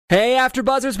Hey,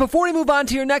 AfterBuzzers, before we move on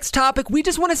to your next topic, we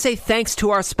just want to say thanks to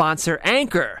our sponsor,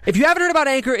 Anchor. If you haven't heard about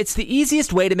Anchor, it's the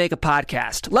easiest way to make a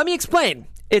podcast. Let me explain.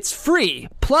 It's free.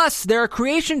 Plus, there are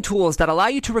creation tools that allow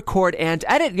you to record and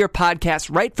edit your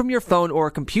podcast right from your phone or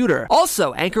computer.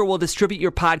 Also, Anchor will distribute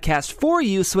your podcast for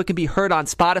you so it can be heard on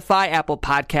Spotify, Apple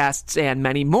Podcasts, and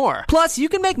many more. Plus, you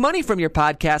can make money from your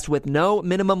podcast with no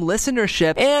minimum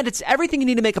listenership, and it's everything you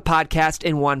need to make a podcast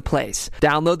in one place.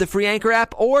 Download the free Anchor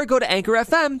app or go to Anchor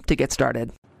FM to get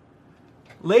started.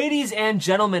 Ladies and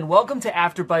gentlemen, welcome to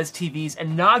AfterBuzz TV's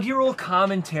inaugural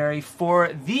commentary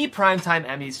for the Primetime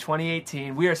Emmys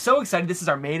 2018. We are so excited. This is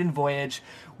our maiden voyage.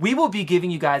 We will be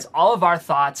giving you guys all of our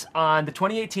thoughts on the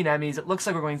 2018 Emmys. It looks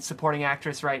like we're going to supporting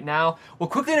actress right now. We'll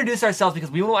quickly introduce ourselves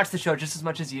because we will watch the show just as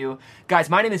much as you. Guys,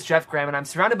 my name is Jeff Graham, and I'm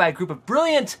surrounded by a group of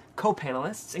brilliant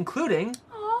co-panelists, including...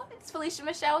 It's Felicia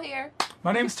Michelle here.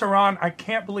 My name's Tehran. I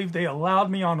can't believe they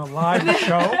allowed me on a live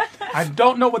show. I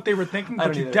don't know what they were thinking,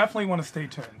 but you definitely want to stay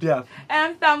tuned. Yeah.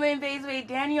 And I'm Thelma and Baysway.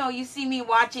 Daniel, you see me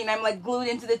watching. I'm like glued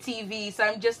into the TV, so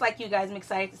I'm just like you guys. I'm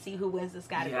excited to see who wins this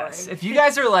category. Yes. If you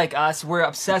guys are like us, we're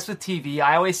obsessed with TV.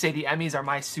 I always say the Emmys are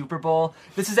my Super Bowl.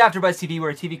 This is AfterBuzz TV. We're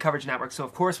a TV coverage network, so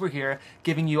of course we're here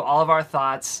giving you all of our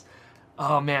thoughts.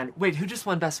 Oh man, wait, who just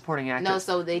won Best Supporting Actress? No,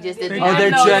 so they just did. Oh,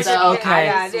 they're just okay.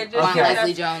 Yeah, they're just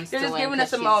Leslie Jones. They're just giving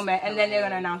us a moment, and then they're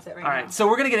gonna announce it right now. All right, so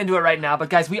we're gonna get into it right now. But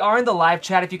guys, we are in the live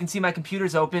chat. If you can see, my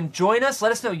computer's open. Join us.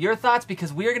 Let us know your thoughts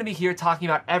because we are gonna be here talking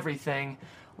about everything.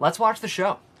 Let's watch the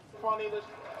show.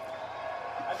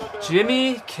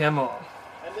 Jimmy Kimmel.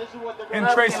 And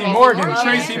Tracy Morgan.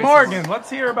 Tracy Morgan. Let's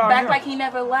hear about Back him. like he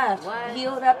never left.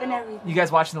 Healed up and everything. You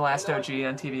guys watching The Last OG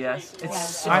on TBS?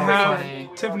 It's so I have funny.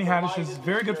 Tiffany Haddish is a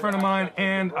very good friend of mine,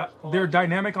 and their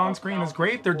dynamic on screen is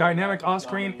great. Their dynamic off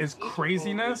screen is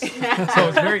craziness. So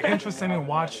it's very interesting to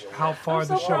watch how far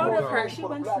the show will Proud of her. go. She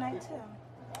wins tonight too.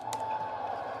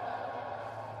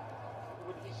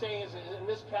 What he's saying is, in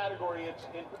this category, it's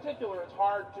in particular, it's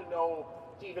hard to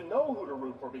even know who to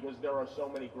root for because there are so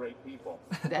many great people.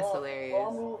 That's hilarious.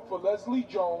 I'm rooting for Leslie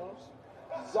Jones,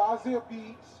 Zazie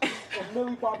Beetz, and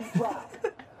Millie Bobby Brown.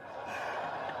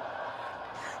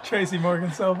 Tracy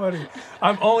Morgan, so funny.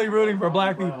 I'm only rooting for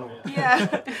black people. Yeah,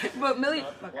 but Millie.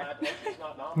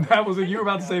 That was what you were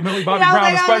about to say. Millie Bobby Yeah, I Brown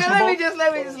was is like, questionable.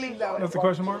 let me just leave that one. That's a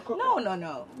question mark? No.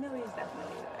 Millie's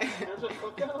definitely. There's a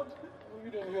cookout? You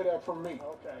didn't hear that from me.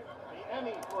 Okay. The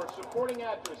Emmy for supporting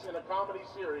actress in a comedy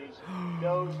series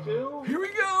goes to Here we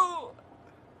go.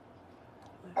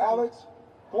 Alex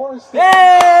Borstein.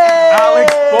 Hey!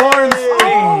 Alex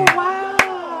Borstein. Oh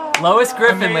wow. Lois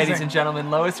Griffin, Amazing. ladies and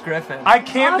gentlemen. Lois Griffin. I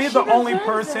can't be she the only deserves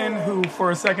person it. who, for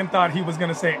a second, thought he was going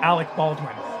to say Alec Baldwin.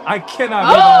 I cannot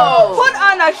Put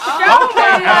on a show,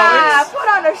 Okay, yeah. Alex. Put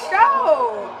on a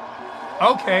show. be the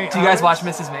Okay. Do you guys Alex.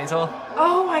 watch Mrs. Maisel?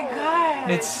 Oh my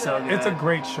god. It's so good. It's a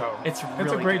great show. It's a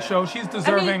really great good. show. She's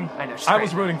deserving. I know, she's I great.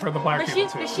 was rooting for the black But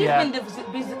people, she's too. Yeah.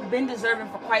 been deserving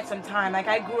for quite some time. Like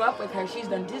I grew up with her. She's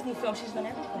done Disney films. She's done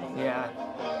everything. Yeah.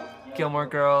 Gilmore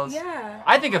Girls. Yeah.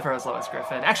 I think of her as Lois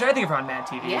Griffin. Actually, I think of her on Mad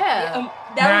TV. Yeah.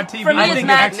 Mad was, TV for me, I it's think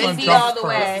Mad an excellent TV jump all the for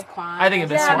way. I think of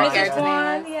Miss Yeah, Swan. Mrs.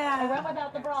 Swan. I Yeah. run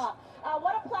without the bra.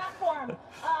 What a platform.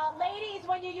 Ladies,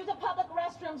 when you use a public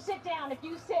restroom, sit down. If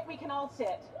you sit, we can all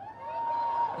sit.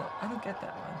 I don't get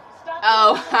that one. Stop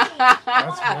Oh.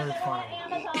 That's very funny.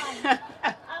 Amazon.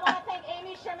 I want to thank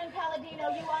Amy Sherman Palladino.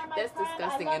 You are my That's friend.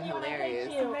 disgusting I love and you hilarious. I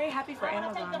thank you. I'm very happy for I want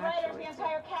to thank Amazon, the writers, actually. the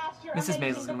entire cast. You're Mrs. amazing.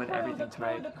 Maisel's gonna The win crew, everything the crew,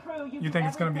 tonight. the crew. You think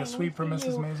it's going to be a do sweep for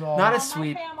everything. Mrs. We Maisel? Not a my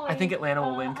sweep. family, I think Atlanta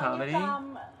will win comedy.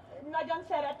 I done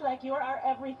said it, like you're our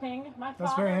everything. My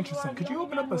That's father, very you interesting. are Could the you only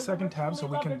open man up who a has second ever tab so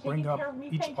truly we can loved and bring taken up care of me.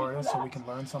 each Thank you for artist so that. we can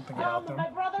learn something about them? My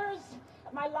brothers,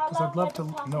 my Lala, Because I'd love like to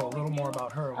it's know a possible little with more you.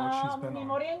 about her and what she's been Mi on.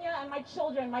 Morena and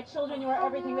my children, you are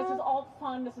everything. This is all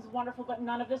fun, this is wonderful, but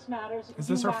none of this matters. Is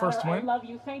this You her first matter. win? I love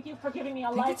you. Thank you for giving me a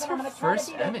think life, it's and I'm her going to try first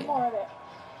to be Emmy. more of it.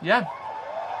 Yeah.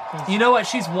 You know what?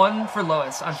 She's won for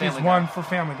Lois on She's Family won Guy. for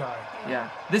Family Guy. Yeah.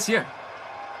 This year.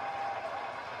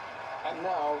 And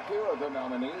now, here are the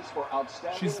nominees for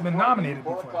Outstanding She's been Writing nominated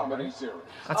for a before, comedy right? series.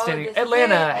 Outstanding. this is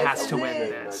Atlanta it. has This to is win it.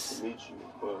 this. meet you,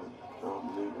 but I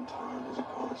don't believe in time as a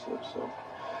concept, so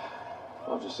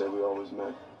I'll just say we always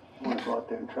met. I want to go out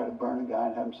there and try to burn a guy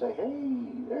and have him say,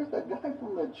 hey, there's that guy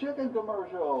from the chicken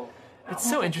commercial. It's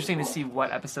so interesting to see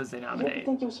what episodes they You ever nominate.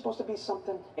 think you were supposed to be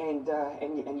something and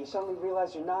you suddenly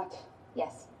realize you're not?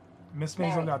 Yes. Miss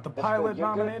Maisel got the That's pilot good.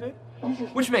 You're good. nominated.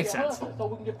 Which makes sense.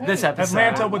 This episode.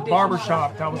 Atlanta with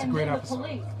Barbershop. That was a great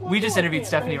episode. We just interviewed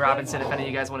Stephanie Robinson. If any of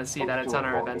you guys want to see that, it's on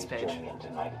our events page.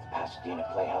 Tonight at the Pasadena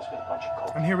Playhouse with a bunch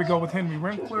of And here we go with Henry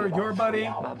Winkler, your buddy.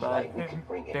 My bud.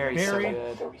 Barry's so Barry.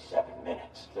 good. 37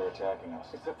 minutes. They're attacking us.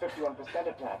 It's a 51%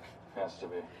 attack. Has to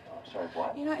be. Sorry,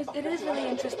 what? You know, it is really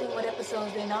interesting what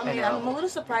episodes they nominated. I know. I'm a little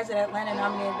surprised that Atlanta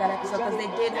nominated that episode because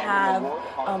they did have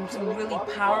some really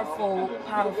powerful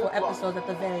episodes at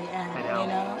the very end. I know. You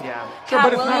know? Yeah. Sure, Cat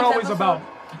but it's not Williams always episode, about.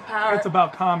 power. It's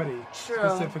about comedy True.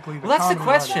 specifically. Well, that's the comedy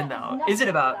question, part. though. Is it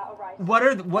about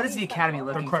what is the Academy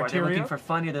looking for? They're criteria? looking for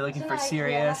funny. They're looking for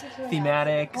serious,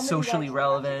 thematic, socially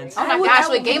relevant. Oh my I would- gosh, I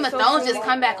would would be Game of so Thrones sorry. just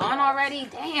come back on already?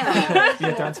 Damn. You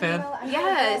a Thrones fan?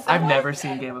 Yes. I've never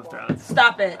seen Game of Thrones.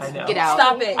 Stop it. I know. Get out.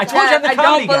 Stop it. I told you I'm the I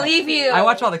comedy don't guy. believe you. I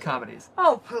watch all the comedies.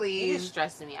 Oh, You're please.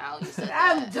 stressing me out. You said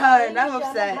I'm that. done. I'm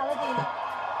upset.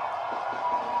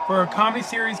 For a comedy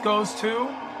series goes to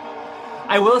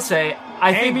I will say,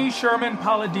 I think Amy Sherman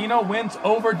Palladino wins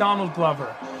over Donald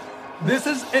Glover.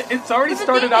 It's already But the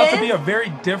started thing out to is- be a very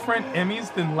different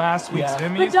Emmys than last week's Yeah.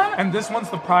 Emmys, But and this one's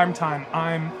the prime time.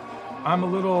 I'm a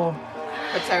little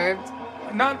Perturbed.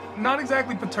 not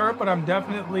exactly perturbed, but I'm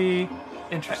definitely.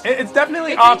 interesting. It's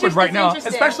definitely It's awkward right it's now,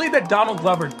 interesting. especially that Donald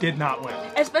Glover did not win.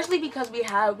 Especially because we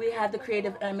had the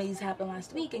creative Emmys happen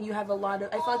last week, and you have a lot of.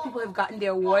 I feel like people have gotten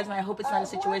their awards, and I hope it's not a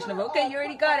situation of okay, you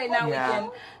already got it, now Yeah. we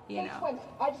can, you know.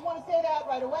 I just want to say that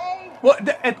right away. Well,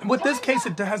 with this case,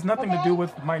 it has nothing to do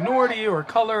with minority or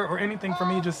color or anything for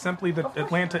me. Just simply that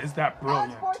Atlanta is that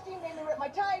brilliant. My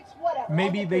tights, whatever.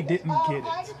 Maybe they didn't get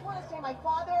I it. just want to say my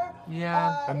father.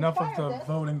 Yeah. Enough of the inspired this,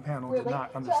 voting panel did really. not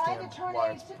So I understand had to turn why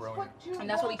a it's 6'2" brilliant. And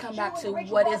that's why we come back to Jew and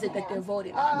what Rachel is it that they're Brosnahan.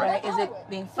 voting on, right? Is it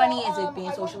being funny? Is it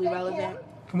being socially relevant?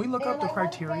 Can we look up And the I wanna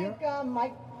criteria? thank,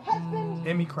 my husband,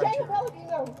 Emmy Daniel criteria.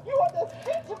 Palladino. You are the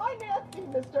fit to my Nancy,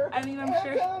 mister. I mean, I'm And,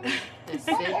 sure- The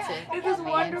sit to This is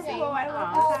wonderful. I love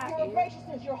Aw. this your package.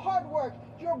 graciousness, your hard work,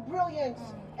 your brilliance,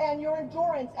 and your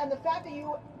endurance, and the fact that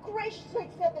you graciously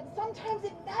accept that sometimes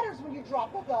it matters when you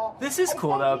drop the ball. This is I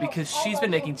cool thank though you. because I she's love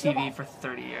been you. making TV for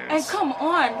 30 years. And come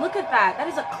on, look at that. That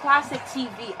is a classic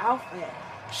TV outfit.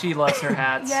 She loves her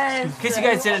hats. Yes. In case you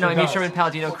guys didn't know, She Amy does. Sherman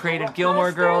Palladino created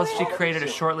Gilmore Girls. She created a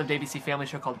short-lived ABC family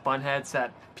show called Bunheads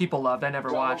that people loved. I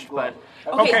never watched, but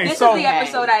Okay, this so is the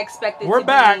episode I expected we're to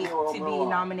back. be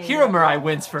nominated. Hero Murai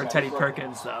wins for Teddy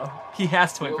Perkins though. He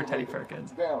has to win for Teddy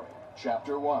Perkins. Barry,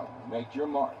 Chapter 1. Make your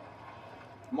mark.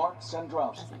 Mark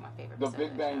Sandrowski. That's like my favorite The episode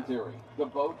Big of the Bang show. Theory. The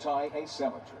Bow Tie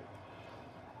Asymmetry.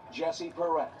 Jesse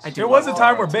Perez. I do there was a love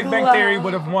time where Big Bang Love. Theory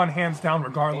would have won hands down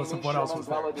regardless of what else was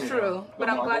there. True, but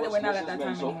I'm glad that we're not at that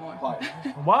time anymore.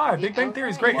 Why? Big Bang Theory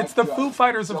is great. It's the Foo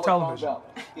Fighters of television.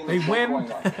 They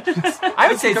win. I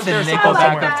would say it's the Because they're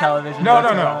Nickelback somewhere. of television.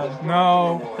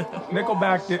 No.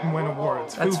 Nickelback didn't win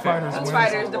awards. That's Foo fair. Fighters Foo wins.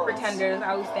 Fighters, The Pretenders,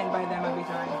 I will stand by them every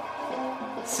time.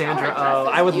 Sandra Oh, Oh, her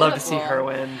dress I would is love to see beautiful. her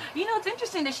win. You know, it's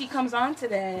interesting that she comes on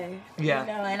today. Yeah. You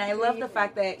know, and I love the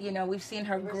fact that, you know, we've seen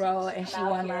her grow and she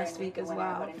won last week as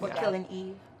well for Yeah. Killing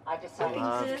Eve. I just I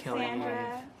love Sis, Killing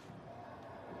Sandra.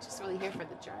 just really here for the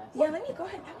dress. Yeah, let me go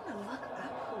ahead. I want to look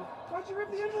up. Why'd you rip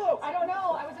the envelope? I don't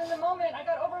know. I was in the moment. I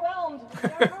got overwhelmed.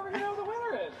 I already know the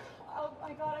winner is. Oh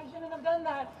my God, I shouldn't have done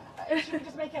that. Should we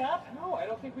just make it up? No, I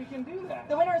don't think we can do that.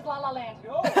 The winner is La La Land.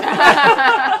 No.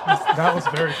 That was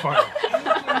very funny.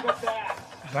 Anything but that.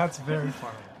 That's very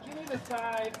funny. Give me the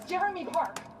side. Jeremy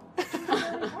Park.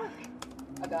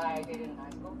 A guy I dated in high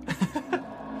school.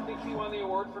 Think he won the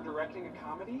award for directing a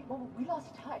comedy? Well, we lost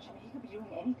touch. I mean, he could be doing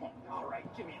anything. All right,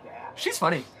 give me that. She's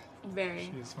funny. Very.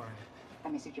 She's funny.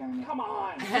 Let me see Jeremy. Come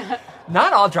on.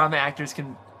 Not all drama actors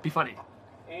can be funny.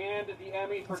 And the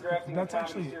Emmy for directing That's a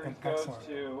comedy actually series an goes excellent-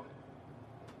 to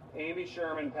Amy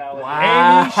Sherman Palladino.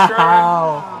 Wow. Amy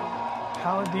Sherman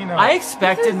Palladino. I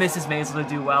expected Mrs. Maisel to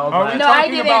do well, Are we but No, I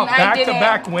talking didn't, about I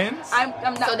back-to-back wins? I'm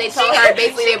not. So they told her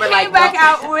basically they were she like, came back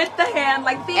well- out with the hand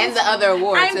like thanks. And the other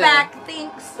award, I'm too. back,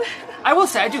 thanks. I will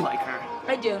say I do like her.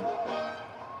 I do.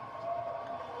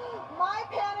 My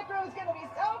panic room is going to be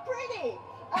so pretty.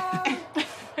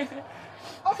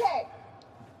 Okay.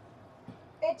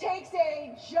 It takes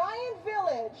a giant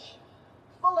village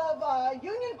full of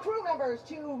union crew members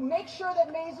to make sure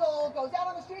that Maisel goes out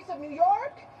on the streets of New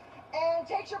York and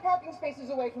takes your parking spaces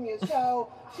away from you.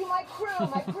 So, to my crew,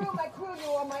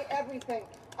 you are my everything.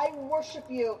 I worship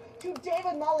you. To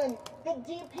David Mullen, the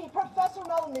DP, Professor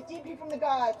Mullen, the DP from the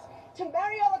gods. To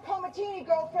Mariella Comatini,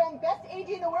 girlfriend, best AD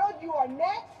in the world, you are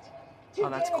next. To Oh,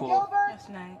 that's Dana cool. Gilbert, That's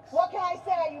nice. what can I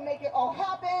say? You make it all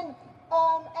happen.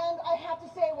 And I have to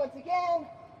say once again,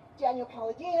 Daniel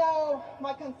Palladino,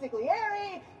 my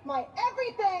consigliere, my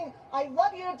everything. I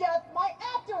love you to death. My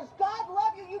actors, God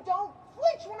love you. You don't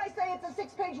flinch when I say it's a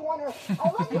 6-page wonder. I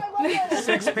love you. I love you.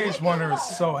 6-page wonder is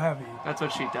so heavy. That's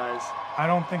what she does. I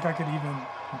don't think I could even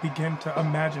begin to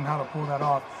imagine how to pull that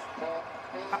off.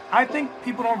 I think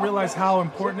people don't realize how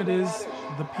important it is.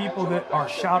 The people that are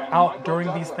shout out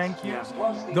during these thank yous,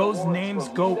 those names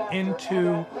go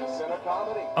into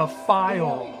a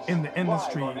file in the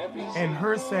industry, and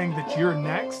her saying that you're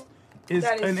next is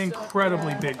an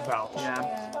incredibly big vouch.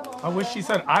 Yeah. I wish she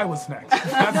said I was next.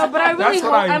 No, but I'm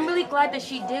really glad that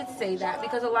she did say that,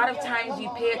 because a lot of times you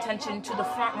pay attention to the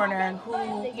front runner and who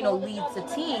leads the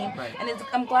team, Right. and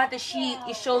I'm glad that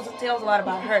it tells a lot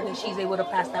about her that she's able to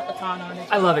pass that baton on.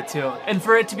 I love it too. And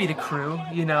for it to be the crew,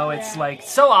 it's like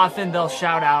so often they'll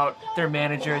shout out their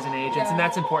managers and agents, and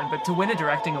that's important. But to win a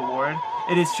directing award,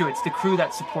 it is true. It's the crew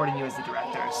that's supporting you as the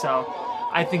director. So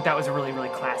I think that was a really, really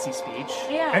classy speech.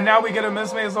 Yeah. And now we get a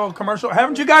Miss Maisel commercial.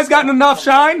 Haven't you guys gotten enough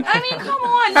shine? I mean, come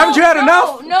on. Haven't you had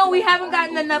enough? No, we haven't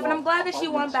gotten enough, and I'm glad that she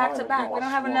won back to back. We don't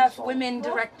have enough women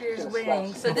directors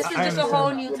winning, so this is just a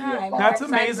whole new time. That's We're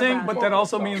excited amazing, about but it. that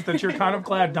also means that you're kind of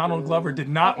glad Donald Glover did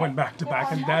not win back to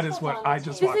back, and that is what I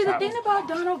just You watched see, the happen. thing about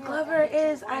Donald Glover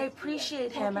is I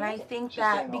appreciate him, and I think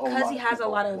that because he has a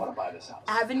lot of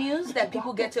avenues that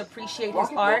people get to appreciate his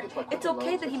art, it's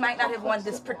okay that he might not have won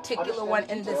this particular one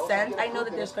in this sense. I know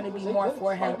that there's going to be more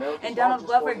for him, and Donald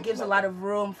Glover gives a lot of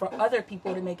room for other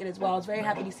people to make it as well. I was very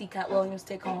happy to see Cat Williams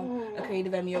take home a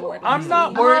Creative Emmy Award. I'm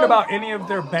not worried about any of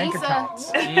their bank Issa.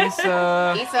 accounts.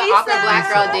 Issa. Issa, awkward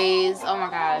black girl days. Oh my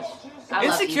gosh. I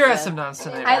love Insecure has Issa. some noms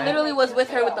tonight, I right? literally was with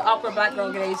her with the Awkward Black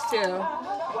Girl days too.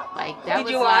 Like that Did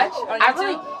was you like, watch on I YouTube?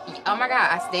 really, oh my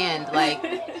god, I stand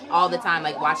like all the time,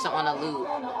 like watch it on a loop.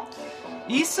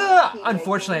 Issa,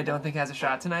 unfortunately, I don't think has a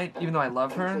shot tonight, even though I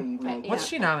love her. What's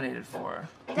she nominated for?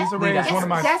 Issa Rae is one of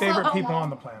my That's favorite so- people on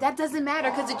the planet. That doesn't matter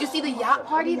because did you see the yacht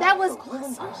party? That was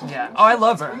awesome. Yeah. Oh, I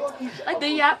love her. Like the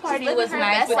yacht party living was her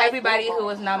nice best with life. everybody who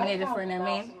was nominated for an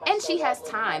Emmy. And she has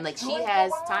time. Like she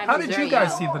has time. How She's did very you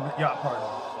guys young. see the yacht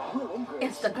party?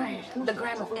 Instagram, the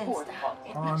gram of Insta.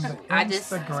 On the I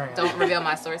just Instagram. don't reveal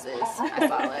my sources. I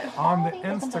saw it. On the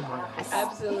Instagram.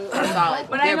 Absolutely. I saw it.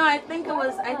 But I know, I think it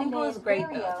was great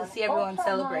though to see everyone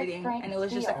celebrating, and it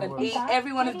was just like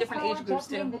everyone of different age groups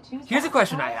too. Here's a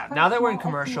question I have. Now that we're in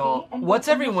commercial, what's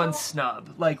everyone's snub?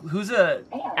 Like, who's a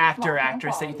actor,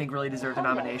 actress that you think really deserved a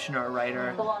nomination, or a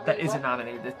writer that isn't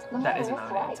nominated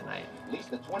tonight?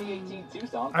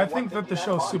 I think that the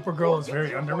show Supergirl is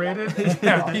very underrated.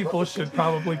 Yeah, people should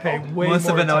probably pay way Melissa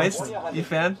more Benoist, attention. you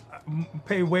fan?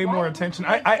 Pay way more attention.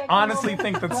 I honestly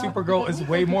think that Supergirl is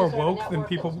way more woke than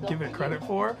people give it credit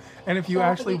for. And if you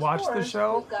actually watch the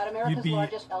show, you'd be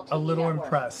a little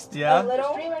impressed. Yeah? A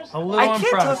little I can't tell if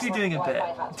impressed. you're doing a bit.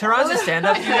 Tehran's a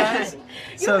stand-up, you guys,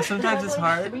 so sometimes it's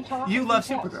hard. You love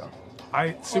Supergirl.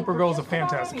 Supergirl is a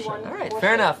fantastic show. All right,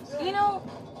 fair enough. You know,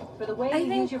 I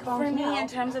think for me, in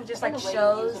terms of just like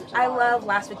shows, I love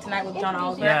Last Week Tonight with John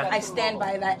Oliver. Yeah. I stand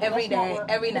by that every day,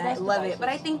 every night. Love it. But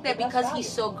I think that because he's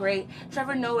so great,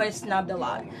 Trevor Noah is snubbed a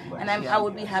lot, and I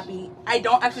would be happy. I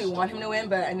don't actually want him to win,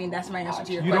 but I mean that's my answer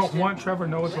to your You question. don't want Trevor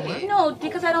Noah to win? No,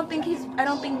 because I don't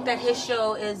think that his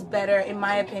show is better, in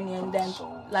my opinion, than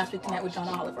Last Week Tonight with John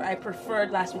Oliver. I preferred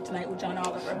Last Week Tonight with John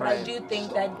Oliver, but I do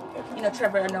think that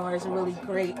Trevor Noah is really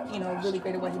great at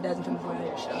what he does in terms of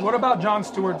radio show. What about Jon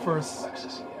Stewart first?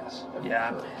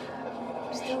 Yeah.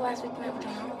 Still Last Week Tonight with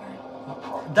John Oliver.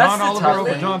 That's John the Oliver tough over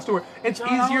thing. Jon Stewart. It's John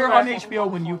easier Oliver. on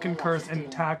HBO when you can curse and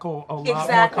tackle a lot more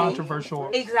Exactly. controversial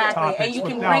Exactly, topics and you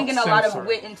can without bring in a lot of censor.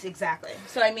 wit into exactly.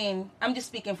 So I mean, I'm just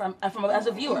speaking from as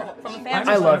a viewer, from a fan.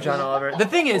 I love John Oliver. The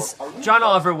thing is, John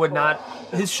Oliver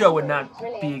his show would not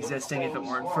be existing if it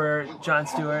weren't for Jon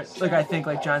Stewart. Like, I think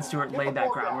Jon Stewart laid that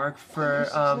groundwork for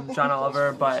John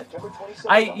Oliver, but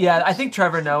I think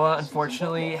Trevor Noah,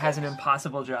 unfortunately, has an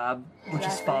impossible job, which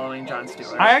is following Jon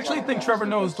Stewart. I actually think Trevor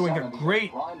Noah is doing a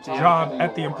great job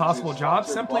at the impossible job,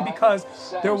 simply because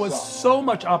there was so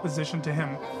much opposition to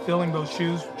him filling those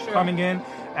shoes coming in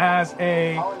as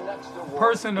a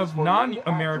person of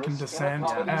non-American descent,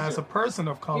 as a person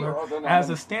of color, as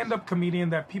a stand-up comedian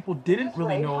that people didn't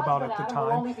really know about at the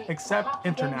time, except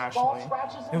internationally.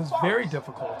 It was very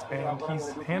difficult, and he's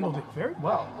handled it very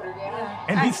well.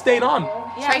 And he stayed on.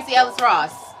 Tracy Ellis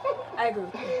Ross. I agree.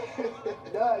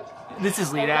 This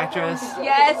is lead actress.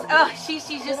 Yes. Oh, she's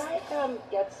just.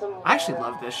 I actually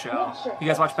love this show. You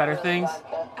guys watch Better Things?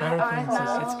 Better Things is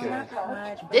It's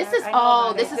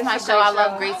good. This is my show. I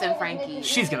love Grace and Frankie.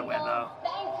 She's gonna win though.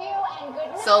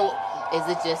 So is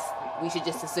it just we should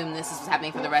just assume this is what's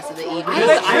happening for the rest of the evening? I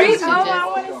don't Or we think should so. just-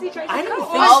 want to see Tracy. I don't think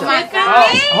Oh so. my Oh,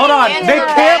 God! hold on. They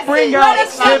can't bring out Let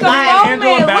us Tiffany talk about and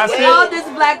Angela Look at all Bassett.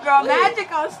 this black girl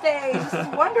magic on stage. This is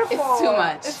wonderful. It's too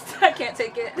much. I can't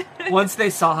take it. Once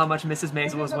they saw how much Mrs.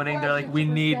 Maisel was winning, they're like, we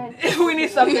need we need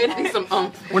something.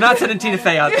 Some We're not sending Tina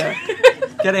Fey out there.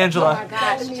 Get Angela.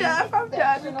 Jeff, I'm done.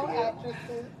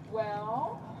 Actresses,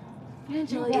 well,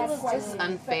 Angela, It's just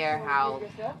unfair how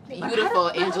beautiful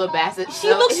Angela Bassett. she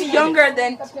looks younger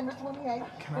than. September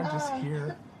 28th. Can I just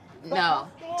hear No.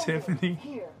 Tiffany?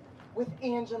 Here with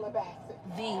Angela Bassett.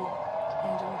 The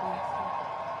Angela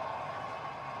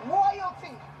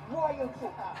Royalty. Royalty.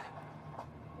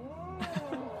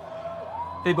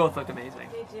 They both look amazing.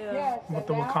 Bassett. They do. Yes. With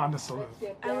the Wakanda salute.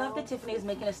 I love that Tiffany's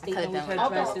making a I could statement have with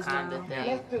done her like dress the as Wakanda well. thing.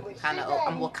 Let's do it.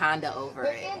 I'm Wakanda over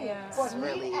The it. Emmy Yeah. for It's lead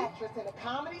really- actress in a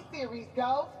comedy series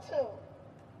goes to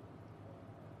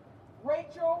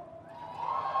Rachel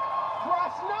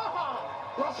Brosnahan.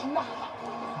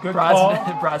 Good call.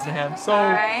 Brosnahan. So,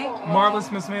 Alright.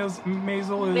 Marvelous Miss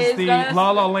Maisel is Miss the Gus-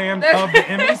 La La Land of the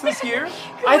Emmys this year.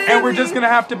 And we're just going to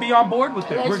have to be on board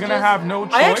with it. Let's We're going to just- have no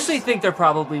choice. I actually think they're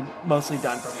probably mostly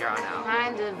done from here on out.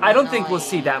 Kind of I don't think we'll annoying.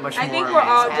 see that much more. I think we're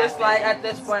all It's just like happened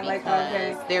at this point, like, okay.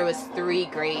 because there was 3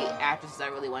 great actresses I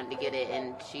really wanted to get it,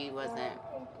 and she wasn't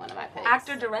one of my picks.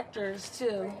 Actor directors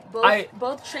too.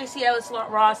 Both Tracy Ellis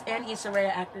Ross and Issa Rae are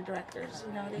actor directors.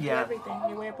 You know, they do Yeah. everything.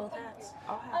 They wear both hats.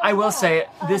 All hats. I will say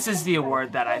this is the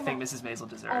award that I think Mrs. Maisel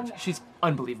deserves. She's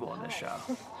unbelievable in this show.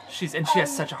 She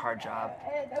has such a hard job.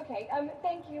 Okay,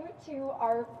 thank you to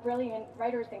our brilliant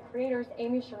writers and creators,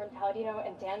 Amy Sherman Palladino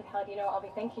and Dan Palladino. I'll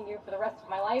be thanking you for the rest of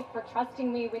my life for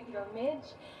trusting me with your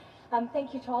Midge.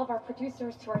 Thank you to all of our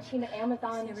producers, to our team at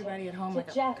Amazon, See everybody at home to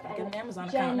like Jeff get and an Amazon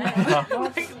Jen account and now.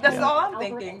 Marcy That's and all I'm Albert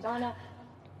thinking. and Donna.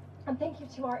 And thank you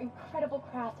to our incredible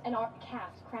cast and our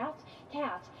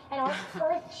cast and our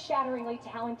earth-shatteringly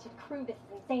talented crew. This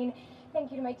is insane.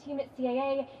 Thank you to my team at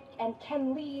CAA and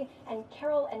Ken Lee and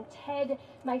Carol and Ted,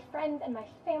 my friends and my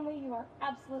family. You are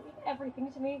absolutely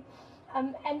everything to me.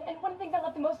 And one of the things I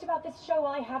love the most about this show,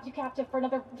 while I have you captive for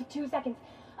another 2 seconds,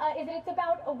 is that it's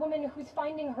about a woman who's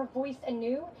finding her voice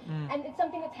anew. And it's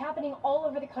something that's happening all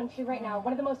over the country right now.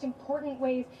 One of the most important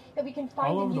ways that we can find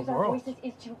All and over use the our world. voices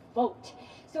is to vote.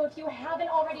 So if you haven't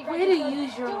already Way to registered,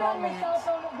 use your do it on your romance. cell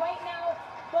phone right now.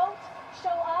 Vote, show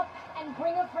up, and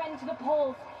bring a friend to the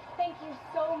polls. Thank you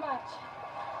so much.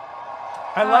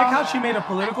 I like how she made a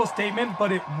political statement,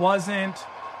 but it wasn't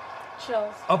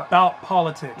Chills. about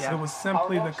politics. Yeah. It was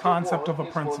simply the concept of a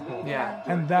principle. Yeah.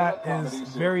 And that is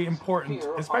very important,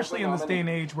 especially in this day and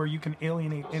age where you can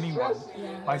alienate anyone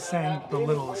by saying the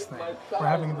littlest thing, or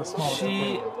having the smallest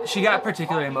thing. She got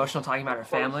particularly emotional talking about her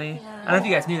family. I don't know if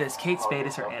you guys knew this. Kate Spade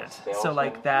is her aunt. So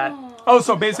like that. Oh,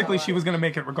 so basically she was going to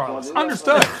make it regardless.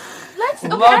 Understood. Okay,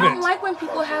 Love I don't it. like when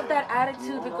people have that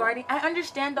attitude regarding. I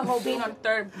understand the whole being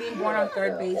born on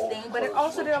third base thing, but it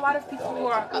also there are a lot of people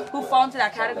who fall into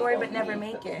that category but never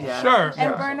make it. Yeah. Sure.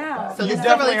 And yeah. burn out. So You this is a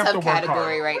definitely really have to tough work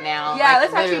category hard. right now. Yeah,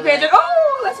 Like, let's actually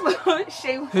literally. let's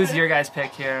Shay. Who's your guys'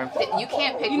 pick here? You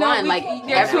can't pick You know, one. we- Like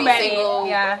there are too every many. single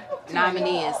Yeah.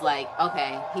 nominee is like,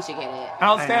 okay, he should get it. I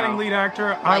Outstanding know. lead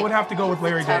actor, I would have to go with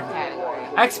Larry Tough David. category.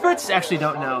 Experts actually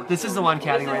don't know. This is the one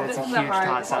category that's a This is the huge hard-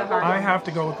 toss this is the up. hard- I have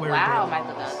to go with Larry Wow, David.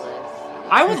 Michael Douglas.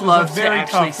 I would This is love a to very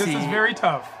actually tough. see. This is very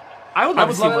tough. I would love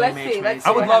to see love- William let's H. see, let's Macy.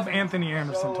 I would what love happens. Anthony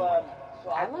Anderson to win.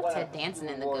 I love Ted Danson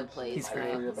in The Good Place. He's great.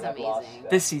 It's amazing.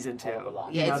 This season too. Yeah, You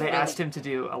know, it's they really- asked him to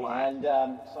do a lot. And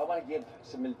so I want to give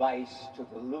some advice to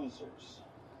the losers.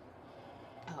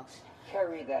 Oh,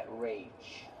 Carry that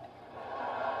rage.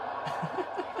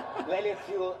 Let it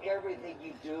fuel everything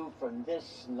you do from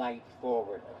this night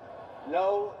forward.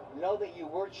 Know that you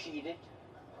were cheated.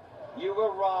 You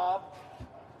were robbed.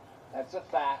 That's a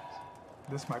fact.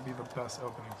 This might be the best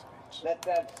opening speech. Let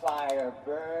that fire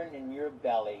burn in your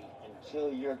belly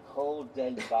until your cold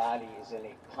dead body is in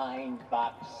a pine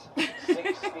box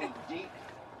 6 feet deep,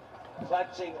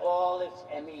 clutching all its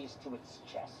Emmys to its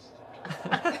chest.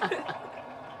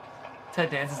 Ted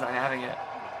Danson's not having it.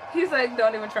 He's like,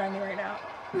 don't even try me right now.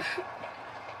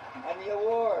 And the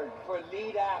award for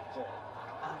lead actor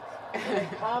in a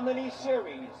comedy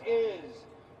series is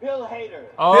Bill Hader.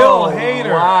 Oh, Bill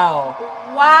Hader. Wow.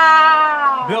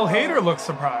 Wow. Bill Hader looks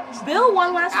surprised. Bill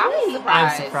won last I was week.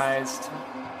 surprised. I'm surprised.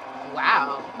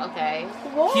 Wow. Okay.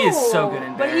 Whoa. He is so good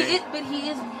in But Barry.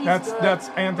 he's That's good. that's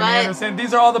Anthony But- Anderson.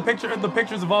 These are all the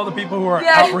pictures of all the people who are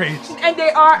Yeah, outraged. And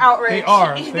they are outraged. They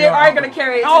are. They are going to outraged.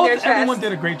 carry it to All- their chest. Everyone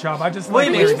did a great job. I just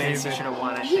William like H. Larry Macy David. should have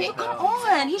won, I He, think. come though.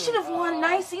 on. He should have won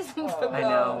 9 seasons ago. I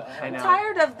know. I'm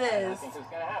tired of this. I think it's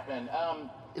gonna happen.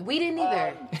 We didn't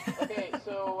either. Okay,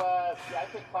 so I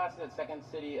took classes at Second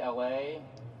City, LA.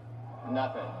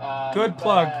 Nothing. Good but,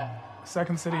 plug.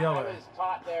 Second City, I LA. was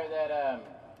taught there that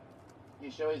you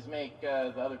should always make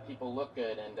the other people look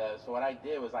good, and so what I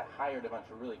did was I hired a bunch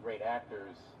of really great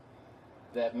actors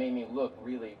that made me look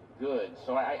really good.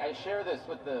 So I share this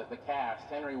with the cast: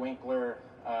 Henry Winkler,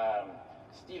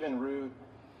 Stephen Root,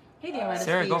 He didn't write a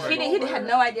Sarah speech. Goldberg. He had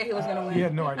no idea he was going to win. He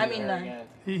had no idea. I mean, none.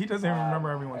 He doesn't even remember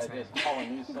everyone's name. Paula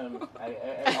Newsome,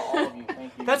 all of you,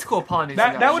 thank you. That's cool, Paula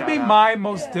Newsome. That would be shout out. my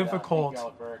most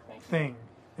difficult thing,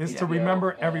 is to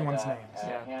remember everyone's names.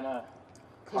 Hannah.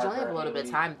 Because you only have a little bit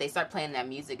of time. If they start playing that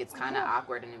music, it's kind of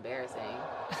awkward and embarrassing.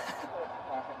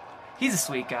 He's a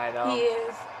sweet guy, though. He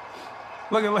is.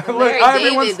 Look, Larry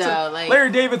everyone's David, though, like-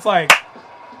 Larry David's like,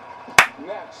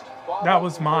 Next, that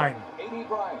was mine. Amy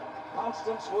Bryant,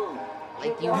 Constance Wu.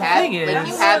 Like you The have, thing is- like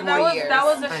you have more years. That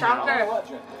was a I know.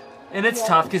 shocker. And it's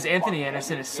tough because Anthony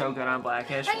Anderson is so good on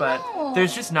Blackish, but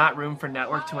there's just not room for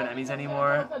Network to win Emmys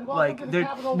anymore. Like,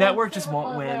 Network just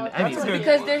won't win Emmys.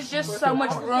 Because there's just so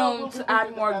much room to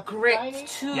add more grit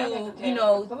to, you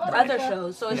know, the other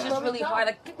shows. So it's just really hard.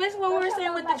 Like, this is what we were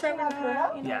saying with the Trevor,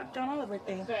 you know, John Oliver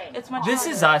thing. It's much This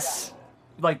harder. Is Us,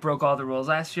 like, broke all the rules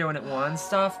last year when it won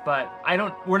stuff, but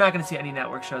we're not going to see any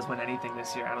network shows win anything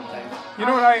this year, I don't think. You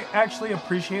know what I actually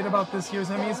appreciate about this year's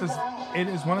Emmys is it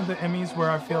is one of the Emmys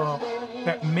where I feel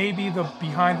that maybe the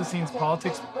behind-the-scenes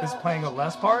politics is playing a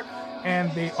less part,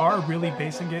 and they are really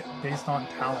basing it based on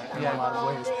talent in a lot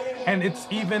of ways. And it's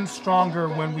even stronger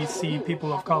when we see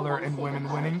people of color and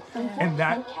women winning in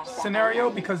that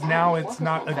scenario, because now it's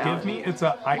not a give me, it's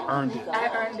a I earned it.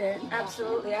 I earned it.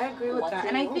 Absolutely. I agree with that.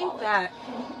 And I think that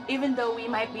even though we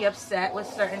might be upset with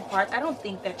certain parts, I don't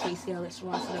think that Tracy Ellis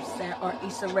Ross is upset or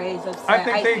Issa Rae is upset. I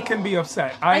think they can be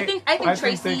upset. I think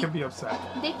Tracy, they can be upset.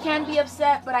 They can be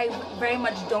upset, but I very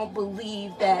much don't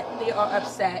believe that they are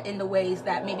upset in the ways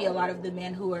that maybe a lot of the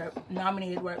men who were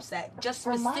nominated were upset. Just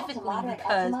specifically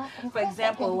because, for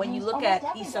example, when you look at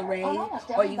Issa Rae,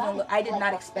 or even look, I did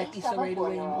not expect Issa Rae to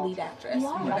win lead actress in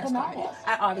the Best Comedy.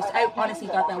 I honestly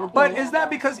thought that would be. But is that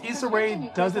because Issa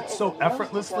Rae does it so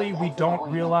effortlessly we don't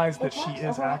realize that she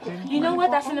is acting? You know what?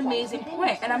 That's an amazing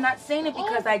point. And I'm not saying it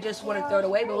because I just want to throw it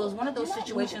away, but it was one of those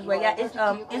situations where, it's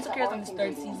Insecure is on its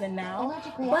third season now,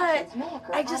 but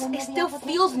it still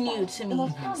feels new to me.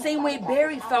 Same way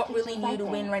Barry felt really new to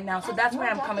win right now. So that's where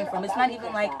I'm coming from. It's not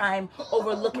even like I'm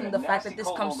overlooking the fact that this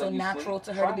comes so natural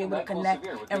to her to be able to connect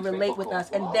and relate with us,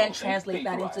 and then translate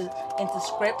that into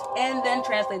script, and then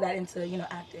translate that into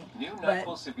acting. But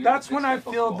that's when I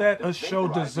feel that a show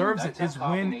deserves it, is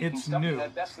when it's new.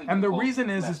 And the reason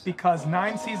is because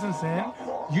 9 seasons in,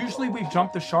 usually we've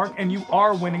jumped the shark, and you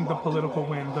are winning the political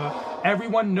win.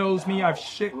 Everyone knows me. I've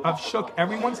shook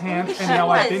everyone's hands, and now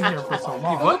I've been here for so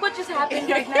long. Look what just happened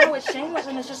right now with Shameless,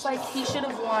 and it's just like he should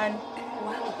have won a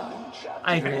while ago.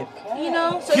 I agree.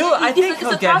 So I think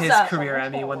he'll get his toss-up. career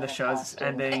Emmy when the show's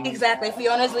ending. Exactly.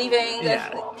 Fiona's leaving.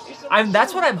 Yeah.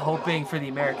 That's what I'm hoping for The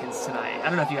Americans tonight. I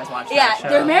don't know if you guys watched that show.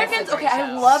 The Americans. Okay,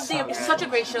 I love it's such a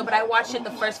great show, but I watched it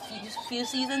the first few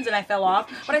seasons and I fell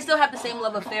off. But I still have the same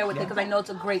love affair with it because I know it's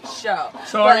a great show.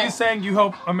 So are you saying you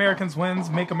hope Americans wins,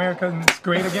 make Americans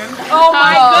great again? Oh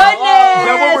my goodness! Is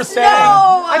that what we're saying?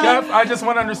 No, Jeff, I just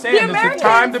want to understand. Is it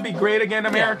time to be great again,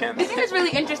 Americans? The thing that's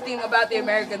really interesting about The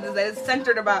Americans is that it's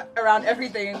centered around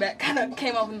everything that kind of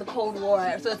came up in the Cold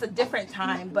War. So it's a different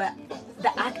time, but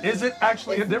is it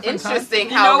actually a different time? Interesting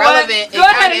how relevant. Go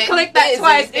ahead and click that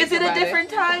twice. Is it a different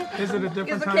time? Is it a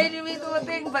different time? Is the KGB the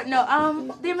thing? But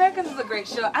no, The Americans is a great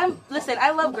show. Listen,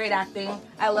 I love great acting.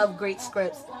 I love great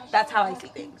scripts. That's how I see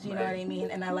things. You know what I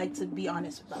mean? And I like to be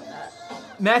honest about that.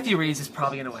 Matthew Reeves is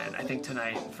probably going to win, I think,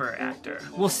 tonight for actor.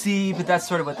 We'll see, but that's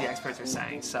sort of what the experts are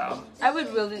saying. So I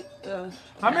would really.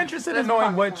 I'm interested in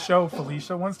knowing what show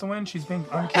Felicia wants to win. She's being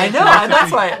I know, and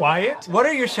that's why. Quiet. What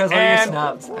are your shows? What are your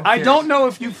snubs? I don't know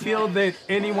if you feel that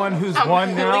anyone who's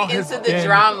won now really has into the been,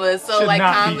 drama, so should like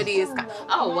not comedy is.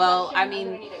 Oh well, I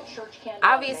mean,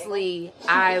 obviously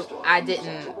I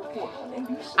didn't.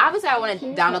 Obviously, I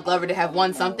wanted Donald Glover to have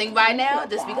won something by now,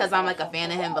 just because I'm like a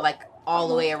fan of him, but like all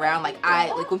the way around, like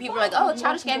when people are like, "Oh,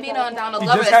 Childish Gambino and Donald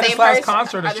Glover, just the had same his last person,"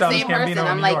 concert at are the Childish same Gambino person. in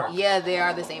I'm New like, York. yeah, they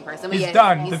are the same person. But He's yeah,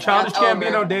 done. The he's Childish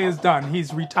Gambino over. day is done.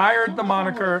 He's retired the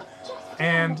moniker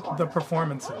and the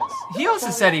performances. He also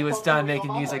said he was done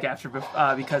making music after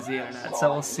because of the internet.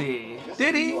 So we'll see.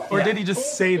 Did he, or did he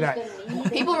just say that?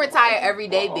 People retire every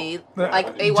day, B.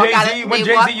 Like they walk out. Jay-Z, when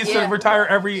Jay-Z used to retire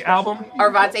every album.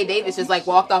 Or Vontae Davis just like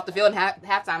walked off the field and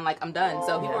halftime like I'm done.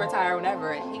 So people retire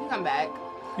whenever, and he can come back.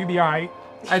 You'll be alright.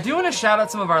 I do want to shout out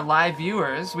some of our live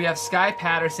viewers. We have Sky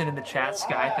Patterson in the chat.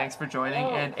 Sky, thanks for joining.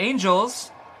 And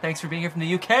Angels, thanks for being here from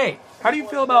the UK. How do you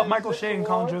feel about Michael Shea and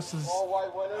Colin Jost's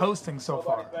hosting so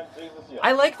far?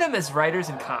 I like them as writers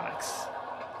in comics.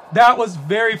 That was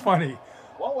very funny.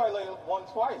 One white lady won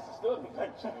twice. Still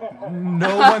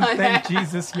No one thanked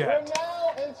Jesus yet.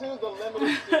 Now into the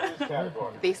limited series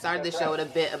category. They started the show with a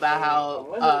bit about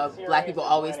how black people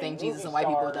always think Jesus and white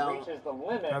people don't.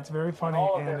 That's very funny,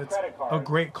 and it's a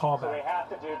great So they callback. have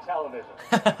to do television.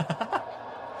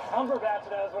 Cumberbatch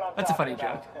knows what I'm That's a funny talking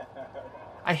about. joke.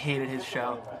 I hated his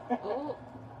show.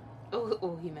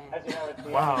 Ooh, he mad. As you know, it's the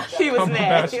Wow. He was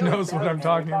mad. Cumberbatch knows what I'm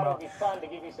talking We thought about. it'd be fun to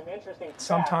give you some interesting facts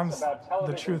Sometimes about the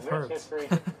television's truth rich hurts. history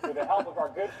with the help of our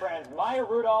good friends Maya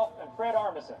Rudolph and Fred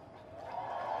Armisen.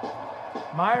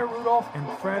 Maya Rudolph and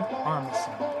Fred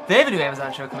Armisen. They have a new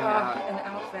Amazon show coming out. An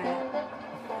outfit.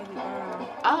 Baby girl.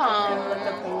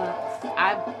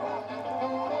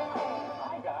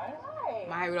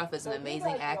 Maya Rudolph is an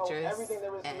amazing actress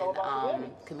and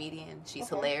comedian. She's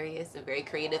hilarious and very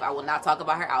creative. I will not talk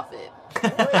about her outfit.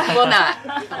 Will not.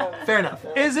 Fair enough.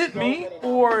 Is it me,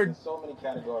 or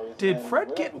did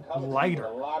Fred get lighter?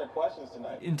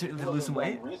 To lose some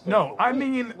weight? No, I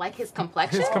mean Like his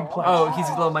complexion? his complexion. Oh, he's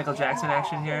a little Michael Jackson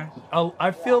action here.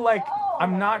 I feel like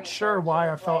I'm not sure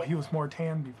why I felt he was more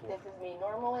tan before. This is me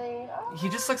normally. He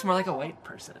just looks more like a white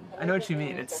person. I know what you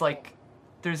mean. It's like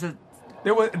there's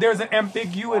There's an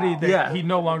ambiguity that he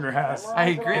no longer has. I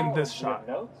agree. In this shot.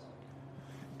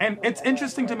 And it's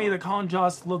interesting to me that Colin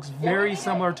Jost looks very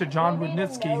similar to John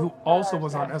Rudnitsky, who also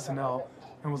was on SNL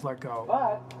and was let go.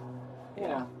 But, you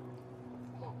know.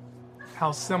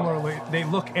 How similarly they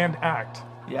look and act.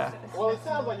 Yeah. Well, it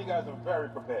sounds like you guys are very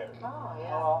prepared. Oh, yeah.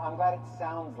 Well, I'm glad it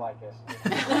sounds like it. You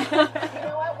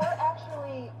know what? We're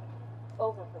actually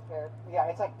over prepared. Yeah,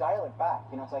 it's like dial it back.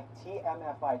 You know, it's like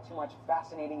TMFI, too much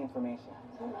fascinating information.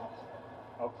 Too much.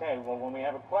 Okay, well, when we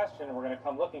have a question, we're going to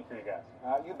come looking for you guys.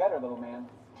 You better, little man.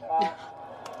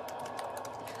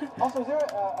 Also, is there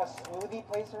a smoothie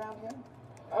place around here?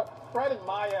 Fred and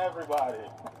Maya, everybody.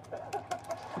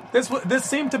 This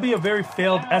seemed to be a very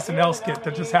failed SNL skit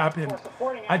that just happened.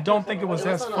 I don't think it was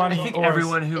as funny. I think or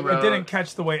everyone who wrote it didn't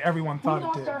catch the way everyone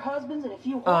thought it did.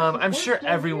 I'm sure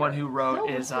everyone who wrote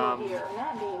is from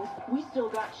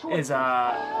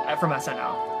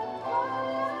SNL.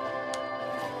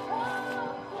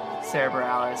 Sarah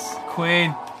Bareilles,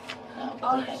 Queen.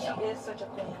 Oh, she is such a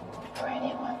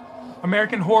queen.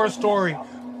 American Horror Story.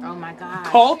 Oh my god.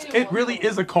 Cult? It really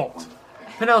is a cult.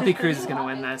 Penelope Cruz is going to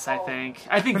win this, I think.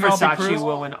 I think Penelope Versace Cruz?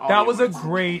 will win all. That the was a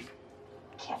awards.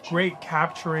 great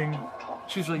capturing.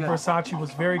 She was really good. Versace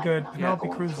was very good. Penelope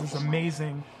Cruz is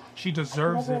amazing. She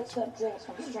deserves it.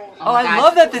 Oh, I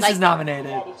love that this is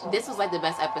nominated. This was like the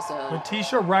best episode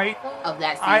Letitia Wright. of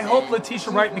that season. I hope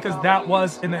Letitia Wright, because that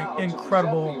was an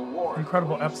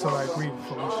incredible episode. I agree with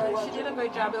Felicia. She did a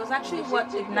great job. It was actually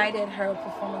what ignited her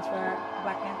performance for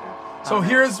Black Panther. So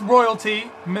here's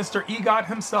royalty, Mr. EGOT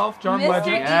himself, John Mr.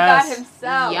 Legend. EGOT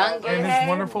himself. Youngest. And his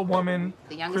wonderful woman,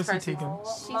 The youngest Chrissy person.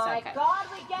 Teigen. She's okay. God,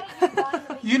 we get it. You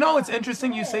finally- You know, it's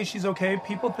interesting you say she's okay.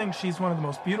 People think she's one of the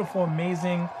most beautiful,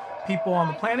 amazing people on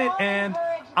the planet, and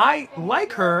I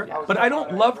like her, but I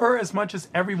don't love her as much as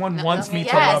everyone wants me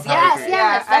to love her.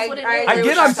 Yes, that's what it is. I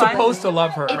get I'm supposed to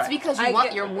love her. It's because you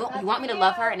want me to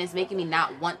love her, and it's making me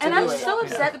not want to And do I'm it. so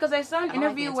upset because I saw an I don't like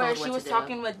interview being where told she what was to do.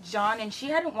 talking with John, and she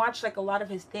hadn't watched like a lot of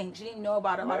his things. She didn't know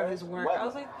about a lot of his work. I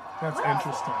was like, That's what?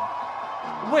 interesting.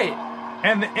 Wait,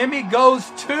 And the Emmy goes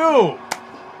to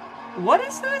what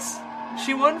is this?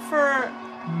 She won for...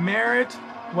 Merritt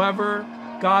Weber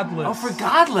Godless. Oh, for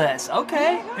Godless.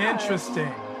 Okay.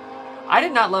 Interesting. I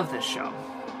did not love this show.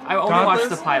 I only watched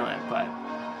the pilot, but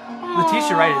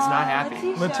Letitia Wright is not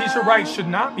happy. Letitia Wright should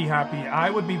not be happy. I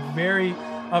would be very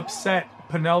upset.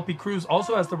 Penelope Cruz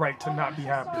also has the right to not be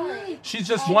happy. She's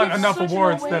just won enough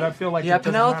awards that I feel like Yeah, it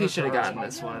doesn't Penelope matter should have to her. gotten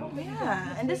this one.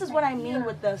 Yeah, and this is what I mean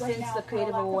with since the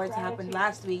Creative Awards happened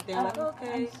last week, they're like,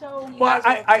 okay. Well,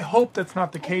 I hope that's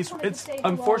not the case. It's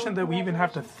unfortunate that we even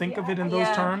have to think of it in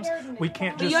those terms. We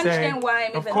can't But just you say, understand why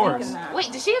I'm of even course. thinking that.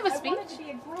 Wait, did she have a speech? I wanted to be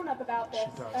a grown-up about this.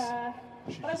 She does.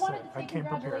 She But I just wanted said, to I say came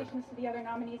prepared. congratulations to the other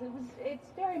nominees.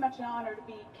 It's very much an honor to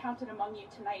be counted among you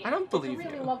tonight. I don't believe it's a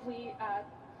really you. lovely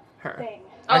Her. thing.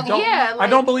 I don't, yeah, I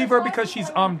don't like- believe her because she's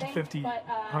 50,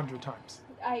 100 times.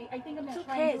 I think I'm going to It's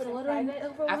try okay, and it's do a it in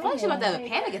little private. I feel like she's about to have a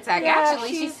panic attack. Yeah, Actually,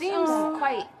 she she's- seems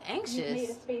quite You've made a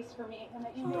anxious. space for me, and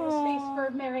that you made a space for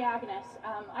Mary Agnes.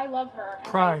 I love her. and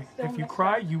Cry. I still If you miss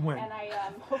cry, her, you win. And I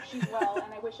hope she's well,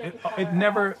 and I wish I could tell It her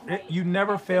never, tonight. you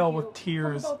never Thank fail you with for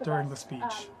tears both of during us. the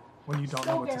speech when you don't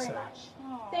so know what to very say. much.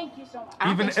 Thank you so much. I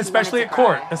don't Even think she especially wanted at to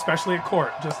court, cry. especially at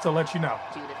court, just to let you know.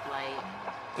 Judith Light.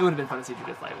 It would have been fun to see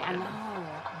Judith Light I win. know.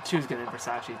 She was good in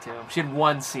Versace too. She had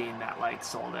one scene that like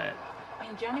sold it.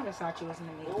 And Gianni Versace was an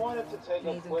We wanted to take a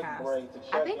amazing quick cast. break to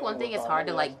check I think in one thing with is our hard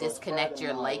to like experts, disconnect Fred your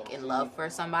and like and Miles. love for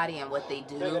somebody and what they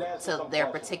do Figured answer to some their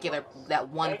questions. particular that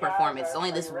one performance. It's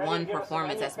only this Are you ready one to give us some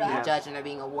performance that's menu being facts? judged and are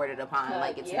being awarded upon.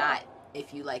 Like it's Yeah. not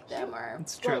if you like them or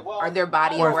It's true. or their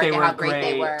body Or of if work they and were how great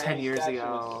they were. 10 years Statue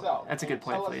ago. itself. That's a good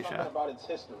point, Tell us Felicia. something about its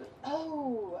history.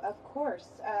 Oh, of course.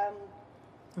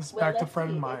 This is Well, back to let's Fred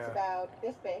see. and It's Maya. about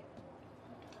this big.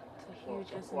 It's a huge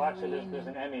SNL Well, actually, there's reunion.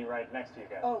 an Emmy right next to you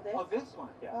guys. Oh, this? Oh, this one?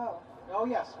 Yeah. Oh, Oh,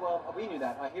 yes. Well, we knew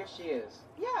that. Here she is.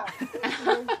 yeah. This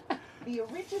is the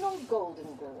original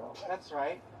Golden Girl. That's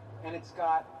right. And it's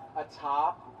got a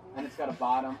top, and it's got a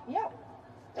bottom. Yep.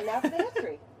 And that's the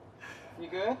history. You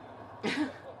good?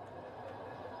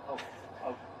 Oh,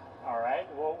 all right.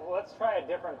 Well, let's try a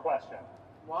different question.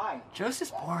 Why?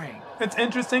 Joseph's boring. It's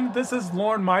interesting. This is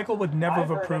Lorne Michael would never I've have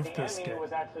heard that approved the this Emmy skit.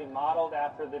 was actually modeled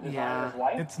after the designer's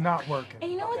wife. It's not working.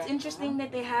 And you know what's interesting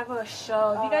that they have a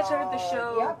show. Have you guys heard of the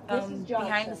show Yep, this is behind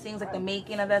Johnson. the scenes, like the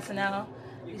making of SNL?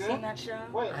 You You good? seen that show?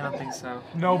 Wait. I don't think so.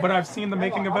 No, but I've seen the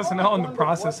making of SNL, and the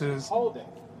process is Who?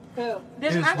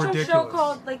 There's an Is actual show ridiculous.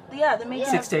 called the making.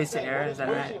 6 of, Days to Air, is that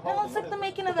right? No, it's like the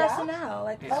making of That? SNL,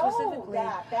 like Yeah. specifically.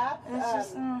 That's, And it's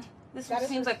just this that is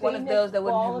seems the like one of famous those that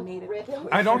wouldn't ball have of made it. ribbon.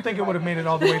 I don't think it would have made it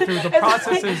all the way through. The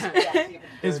process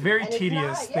is very And it's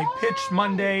tedious. not- They pitch yeah.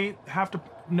 Monday, have to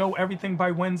know everything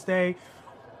by Wednesday,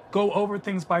 go over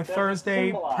things by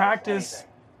Thursday, symbolize practice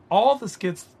anything. all the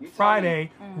skits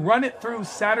Friday, run it through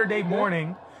Saturday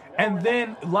morning, and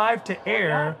then live to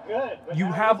air. Good. But You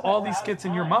now have listen, all these last skits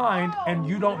in your time, mind, and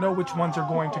you don't know which ones are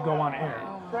going to go on air.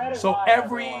 Fred and So Maya,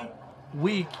 every everyone.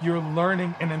 week you're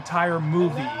learning an entire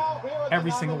movie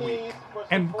every single week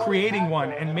and creating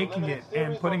one and making it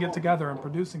and putting it together and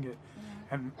producing it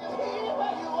and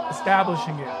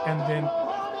establishing it and then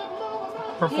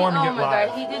performing oh it my live.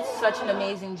 God, he did such an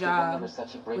amazing job. with- To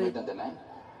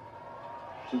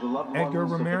the loved Edgar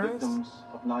ones Ramirez? of the victims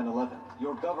of 9/11,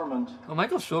 your government Well,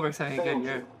 Michael Schulberg's having a good failed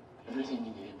year. you. Everything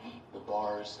you gave me, the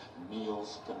bars, the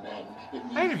meals, the men. It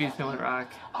I interviewed him at Rock.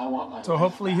 I want my So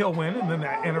hopefully he'll win and then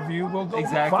that interview will go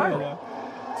Exactly. viral.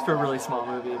 It's for a really small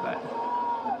movie, but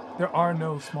There are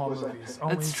no small movies,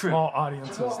 only That's true. small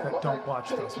audiences that don't watch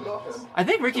those movies. I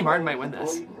think Ricky Martin might win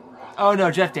this. Oh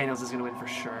no, Jeff Daniels is going to win for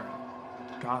sure.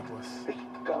 Godless.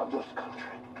 godless country.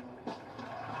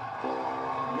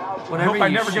 I Whenever hope I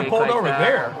you never get shake pulled like over that-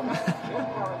 there.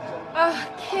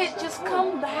 Kit, just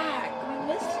come back.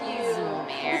 We miss you.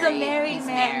 He's a married He's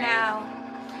man married. now.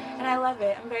 And I love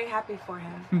it. I'm very happy for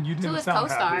him. You To didn't his sound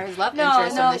co-star, happy. his love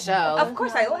interest in the show. Of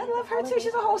course, I love her too.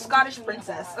 She's a whole Scottish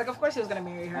princess. Like, of course he was gonna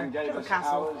marry her. And She gave has a us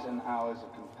castle. hours and hours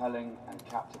of compelling and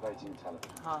captivating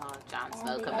television. Oh, Jon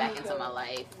Snow, come back into my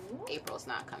life. April's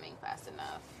not coming fast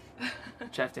enough.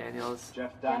 Jeff Daniels.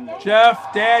 Jeff Daniels.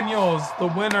 Jeff Daniels, the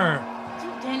winner.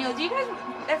 Daniel, do you guys?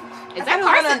 Is I that thought he was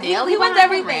Carson Daly? He Why wins not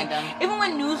everything. random? Even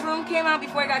when Newsroom came out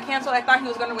before it got canceled, I thought he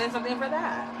was gonna win something for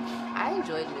that. I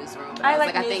enjoyed Newsroom, but I I was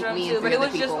like like, I think Newsroom me too, and but three it other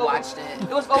was just people watched it.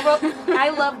 It was over. I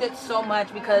loved it so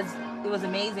much because it was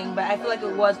amazing, but I feel like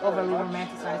it was overly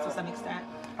romanticized to some extent.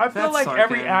 I feel That's like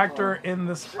every Sorkin. actor in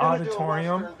this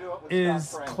auditorium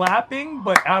is clapping,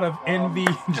 but out of envy,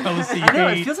 jealousy, I know,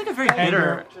 it hate, feels like a very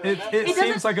anger. bitter. It doesn't-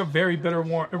 seems like a very bitter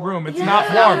room. It's Yeah.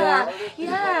 not warm.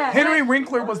 Yeah. Henry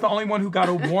Winkler was the only one who got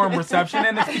a warm reception,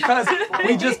 and it's because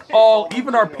we just all,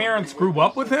 even our parents, grew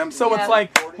up with him. So Yeah. it's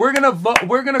like we're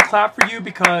gonna clap for you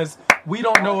because we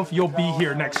don't know if you'll be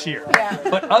here next year. Yeah.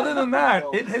 But other than that,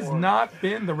 it has not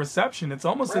been the reception. It's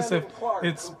almost as if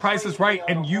it's Price is Right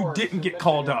and you didn't get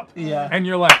called up. Yeah. And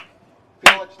you're like,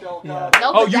 No,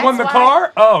 oh, but you won the that's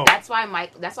car? Oh. That's why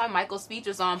Michael's speech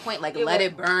was on point. Like, let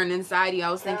it burn inside you.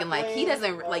 I was thinking, like, he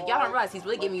doesn't, like, y'all don't realize he's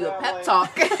really giving you a pep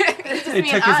talk. He's just They being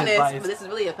took his honest, advice. but this is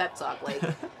really a pep talk. Like,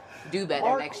 do better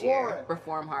Mark next year. Warren,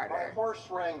 Perform my harder. horse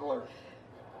wrangler.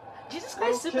 Jesus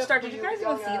Christ Superstar, did you guys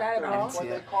even see that at all? see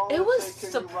it. It was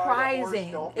surprising.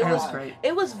 It was was great.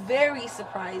 It was very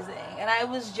surprising, and I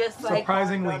was just like,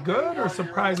 Surprisingly good or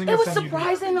surprising it as was some you didn't?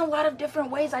 surprising in a lot of different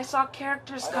ways. I saw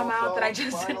characters come out that I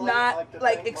just did not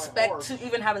like expect to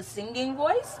even have a singing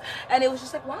voice, and it was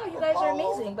just like, wow, you guys are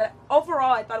amazing. But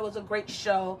overall, I thought it was a great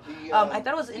show. I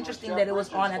thought it was interesting that it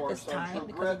was on at this time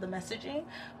because of the messaging,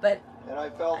 but And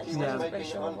I felt he was Yeah.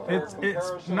 making unfair It's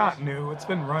comparisons. not new. It's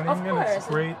been running Of and it's course.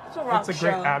 great. It's a rock It's a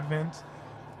great show. advent.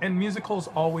 And musicals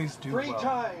always do Three well.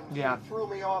 times Yeah. he threw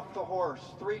me off the horse.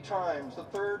 3 times. The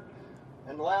third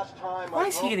and last time Why I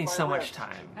is he broke getting my so much wrist.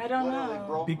 time? I don't Literally know.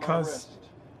 broke my Because wrist.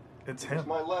 it's him.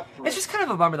 It's just kind of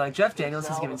a bummer. Like, Jeff Daniels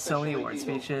has given so many award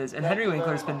speeches, and Henry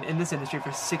Winkler's been in this industry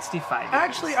for 65 years.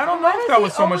 Actually, I don't know if that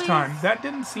was so much time. That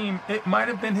didn't seem... It might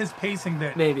have been his pacing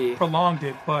that prolonged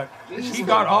it, but he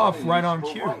got off right on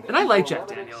cue. And I like Jeff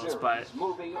Daniels, but...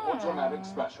 Movie or dramatic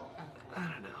special. I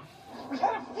don't know. We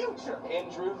had a future,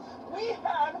 Andrew. We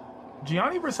had...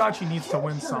 Gianni Versace needs to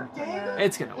win something.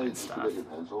 It's gonna win stuff.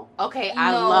 Okay,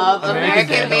 I love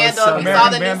American Vandal. So If you saw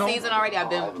the Vandal? new season already, I've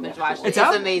been binge watched it. It's It's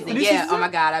out? amazing. The new Yeah. season? Oh my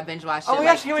god, I binge watched it. Oh my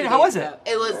gosh, how was it?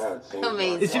 It was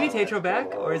amazing. Is Jimmy Tatro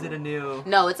back, or is it a new...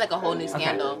 No, it's like a whole new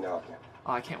scandal.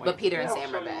 Oh, I can't wait. But Peter and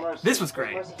Sam are back. This was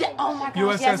great. Oh my gosh,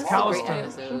 USS yes, this is a great Callister.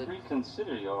 episode.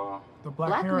 Reconsider your... The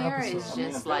Black Mirror episode. is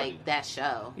just like that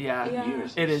show. Yeah,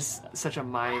 it is such a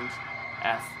mind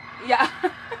F. Yeah.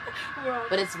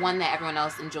 But it's one that everyone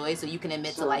else enjoys, so you can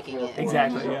admit to liking it.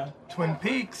 Exactly, yeah. Twin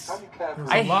Peaks. There's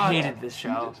I a lot. hated this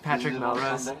show, Patrick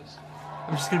Melrose.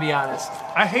 I'm just gonna be honest.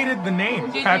 I hated the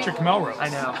name, Patrick Melrose. I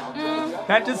know.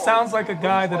 That just sounds like a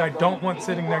guy that I don't want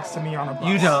sitting next to me on a bus.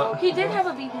 You don't. He did have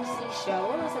a BBC show.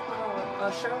 What was it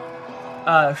called?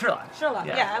 Sherlock? Sherlock. Sherlock.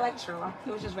 Yeah, I like Sherlock. He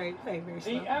was just very The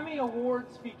slow. Emmy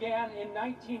Awards began in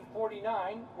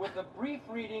 1949 with a brief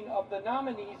reading of the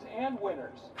nominees and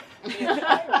winners. The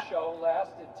entire show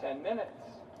lasted 10 minutes.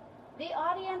 The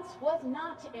audience was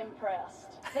not impressed.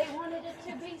 They wanted it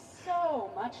to be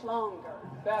so much longer.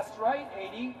 That's right,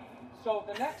 80. So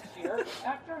the next year,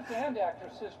 actors and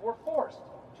actresses were forced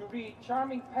to read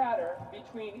charming patter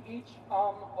between each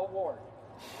award.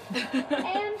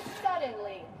 And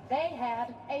suddenly, they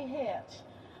had a hit.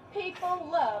 People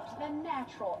loved the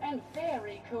natural and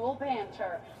very cool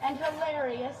banter and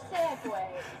hilarious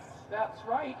segues. That's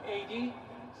right, 80.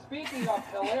 Speaking of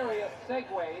hilarious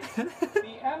segues,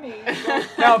 the Emmy goes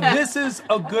Now this is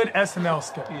a good SNL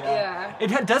skit. Yeah.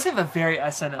 It does have a very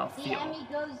SNL The feel. Emmy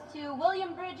goes to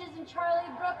William Bridges and Charlie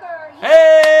Brooker.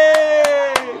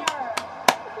 Hey!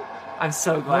 I'm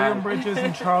so glad. William Bridges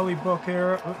and Charlie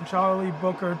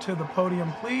Booker to the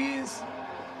podium, please.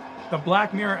 The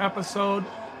Black Mirror episode,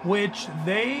 which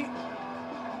they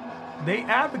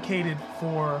advocated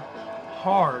for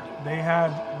hard. They had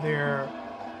their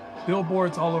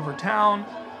billboards all over town.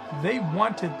 They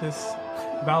wanted this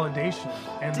validation,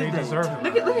 and they deserve it.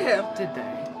 Look at him. Did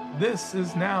they? This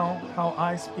is now how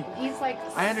I speak. He's like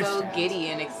I so understand. giddy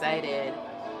and excited.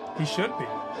 He should be.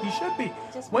 He should be.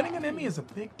 Winning an Emmy is a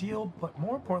big deal, but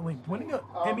more importantly, winning an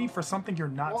Emmy for something you're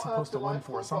not supposed to win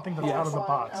for, something that's out of the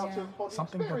box,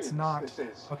 something that's not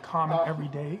a common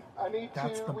everyday,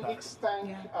 that's the We need to best.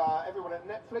 thank everyone at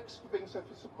Netflix for being so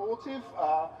supportive.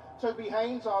 Toby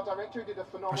Haynes, our director, who did a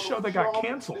phenomenal A show that got job.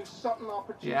 canceled. Lou Sutton, our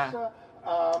producer. Yeah.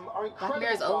 Our incredible Black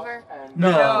Mirror's cast over? and-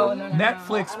 No, No.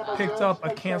 Netflix Annabelle picked Jones, up a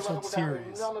Rachel canceled Rebel,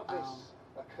 series. None of this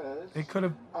occurs. It could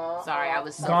have Sorry, I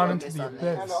was so gone into focused the on abyss.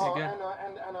 this. And our, You're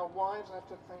good. and our wives, I have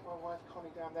to thank my wife Connie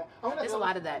down there. There's a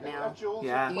lot of that now. Jules,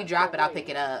 Yeah. You drop it, I'll pick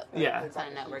it up. Yeah. It's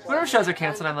on networks. Whenever shows are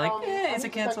canceled, I'm like, I is need it to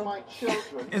thank canceled? my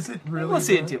children. Is it really? We'll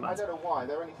see it in good? 2 I months. don't know why.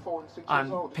 They're only 4 and 6 On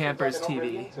years old. Pampers They're not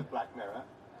really TV. into Black Mirror.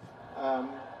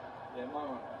 Yeah,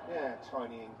 Mama. Yeah,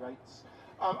 tiny ingrates.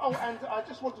 And I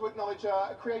just want to acknowledge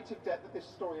a creative debt that this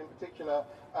story in particular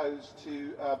owes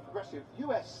to progressive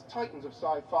US titans of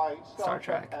sci-fi, Star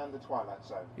Trek, and The Twilight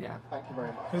Zone. Yeah. Thank you very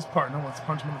much. His partner wants to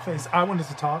punch him in the face. I wanted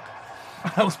to talk.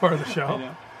 I was part of the show.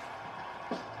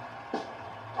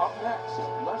 Up next,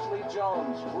 Leslie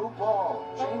Jones,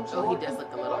 RuPaul, James Oh, he Corden, does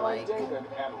look a little Larry like- David,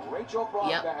 and Rachel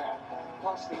Brosnahan.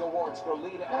 Plus the awards for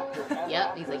lead actor and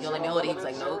Yep, he's like, you only know it. He's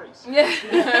like, nope.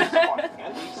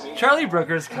 Yeah. Charlie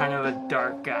Brooker's kind of a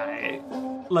dark guy.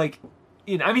 Like,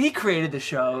 you know, I mean, he created the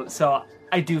show, so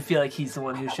I do feel like he's the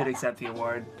one who should accept the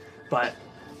award. But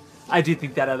I do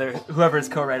think that whoever his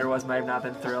co-writer was, might have not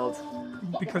been thrilled.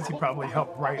 Because he probably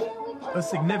helped write a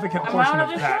significant portion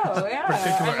of the that show, yeah.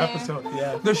 particular I mean- episode.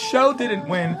 Yeah. The show didn't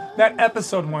win. That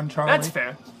episode won, Charlie. That's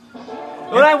fair.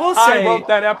 What I will say, I wrote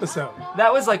that episode.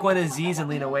 that was like when Aziz and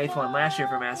Lena Waithe won last year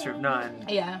for Master of None.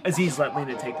 Yeah. Aziz let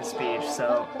Lena take the speech,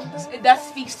 so That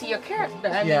speaks to your character.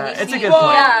 I Yeah, mean, you it's a see- good point.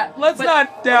 Yeah, Let's but-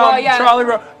 not down well, yeah.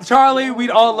 Charlie. Charlie, we'd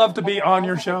all love to be on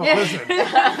your show. Yeah. Listen,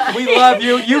 we love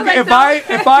you. You, Like,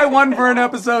 if I won for an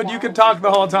episode, you could talk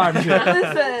the whole time. Shit.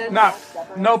 Listen.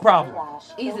 No problem.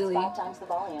 Easily.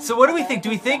 So what do we think? Do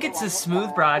we think it's a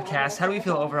smooth broadcast? How do we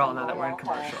feel overall now that we're in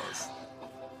commercials?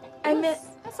 I miss.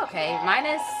 That's okay.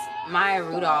 Minus Maya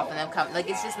Rudolph and them come, like,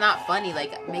 it's just not funny.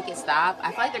 Like, make it stop.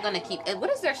 I feel like they're gonna keep. What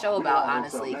is their show about,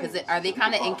 honestly? Because are they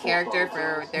kind of in character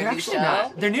for their new show?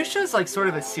 Not. Their new show is like sort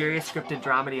of a serious scripted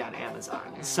dramedy on Amazon.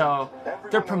 So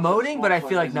they're promoting, but I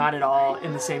feel like not at all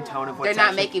in the same tone of what they're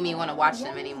not making me want to watch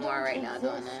them anymore right now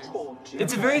doing this.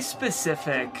 It's a very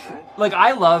specific. Like,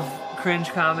 I love cringe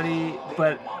comedy,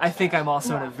 but I think I'm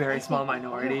also in a very small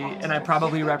minority, and I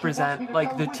probably represent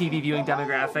like the TV viewing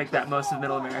demographic that most of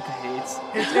Middle America hates.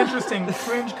 It's interesting.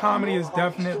 Cringe comedy is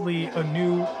definitely a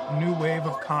new wave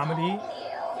of comedy.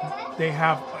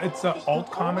 It's an alt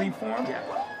comedy form,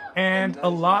 and a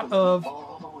lot of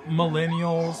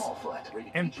millennials,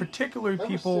 and particularly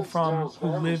people who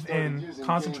live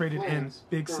concentrated in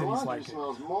big cities like it.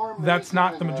 That's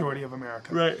not the majority of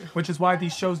America, right? Which is why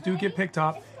these shows do get picked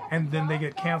up, and then they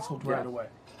get canceled right away.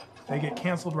 They get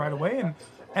canceled right away,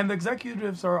 and the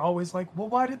executives are always like, "Well,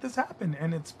 why did this happen?"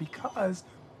 And it's because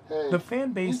the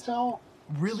fan base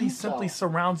really simply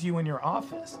surrounds you in your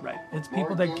office. Right. It's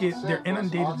people that they're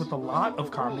inundated with a lot of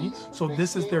comedy, so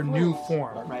this is their new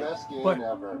form. Right.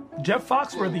 But Jeff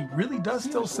Foxworthy really does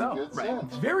still sell. Right.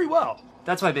 Very well.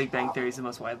 That's why Big Bang Theory is the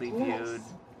most widely viewed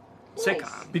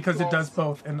sitcom. Because it does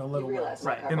both in a little way.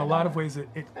 Right. In a lot of ways, it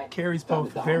carries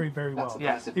both very, very well.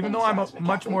 Yeah. Even though I'm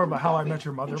much more of a How I Met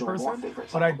Your Mother person,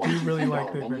 but I do really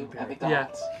like Big Bang Theory. Yeah.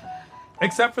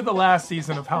 Except for the last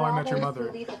season of How I Met Your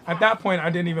Mother. At that point,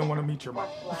 I didn't even want to meet your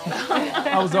mother.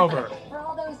 I was over. For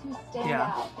all those who stand Yeah.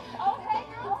 out,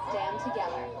 stand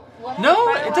together.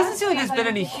 No, it doesn't seem like there's been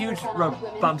any huge road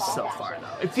bumps so far,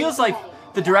 though. It feels like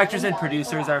the directors and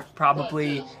producers are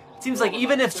probably. It seems like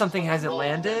even if something hasn't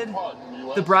landed,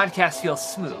 the broadcast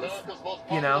feels smooth.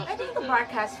 You know? I think the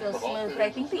broadcast feels smooth, but I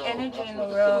think the energy in the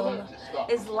room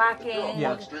is lacking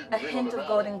a hint of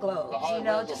Golden Globes, you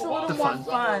know? Just a little more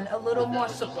fun, a little more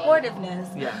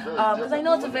supportiveness. Yeah. Because I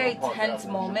know it's a very tense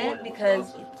moment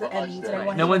because it's the Emmys and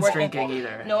everyone's No one's working, drinking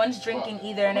either. No one's drinking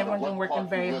either, and everyone's been working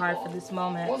very hard for this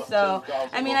moment. So,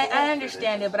 I mean, I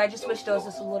understand it, but I just wish there was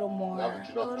just a little more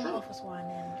Office One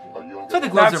energy.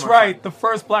 That's right, the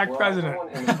first black president.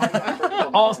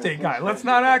 All-state guy. Let's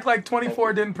not act like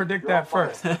 24 didn't predict that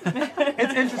first.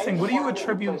 It's interesting. What do you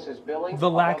attribute the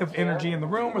lack of energy in the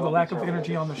room or the lack of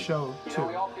energy on the show to?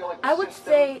 I would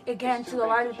say, again, to a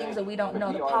lot of things that we don't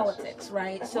know, the politics,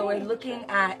 right? So we're looking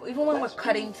at, even when we're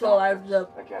cutting to a lot of the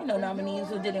nominees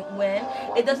who didn't win,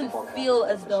 it doesn't feel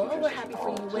as though, we're happy for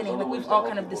you winning. Like, we've all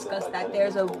kind of discussed that.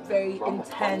 There's a very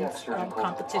intense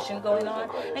competition going on.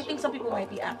 And I think some people might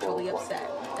be actually upset,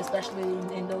 especially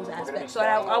in those aspects. So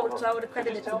I would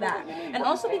accredit it to that. And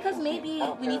also because maybe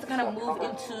we need to kind of move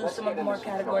into some of the more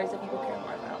categories that people care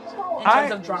more about in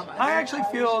terms of drama. I actually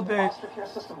feel that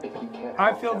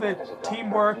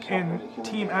teamwork and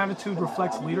team attitude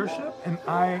reflects leadership, and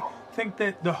I think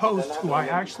that the host, who I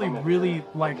actually really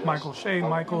like, Michael Shea.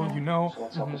 Michael,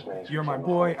 you're my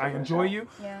boy. I enjoy you.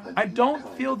 Yeah. I don't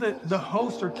feel that the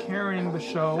hosts are carrying the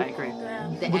show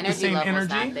with the same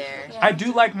energy. Yeah. I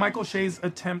do like Michael Shea's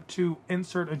attempt to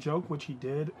insert a joke, which he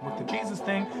did with the Jesus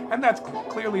thing, and that's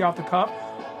clearly off the cuff.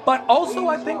 But also,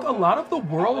 I think a lot of the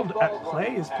world at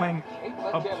play is playing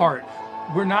a part.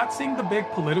 We're not seeing the big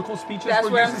political speeches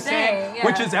we're used to seeing,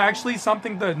 which is actually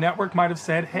something the network might have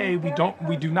said, hey, we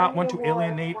do not want to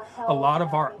alienate a lot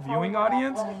of our viewing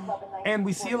audience. And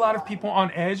we see a lot of people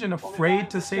on edge and afraid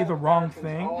to say the wrong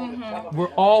thing. Mm-hmm.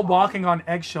 We're all walking on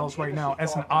eggshells right now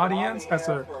as an audience, as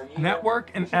a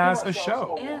network, and as a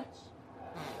show.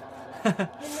 Yeah.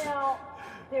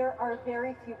 There are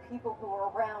very few people who are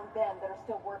around then that are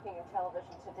still working in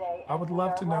television today. I would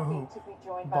love to know who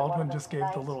Baldwin just gave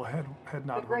the little head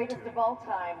nod to. The greatest of all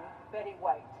time, Betty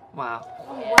White. Wow.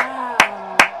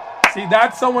 Wow. See,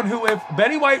 that's someone who, if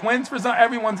Betty White wins for some,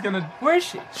 everyone's gonna. Where is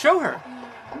she? Show her.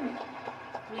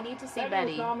 We need to see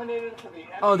Betty.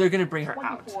 Oh, they're gonna bring her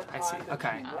out. I see.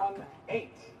 Okay.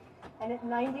 And at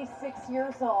 96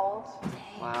 years old,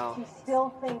 she still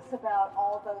thinks about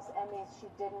all those Emmys she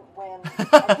didn't win.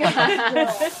 And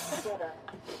she's still bitter.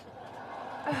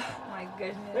 Oh my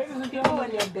goodness. People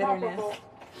and their bitterness.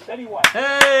 Betty White.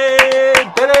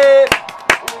 Hey, Betty!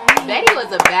 Betty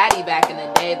was a baddie back in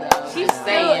the day, though. She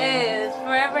still is.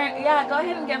 Forever. Yeah, go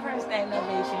ahead and give her a standing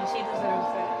ovation. She deserves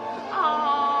it.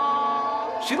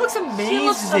 She looks amazing. She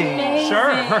looks amazing.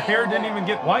 Sure, her hair didn't even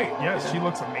get white. Yes, she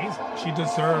looks amazing. She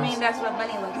deserves that's what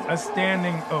money looks like. A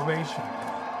standing ovation.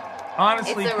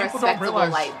 Honestly, it's a people don't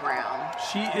realize light brown.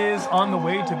 She is on the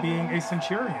way to being a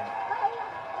centurion.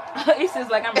 He says,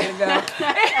 like, I'm ready to go.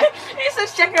 He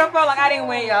says, check your phone, like, I didn't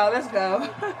win, y'all. Let's go.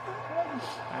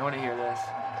 I want to hear this.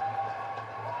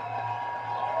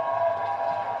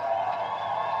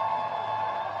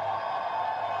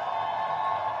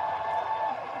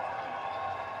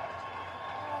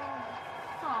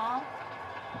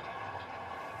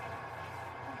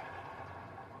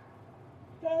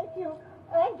 thank you.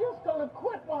 I'm just going to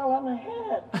quit while I'm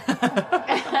ahead.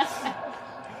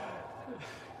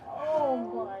 Oh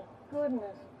my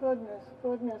goodness.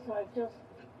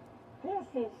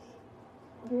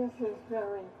 This is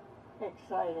very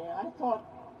exciting. I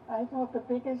thought the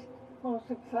biggest, most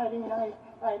exciting night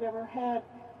I'd ever had,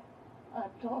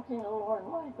 I'm talking to Lorne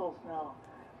Michaels now,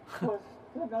 was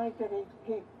the night that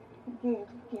he gave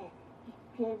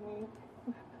me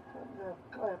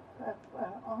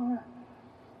an honor.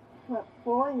 But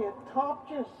boy, you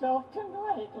topped yourself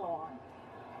tonight, Lorne.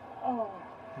 Oh.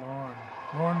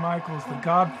 Lorne Michaels, the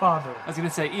Godfather. I was going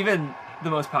to say, even the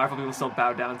most powerful people still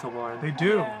bow down to Lorne. They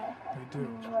do. They do.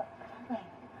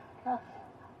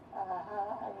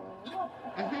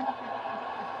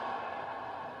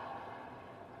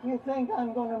 You think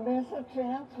I'm going to miss a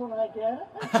chance when I get it?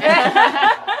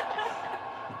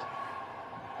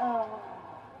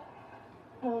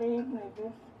 Believe me,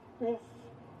 this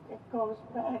it goes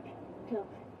back to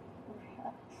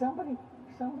somebody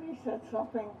said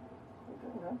something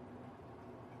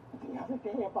the other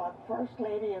day about First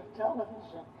Lady of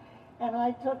Television, and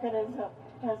I took it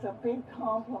as a big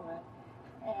compliment.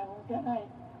 And then I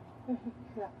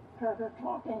heard her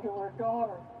talking to her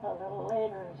daughter a little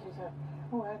later, and she said,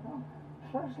 "Oh,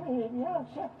 First Lady, yeah,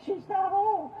 she's that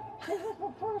old. She was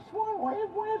the first one. Way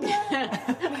back."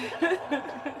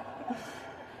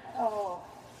 Oh,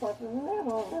 but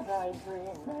little did I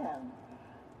dream then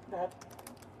that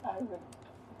I would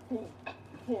be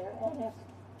here, and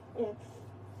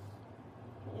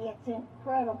it's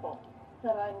incredible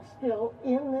that I'm still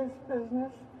in this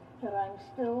business, that I'm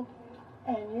still,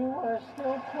 and you are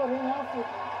still putting up with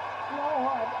me. No,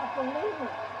 I believe me.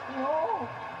 No,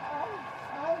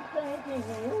 I'm thanking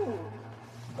you.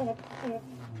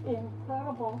 It's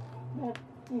incredible that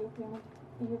you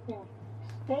can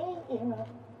stay in a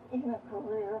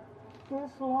career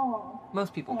this long.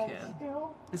 Most people and can.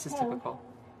 Still this is have typical.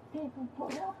 People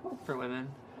put up with for women.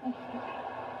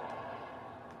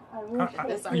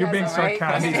 You're being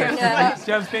sarcastic. Yeah.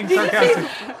 Jeff's being sarcastic.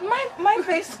 My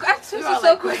face scratches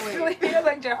so quickly.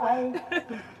 Like Jeff. I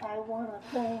want to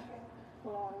thank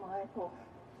Lorne Michaels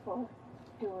for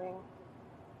doing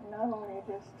not only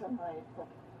this tonight, but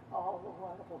all the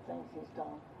wonderful things he's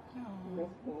done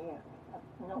with me,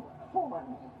 no, for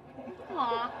me.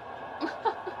 Aww.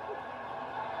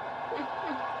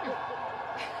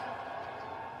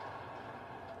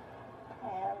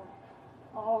 And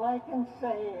all I can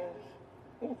say is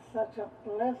it's such a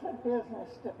blessed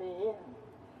business to be in,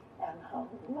 and how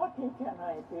lucky can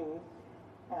I be,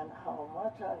 and how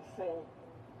much I say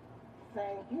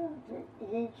thank you to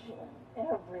each and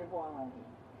every one of you.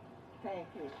 Thank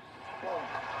you.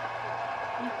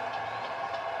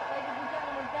 Ladies and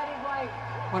gentlemen, Betty White.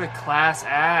 What a class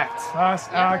act. Class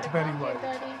act, Betty White.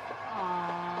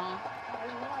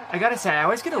 I gotta say, I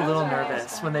always get a little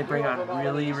nervous when they bring on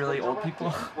really, really old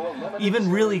people. Even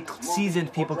really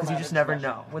seasoned people, because you just never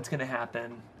know what's gonna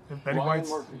happen. Betty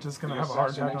White's just gonna have a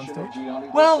heart attack on stage?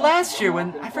 Well, last year,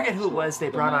 when, I forget who it was, they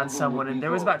brought on someone, and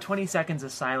there was about 20 seconds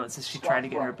of silence as she tried to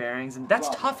get her bearings, and that's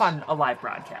tough on a live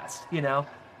broadcast, you know?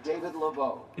 David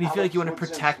LeBeau. And you feel like you want to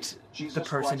protect the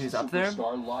person who's up there?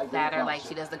 That, or like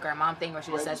she does the grandmom thing where she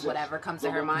just says whatever comes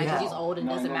to her mind because she's old and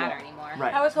doesn't matter anymore.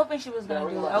 Right. I was hoping she was going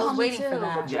to do it. I was waiting for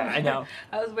that. Yeah, I know.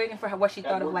 I was waiting for her, what she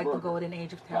thought of like the golden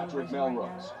age of television right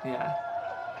now. Yeah.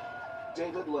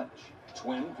 David Lynch,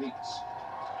 Twin Peaks.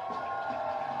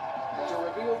 To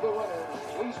reveal the winner,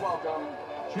 please welcome.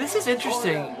 This is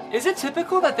interesting. Is it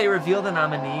typical that they reveal the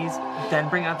nominees, then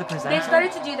bring out the presenter? They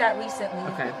started to do that recently.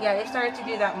 Okay. Yeah, they started to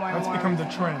do that more and more. That's become the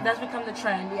trend. That's become the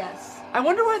trend, yes. I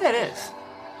wonder why that is.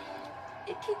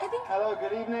 I think, hello,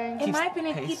 good evening. In my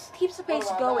opinion, it keeps the pace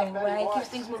going, right? It keeps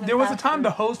things moving. There was a time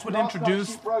the host would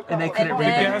introduce and they couldn't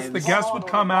read the guest would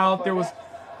come out. There was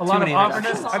a lot of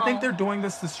awkwardness. I think they're doing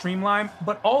this to streamline,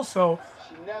 but also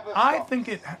I think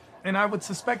it, and I would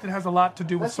suspect it has a lot to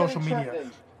do with social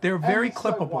media. They're very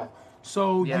clippable.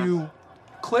 So you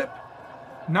clip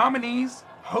nominees,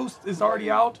 host is already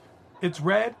out, it's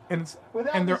read, and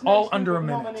they're all under a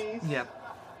minute. Yeah.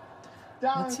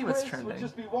 Let's see what's Chris trending. would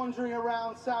just be wandering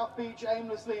around South Beach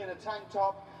aimlessly in a tank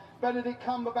top. Benedict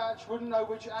Cumberbatch wouldn't know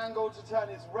which angle to turn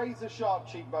his razor-sharp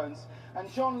cheekbones,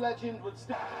 and John Legend would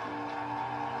still.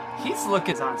 He's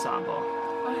looking at ensemble.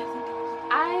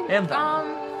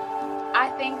 I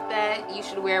think that you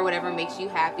should wear whatever makes you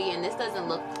happy, and this doesn't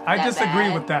look I that disagree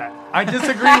bad. with that. I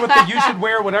disagree with that you should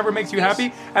wear whatever makes you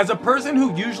happy. As a person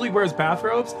who usually wears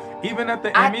bathrobes, even at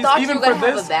the Emmys, I thought even you were for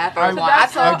gonna this, have a bathrobe on. I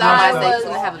told Dom I said he's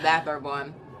gonna have a bathrobe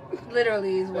on.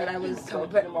 Literally is what I was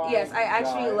told. But yes, I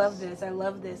actually love this. I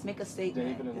love this. Make a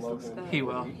statement. This looks good. He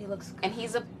will. He looks good. And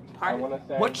he's a part of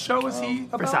What show is he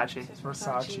about?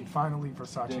 Versace. Finally,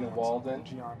 Versace. Dana Walden,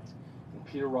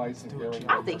 Peter Rice, and Gary.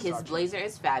 I think his blazer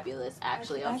is fabulous,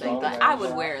 actually. I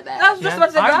would wear that. I was just about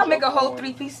to say, I'll make a whole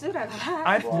 3-piece suit out of that.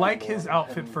 I like his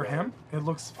outfit for him. It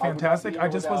looks fantastic. I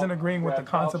just wasn't agreeing with the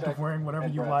concept of wearing whatever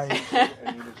you like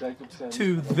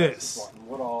to this.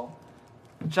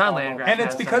 John Landgraf. And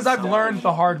it's because I've learned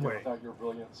the hard way.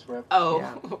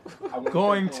 Oh.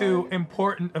 Going to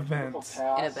important events. In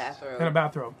a bathrobe. In a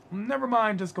bathrobe. Never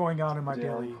mind just going out in my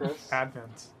daily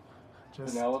advents.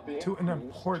 Just to an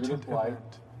important event.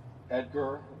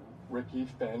 Edgar, Ricky,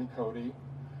 Finn, Cody.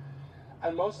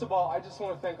 And most of all, I just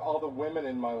want to thank all the women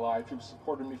in my life who've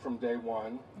supported me from day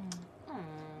one.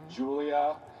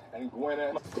 Julia and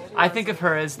Gwyneth. I think of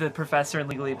her as the professor in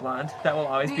Legally Blonde. That will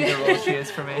always be the role she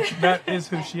is for me. That is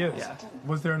who she is. Yeah.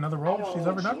 Was there another role she's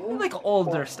ever done? Like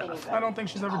older stuff. I don't think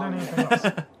she's ever done anything else.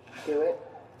 Do it.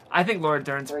 I think Laura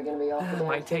Dern's We're gonna be off the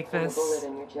might take this. bullet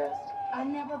in your chest. I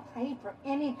never prayed for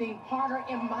anything harder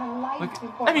in my life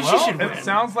before. I mean, she should win. It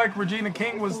sounds like Regina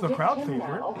King was the crowd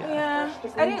favorite. Yeah.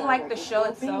 I didn't like the show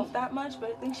itself that much, but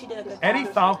I think she did a good job. Eddie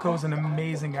Falco's an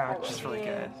amazing actor. She's really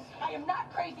good. I am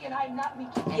not crazy and I am not weak.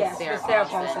 Yes, Sarah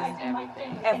Paulson.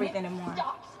 Everything and more.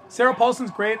 Sarah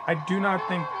Paulson's great. I do not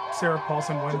think Sarah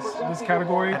Paulson wins this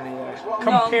category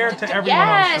compared to everyone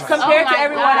else. Compared to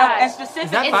everyone else, and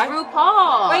specifically, It's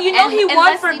RuPaul. Well, you know he and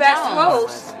won for Leslie Best Jones.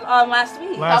 Host last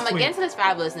week. Against his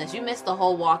fabulousness, you missed the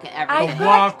whole walk and everything.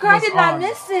 I did not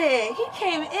miss it. He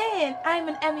came in. I'm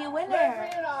an Emmy winner. Leslie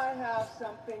and I have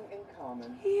something in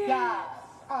common. Yes.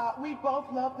 We both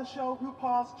love the show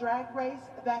RuPaul's Drag Race.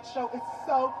 That show is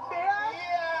so fierce.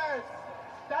 Yes.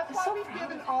 That's why we've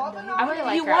given all the I really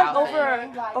like He her won outfit.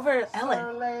 over Sir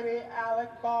Ellen. Lady Alec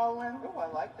Baldwin. Oh, I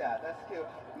like that. That's cute.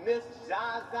 Miss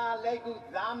Zaza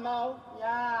Leguzamo.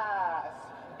 Yes.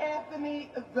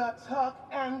 Anthony the Tuck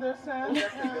Anderson.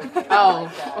 Oh.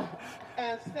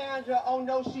 And Sandra, oh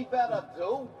no, she better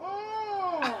do.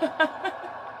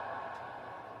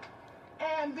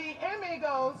 And the Emmy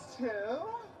goes to...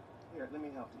 Here, let me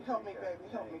help you. Help me, baby.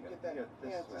 Help me get that. Here,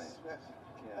 this way.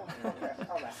 Yeah. Okay,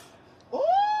 all right. Ooh!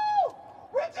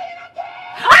 Regina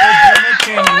King! Regina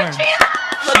King wins.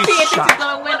 Look, Tia thinks she's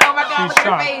gonna win. Oh my God, look She's at her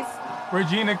shocked. face.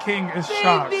 Regina King is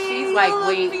shocked. She's like,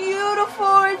 wait.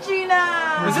 Beautiful,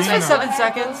 Regina. Was this for 7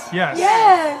 seconds? Yes.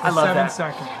 Yes. I love 7 that.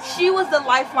 seconds. She was the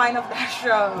lifeline of that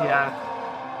show. Yeah.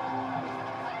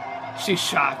 She's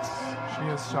shocked. She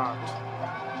is shocked.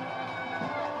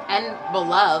 And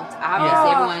beloved. Obviously,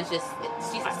 Yeah. everyone's just,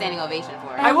 she's a standing ovation for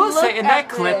her. I will look say, in that at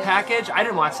clip this. package, I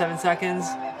didn't watch 7 seconds,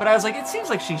 but I was like, it seems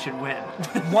like she should win.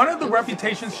 One of the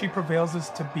reputations she prevails is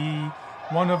to be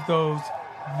one of those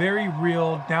very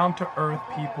real, down-to-earth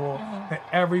people that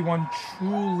everyone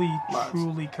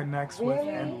truly connects with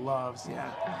and loves.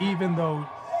 Yeah. Even though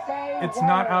it's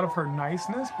not out of her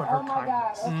niceness, but her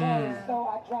kindness. Okay, so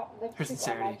I dropped Her lipstick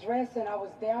on my sincerity. dress and I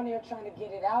was down there trying to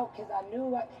get it out because I knew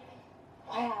wow,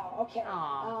 okay.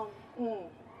 Aw.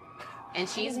 And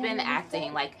she's been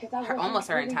acting like almost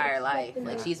her entire life.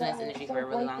 Like she's been in this industry for a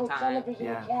really long time. Television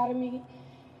Yeah. Academy.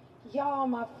 Y'all,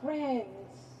 my friends,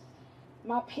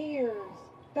 my peers,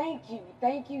 thank you.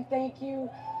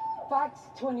 Fox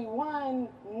 21,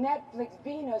 Netflix,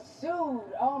 Bina sued.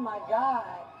 Oh my God.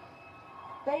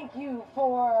 Thank you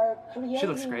for creating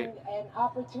looks great. an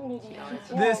opportunity. to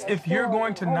tell This, a if you're story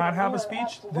going to and not hold have a mirror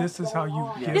speech, up to this what's is how going you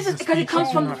on. give This is the because it speech comes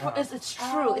you from do not have. it's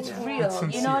true, it's real. It's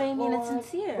You know what I sincere. mean? It's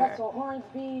sincere. Russell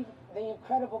Hornsby, the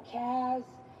incredible Kaz.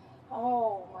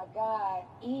 Oh my God,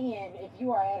 Ian! If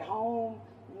you are at home,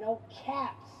 no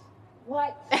caps.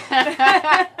 What?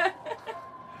 I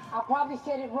probably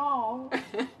said it wrong.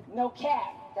 No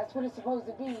cap. That's what it's supposed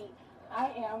to be. I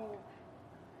am.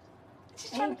 She's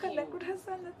trying to connect with her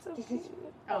son. That's so This cute. is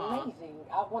amazing.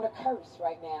 I want to curse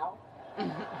right now.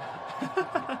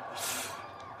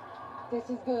 This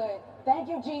is good. Thank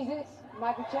you, Jesus.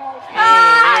 Michael Jackson.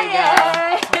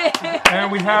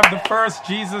 And we have the first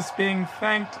Jesus being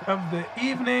thanked of the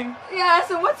evening. Yeah,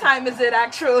 so what time is it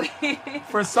actually?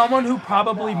 For someone who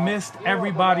probably missed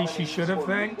everybody she should have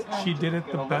thanked, she did it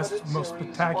the best, most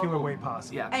spectacular way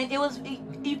possible. Yeah. And it was,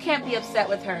 you can't be upset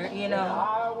with her, you know.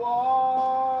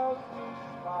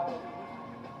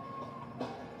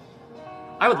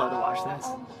 I would love to watch this.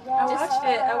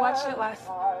 I watched it last.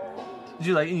 Did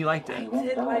you like it? You liked I it?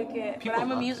 did like it, People but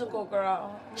I'm a loved it. musical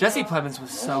girl. Jesse Plemons was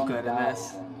so good in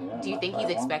this. Do you think he's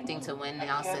expecting to win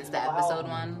now since the episode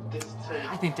 1?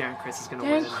 I think Darren Criss is going to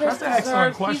Darren win. Criss That's an excellent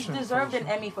he's question. deserved an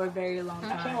Emmy for a very long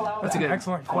time. That's an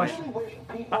excellent question.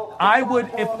 I would,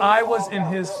 if I was in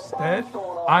his stead,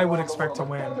 I would expect to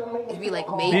win. It'd be like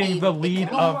maybe Being the lead it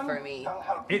could be of, for me.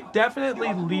 it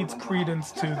definitely leads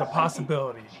credence to the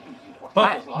possibility.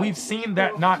 But we've seen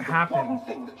that not happen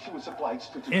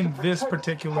in this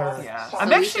particular. Yeah. So I'm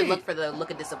we actually should look for the look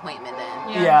of disappointment then.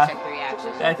 Yeah. Check the reaction.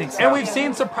 I think so. And we've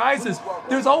seen surprises.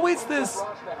 There's always this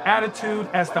attitude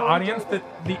as the audience that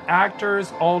the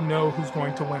actors all know who's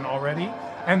going to win already,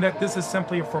 and that this is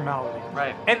simply a formality.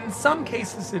 Right. And in some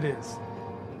cases it is.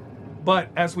 But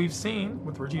as we've seen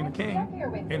with Regina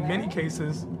King, in many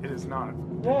cases it is not.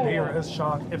 They are as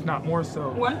shocked, if not more so.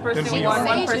 One person than we won. are.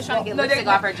 One She's person trying to get No, lipstick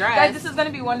guys, off her dress. Guys, this is gonna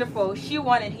be wonderful. She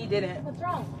won and he didn't. What's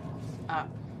wrong?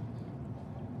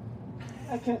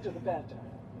 I can't do the banter.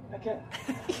 I can't.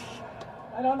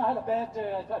 I don't know how to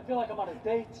banter. I feel like I'm on a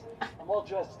date. I'm all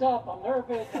dressed up. I'm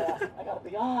nervous. I gotta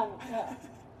be on. Yeah.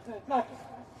 It's not good.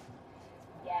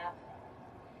 Yeah.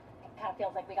 It kind of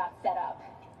feels like we got set up.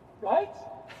 Right?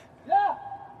 Yeah.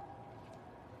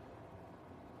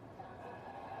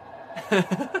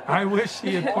 I wish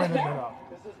she had pointed it out.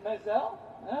 This is Maisel.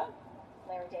 Huh?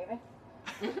 Larry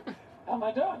David. How am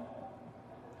I doing?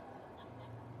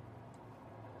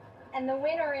 And the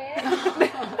winner is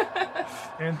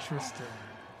Interesting.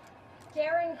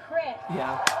 Darren Criss.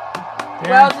 Yeah.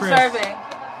 Well Darren Criss.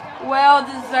 deserving. Well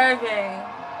deserving.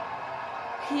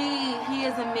 He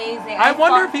is amazing. I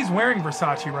wonder if he's wearing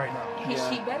Versace right now.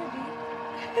 He better be.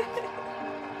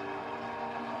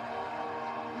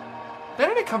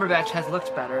 Benedict Cumberbatch has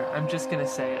looked better. I'm just going to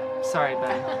say it. Sorry,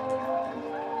 Ben.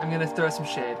 I'm going to throw some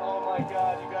shade. Oh my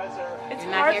God, you guys are. It's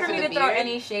You're not hard here for me for to the throw beard?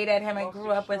 any shade at him. I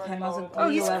grew up with him. I was a Oh,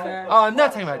 Glee he's lover. Oh, I'm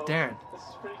not talking about Darren. This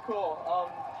is pretty cool.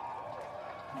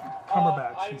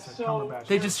 Cumberbatch, she said Cumberbatch.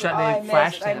 They just Oh, I they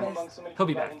flashed missed, I him. missed. He'll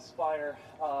be back. Inspire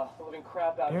the living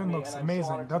crap out of Aaron me, looks and I'm amazing.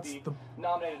 so honored That's to be the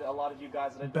nominated a lot of you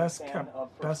guys that I've best been a fan kept- of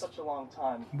for best such a long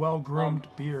time. well-groomed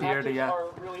beard. Actors yeah. are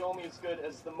really only as good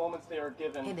as the moments they are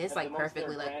given. It is and like the moments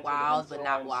perfectly they're like granted, wild, and but so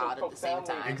not I'm so wild at the same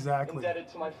profoundly time. Exactly. Indebted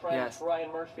to my friend Yes.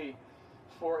 Ryan Murphy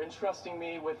for entrusting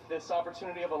me with this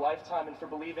opportunity of a lifetime and for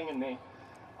believing in me.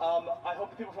 I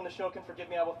hope the people from the show can forgive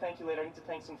me. I will thank you later. I need to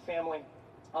thank some family.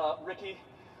 Ricky,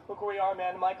 look where we are,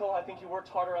 man. Michael, I think you worked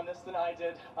harder on this than I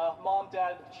did. Mom,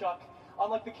 Dad, Chuck.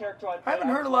 Unlike the character I I haven't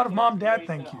played, heard a lot of mom, dad raised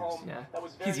thank in a yous. home Yeah. that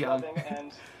was very He's young. loving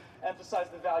and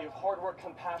emphasized the value of hard work,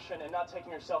 compassion, and not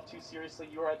taking yourself too seriously.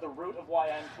 You are at the root of why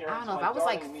I'm here. I don't To know, if my I was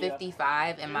like darling Mia,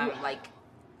 55 and my like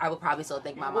I would probably still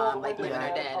think my mom like living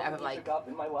or dead. I would like,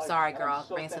 sorry girl,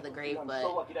 bring it to the grave, but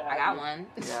I got one.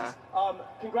 Yeah.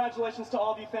 Congratulations to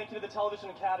all of you. Thank you to the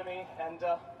Television Academy, and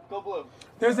go Blue.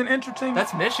 There's an interesting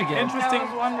That's Michigan. interesting That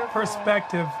was wonderful.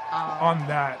 perspective on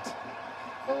that.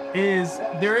 Is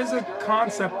there is a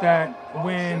concept that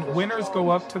when winners go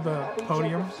up to the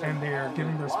podium and they're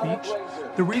giving their speech,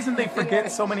 the reason they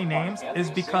forget so many names is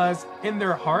because in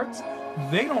their hearts,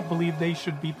 they don't believe they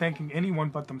should be thanking anyone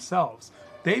but themselves.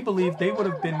 They believe they would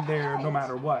have been there no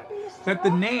matter what. That the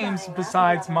names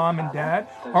besides mom and dad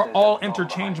are all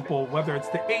interchangeable, whether it's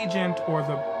the agent or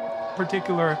the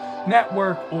particular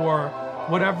network or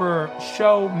whatever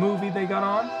show, movie they got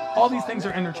on. All these things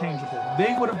are interchangeable.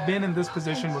 They would have been in this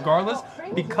position regardless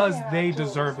because they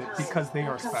deserve it, because they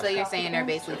are special. So you're saying they're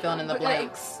basically filling in the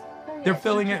blanks. They're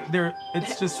filling it.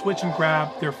 It's just switch and grab.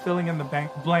 They're filling in the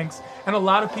blanks, and a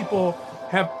lot of people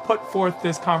have put forth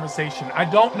this conversation. I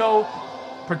don't know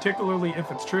particularly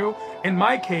if it's true. In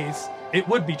my case, it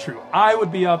would be true. I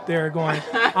would be up there going,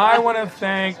 I want to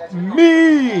thank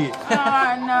me.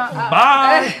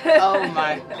 Bye. Oh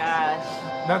my gosh.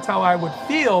 That's how I would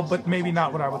feel, but maybe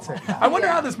not what I would say. I wonder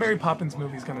how this Mary Poppins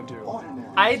movie is going to do.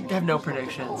 I have no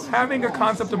predictions. Having a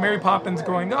concept of Mary Poppins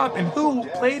growing up, and who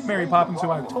played Mary Poppins,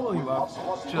 who I totally love.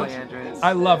 Julie Andrews.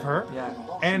 I love her. Yeah.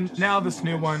 And now this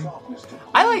new one.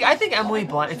 I think Emily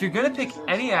Blunt. If you're gonna pick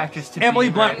any actress to Emily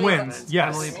be Blunt Mary wins, Poppins,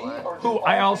 yes. Emily Blunt. Who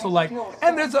I also like.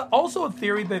 And there's also a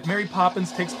theory that Mary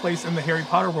Poppins takes place in the Harry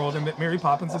Potter world and that Mary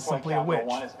Poppins is simply a witch.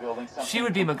 She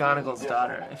would be McGonagall's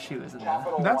daughter if she was in there.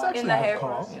 That's actually a good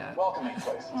call. Yeah.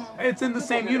 It's in the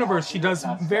same universe. She does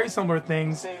very similar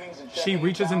things. She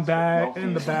reaches in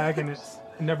the bag and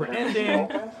never ending.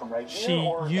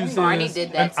 She uses Barney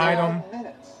did that an too.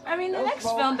 item. I mean, the next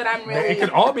film that I'm really... It could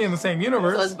all be in the same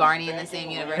universe. So is Barney in the same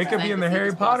universe? It could be in the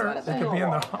Harry Potter. It It could be in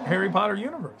the Harry Potter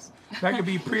universe. That could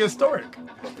be prehistoric.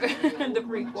 The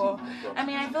prequel. I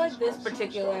mean, I feel like this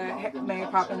particular Mary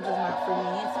Poppins is not for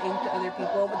me. It's aimed to other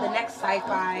people. But the next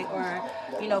sci-fi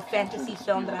or, fantasy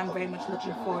film that I'm very much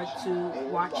looking forward to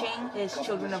watching is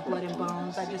Children of Blood and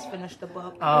Bones. I just finished the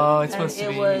book. Oh, it's supposed to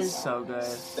it be was so good.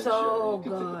 So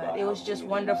good. It was just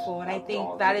wonderful. And I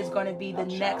think that is going to be the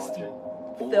next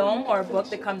film or book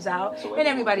that comes out, and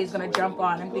everybody's gonna jump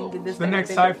on. I'm thinking this. The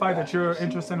next sci-fi that you're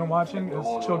interested in watching is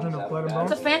Children of Blood and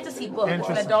Bones. It's a fantasy book, an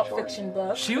adult fiction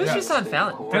book. She was just on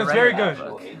Fallon. And it's very good.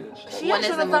 She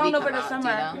actually was on over the summer.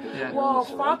 Yeah. Well,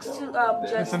 Fox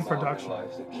It's just in production.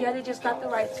 yeah, they just got the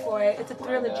rights for it. It's a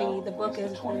trilogy. The book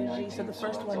is a trilogy, so the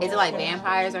first one. Is it like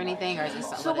vampires or anything, or is it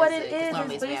something? So what it is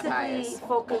basically basically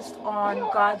focused on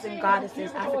gods and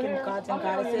goddesses, African gods and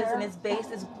goddesses, and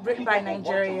it's written by a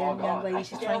Nigerian young lady.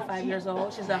 She's 25 years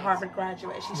old. She's a Harvard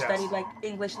graduate. She studied like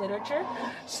English literature,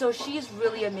 so she's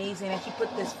really amazing. And she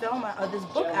put this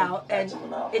book out, and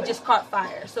it just caught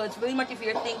fire. So it's really much if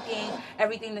you're thinking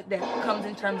everything that comes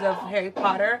in terms of Harry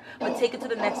Potter, but take it to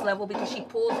the next level because she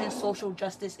pulls in social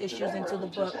justice issues into the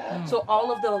book. So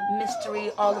all of the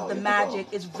mystery, all of the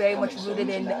magic is very much rooted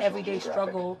in the everyday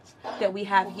struggles that we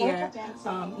have here.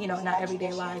 Not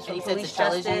everyday lives. So police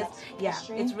justice. Yeah,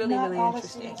 it's really, really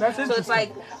interesting. That's So it's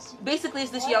like, basically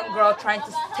it's this young girl trying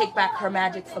to take back her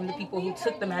magic from the people who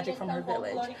took the magic from her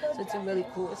village. So it's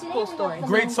a cool story.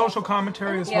 Great social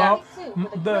commentary as well.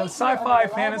 The sci-fi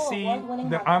fantasy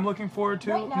that I'm looking forward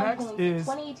to next is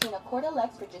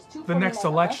the next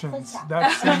elections.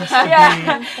 That seems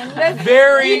to be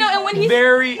very,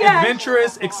 very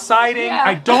adventurous, exciting.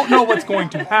 I don't know what's going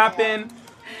to happen.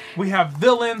 We have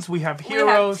villains, we have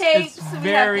heroes. It's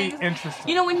very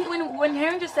interesting.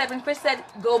 When Chris said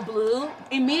go blue,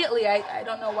 immediately I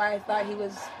don't know why I thought he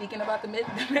was speaking about the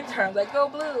midterms, like go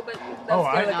blue, but that's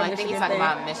I think he's talking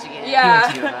about Michigan.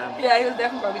 Yeah, yeah, he was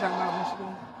definitely probably talking about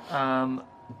Michigan.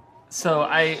 So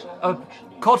a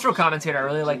cultural commentator I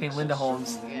really like named Linda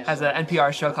Holmes has an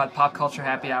NPR show called Pop Culture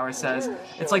Happy Hour says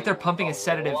it's like they're pumping a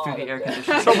sedative through the air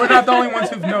conditioner. So we're not the only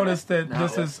ones who've noticed that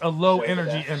this is a low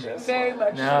energy image. Very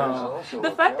much. No.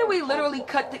 The fact that we literally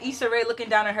cut to Issa Rae looking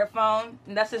down at her phone,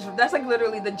 and that's like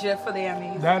literally the gif for the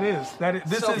Emmys. That is.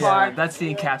 This so is. Far. Yeah, that's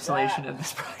the encapsulation of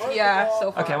this project. Yeah,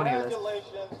 so far. Okay, I want to hear this.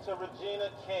 Congratulations to Regina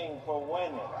King for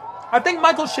winning. I think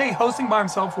Michael Shea hosting by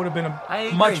himself would have been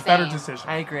a much better decision.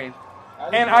 I agree.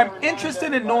 And I'm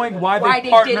interested in knowing why they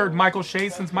partnered Michael Shea,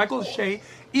 since Michael Shea,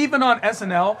 even on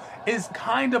SNL, is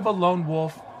kind of a lone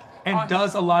wolf and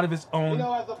does a lot of his own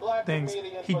things.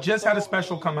 He just had a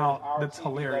special come out that's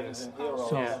hilarious.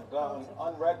 So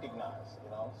unrecognized,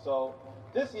 So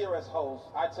this year as host,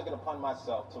 I took it upon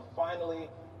myself to finally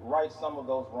right some of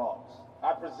those wrongs.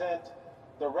 I present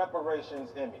the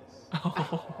Reparations Emmys.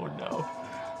 Oh no.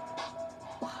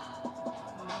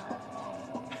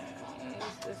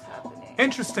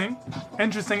 Interesting.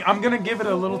 I'm going to give it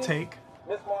a little take.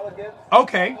 Miss Marla Gibbs?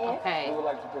 Okay. We would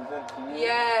like to present to you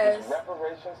Yes. the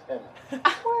Reparations Emmy.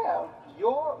 Well,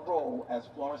 your role as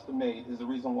Florence the Maid is the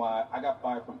reason why I got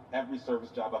fired from every service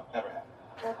job I've ever had.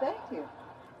 Well, thank you.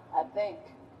 I think.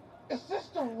 Is this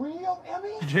the real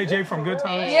Emmy? JJ from Good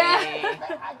Times? Yeah.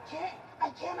 I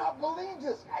cannot believe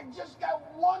this. I just got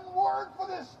one word for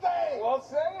this thing. Well,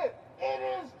 say it. It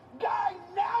is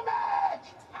dynamic.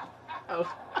 Oh.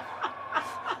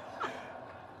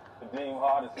 Being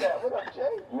hard as that. What up,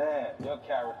 Jay? Man, your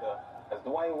character as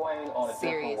Dwayne Wayne on a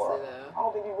different world. I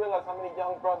don't think you realize how many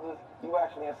young brothers you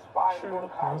actually inspired to go to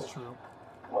college. That's true.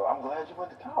 Well, I'm glad you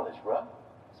went to college, bro.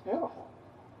 It's beautiful.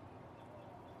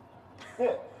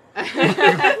 Yeah.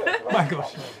 Michael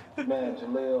Shea. Man,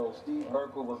 Jaleel, Steve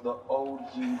Urkel was the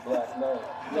OG black nerd.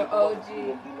 The OG.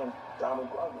 There'd be no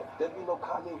Donald Glover. There'd be no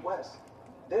Kanye West.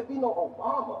 There'd be no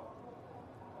Obama.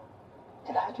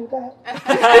 Did I do that?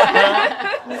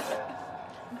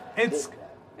 It's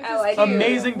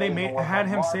amazing they had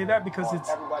him say that because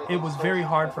it was very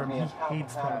hard for him. He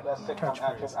hates that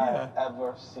catchphrase. Yeah. I've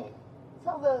ever seen.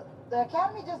 So the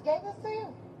Academy just gave this to you?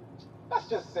 Let's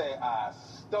just say I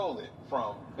stole it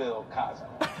from Bill Cosby.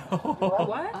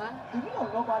 What? Do you know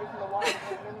nobody from the Wire?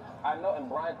 I know, and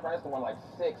Bryan Cranston won like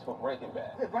 6 for Breaking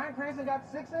Bad. Wait, Bryan Cranston got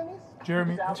 6 Emmys?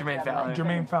 Jermaine Fowler.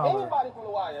 Jermaine Fowler. Anybody from the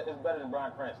Wire is better than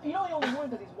Bryan Cranston. You know he only won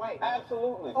because he's white.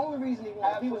 Absolutely. The only reason he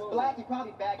won. If he was black, he'd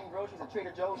probably bagging groceries at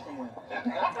Trader Joe's somewhere.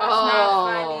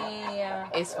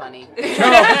 It's funny. No,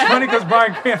 it's funny because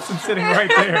Bryan Cranston's sitting right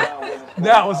there.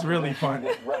 That was really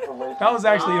funny. That was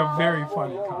actually a very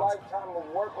funny concept. Lifetime of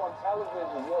work on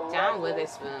television. John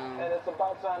Witherspoon. And it's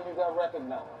about time you got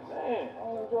recognized. Man, I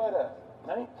enjoy that.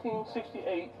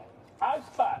 1968. I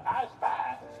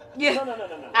Spy. Yeah. No.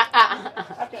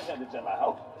 I can't have this in my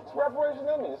house. It's Reparation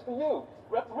Emmy. It's for you.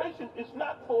 Reparation is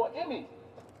not for Emmy.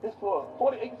 It's for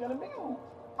 40 acres and a mule.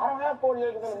 I don't have 40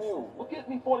 acres and a mule. Well, get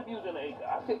me 40 mules and an acre.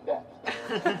 I'll take that.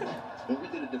 When we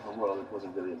did A Different World, it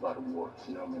wasn't really about awards,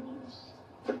 you know what I mean? It was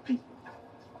for the people.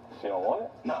 You don't want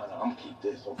it? No, I'm gonna keep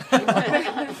this. Okay?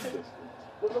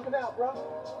 Good looking out, bro.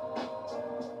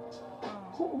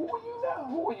 Who are you now?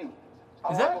 Who are you?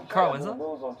 Is that Carl Winslow?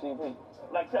 News on TV.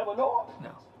 Like Trevor Noah?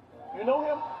 No. You know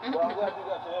him? Well, I'm glad you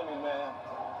got your Emmy, man.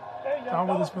 Hey, young John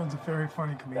fella. Witherspoon's a very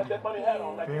funny Got comedian. that funny hat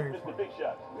on like Very Mr. Big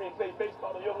Shot. You ain't played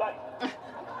baseball in your life.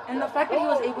 And the fact that he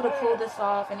was able to pull this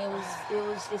off, and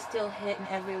it still hit in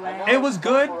every way. It was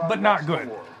good, but not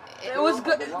good. It was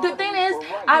good. The thing is,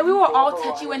 we were all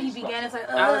touchy when he began. It's like,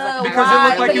 I was like, because why? it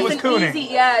looked like But he was it's an cooning.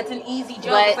 easy, yeah, it's an easy joke.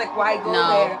 But It's like, why go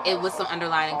no, there? it was some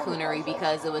underlying coonery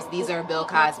because these are Bill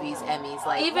Cosby's Emmys.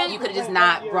 Like, Even- you could have just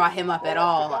not brought him up at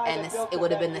all, and it would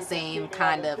have been the same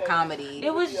kind of comedy.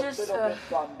 It was just.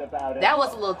 That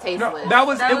was a little tasteless.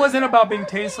 No, it wasn't about being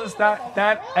tasteless.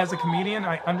 That as a comedian,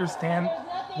 I understand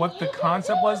what the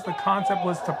concept was. The concept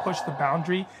was to push the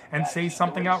boundary and say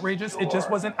something outrageous. It just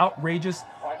wasn't outrageous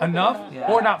enough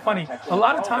or not funny. A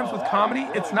lot of times with comedy,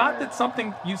 it's not that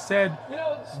something you said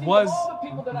was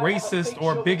racist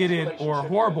or bigoted or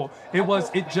horrible.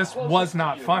 It just was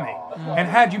not funny. And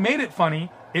had you made it funny,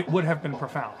 it would have been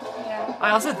profound.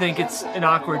 I also think it's an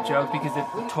awkward joke because it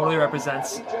totally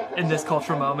represents, in this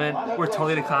cultural moment, we're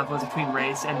totally the confluence between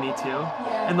race and Me Too.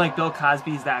 And like Bill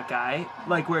Cosby's that guy,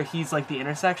 like where he's like the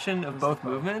intersection of both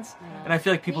movements. And I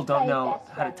feel like people don't know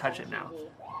how to touch it now.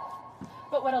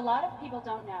 But what a lot of people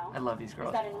don't know I love these is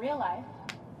girls. that in real life,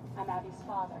 I'm Abby's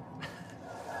father.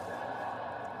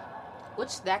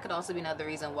 Which that could also be another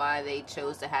reason why they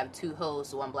chose to have two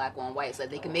hosts, one black, one white, so that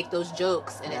they can make those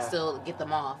jokes and it still get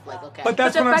them off. Like, okay. But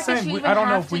that's the what I'm fact that saying. you We- even I don't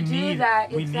know have if we to do need that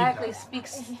we need exactly that.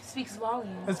 speaks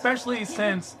volumes. Especially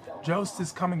since Jost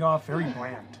is coming off very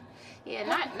bland. Yeah,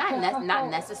 not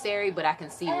necessary, but I can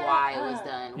see why it was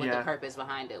done, what the purpose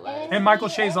behind it was. And Michael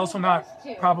Shea's also not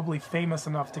probably famous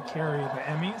enough to carry the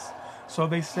Emmys. So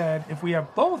they said if we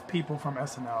have both people from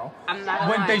SNL, I'm not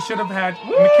when lying. they should have had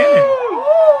McKinnon.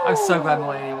 I'm so glad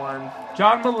Mulaney won.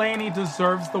 John Mulaney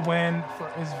deserves the win for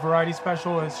his variety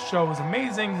special. His show was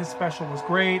amazing. His special was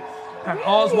great. And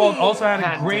Oswald also had a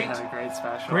Patton great did have a great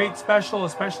special. special,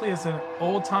 especially as an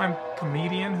old-time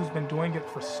comedian who's been doing it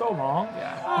for so long.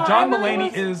 Yeah. John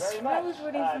Mulaney is I was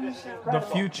rooting for Michelle. the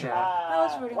future. I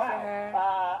was rooting for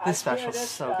her. This special's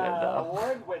so good though.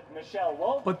 Award with Michelle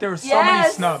Wolf. But there are so many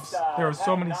Yes! snubs. There are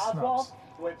so many Patton snubs. Oswalt,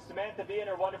 with Samantha Bee and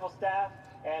her wonderful staff,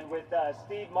 and with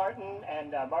Steve Martin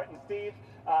and Martin Steve.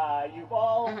 You've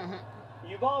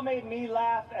all made me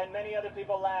laugh and many other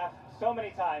people laugh so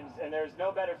many times, and there's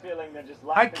no better feeling than just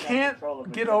laughing. I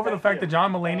can't get over the fact that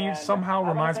John Mulaney somehow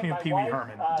reminds me of Pee Wee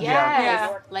Herman.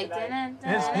 Yes. Like,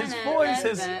 His voice,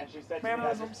 his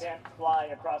mannerisms.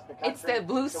 It's that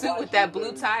blue suit with that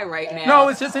blue tie right now. No,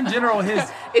 it's just in general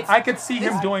I could see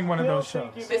him doing one of those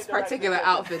shows. This particular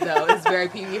outfit, though, is very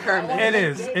Pee Wee Herman. It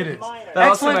is. That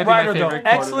also Excellent might be my writer, though. favorite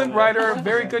quote of Excellent the writer,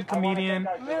 very good comedian.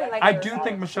 Really like I her. do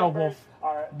think Michelle Wolf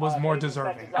was more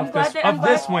deserving I'm of glad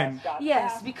this win.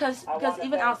 Yes, because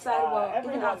even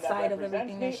outside of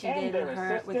everything that she did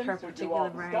with her particular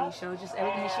variety show, just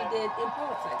everything that she did in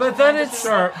politics. But then it's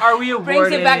are we awarding?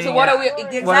 Brings it back to what are we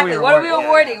awarding?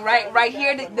 awarding? Right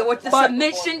here, the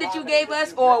submission that you gave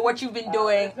us, or what you've been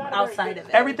doing outside of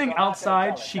it. Everything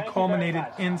outside, she culminated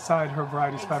inside her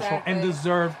variety special and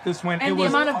deserved this win. And it the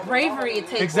was amount of bravery it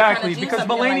takes. exactly to kind of do because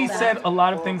something Mulaney like said that. a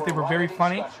lot of things that were very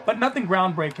funny, but nothing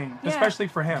groundbreaking, Yeah. especially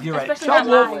for him. You're right. Especially Michelle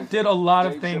not Wolf live. did a lot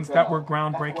of things that were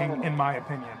groundbreaking, in my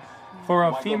opinion. For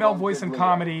a female voice in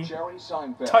comedy,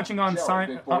 touching on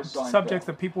subjects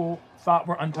that people thought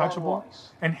were untouchable,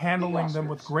 and handling them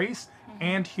with grace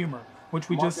and humor, which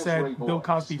we just said Bill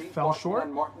Cosby fell short,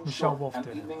 Michelle Wolf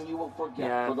did.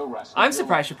 Yeah. I'm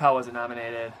surprised Chappelle wasn't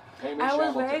nominated. I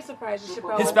was very surprised that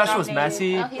Chappelle His special was nominated.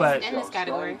 messy, Oh, he's but in this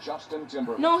category.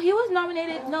 No, he was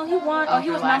nominated. No, he won. Oh, He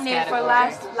for was last nominated for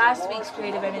category. last week's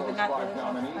creative Emmy, but not the.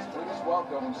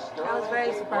 I was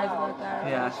very surprised about that.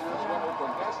 yeah.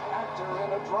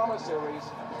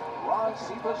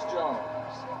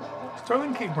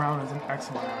 Sterling K. Brown is an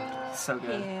excellent actor. So He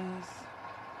good. is.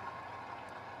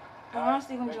 Ron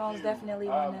Stephen Jones definitely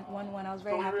won one. I was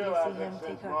very happy to see him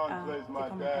take home the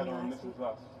Emmy last week.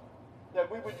 Yeah,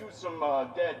 we would do some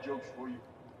dad jokes for you.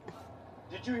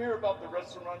 Did you hear about the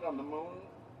restaurant on the moon?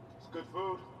 It's good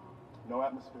food, no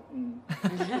atmosphere.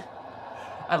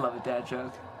 I love a dad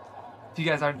joke. If you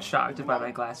guys aren't shocked by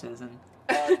my glasses and.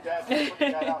 Dad, put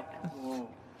that out.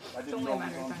 I didn't know it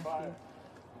was on fire.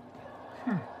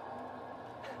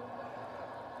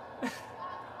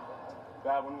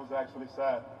 That one was actually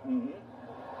sad.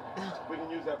 We can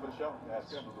use that for the show. Yes,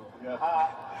 absolutely. Yes.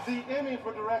 The Emmy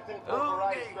for directing for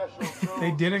Variety Special shows.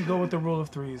 They didn't go with the rule of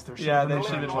threes. They should have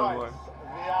won more.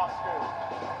 The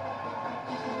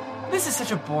Oscars. This is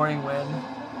such a boring win.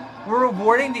 We're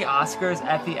rewarding the Oscars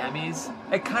at the Emmys.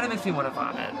 It kind of makes me want to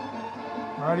vomit.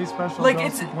 Variety Special Like,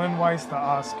 goes to Glenn Weiss the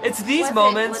Oscar. It's these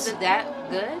moments. Was it that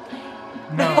good?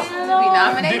 No. To be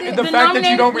nominated? The fact that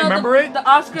you don't remember it The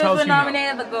Oscars tells were you no.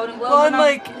 nominated, the Golden Globes Well, were and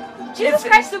like, Jesus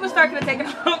Christ Superstar could have taken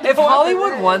home. if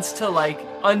Hollywood wants to like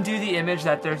undo the image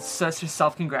that they're such a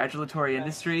self-congratulatory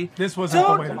industry, this wasn't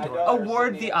the way to don't do it.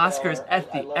 award the Oscars at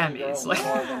the Emmys. Like,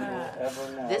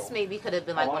 This maybe could have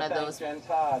been like one of those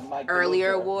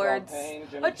earlier awards.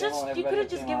 But you could have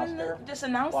just just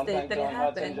announced it that it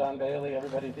happened.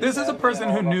 This is a person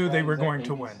who knew they were going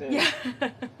to win. Yeah.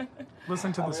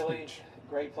 Listen to the I'm really speech.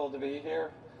 grateful to be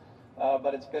here,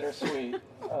 but it's bittersweet.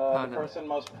 The person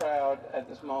most proud at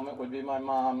this moment would be my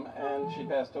mom, and she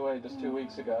passed away just 2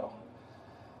 weeks ago.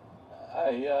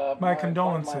 My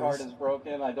condolences. My heart is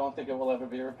broken. I don't think it will ever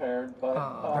be repaired, but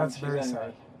That's she's very in sad.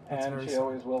 me, That's and very she sad.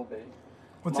 always will be.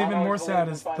 What's Mom even more always sad believed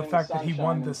in is the finding fact that he sunshine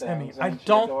won in this things, Emmy. and I she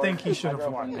don't adored think he my should have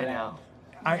girlfriend won. Renee.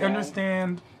 I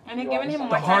understand And they're giving him more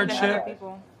the time than other hardship.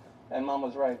 people. And Mom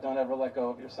was right. Don't ever let go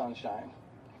of your sunshine.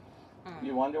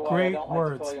 You wonder why I Great don't like to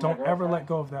words. call you my Don't ever girlfriend? let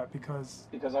go of that because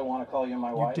Because I want to call you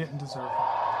my you wife. didn't deserve it.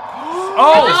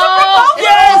 Oh!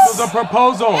 Yes! This is a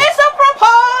proposal. It's a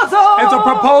proposal! It's a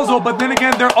proposal, but then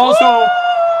again, they're also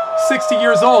 60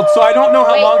 years old, so I don't know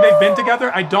how long they've been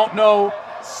together. I don't know.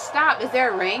 Stop. Is there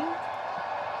a ring?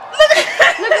 Look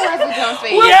at Leslie Jones'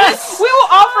 face. Yes! We will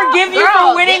all forgive you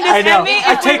for winning this I know. Emmy.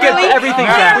 I take it everything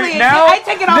back. I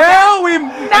take it all Now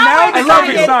back. I love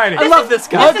excited. I love this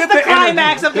guy. Look This at is the the energy.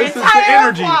 climax of the This is the entire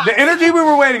energy. vlog. The energy we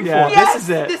were waiting Yeah, for. this is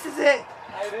it. This is it.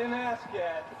 I didn't ask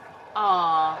yet.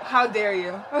 Aw. How dare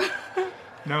you?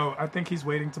 No, I think he's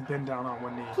waiting to bend down on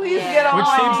one knee. Please get on. Which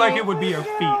seems like it would be a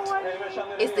feat.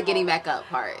 It's the getting back up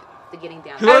part. The getting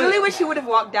down. I really wish he would have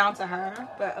walked down to her,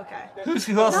 but okay. Who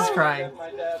else is crying?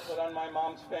 My dad put on my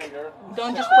mom's finger.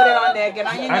 Don't just put it on there. Get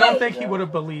on your knee. I don't think he would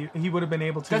have believed. He would have been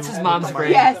able to. That's his mom's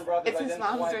ring. Yes, It's his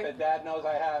mom's ring. Dad knows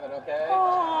I have it, okay?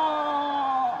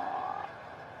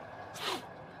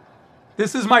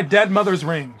 This is my dead mother's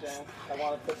ring. Jen, I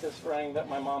want to put this ring that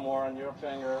my mom wore on your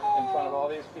finger in front of all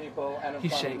these people and in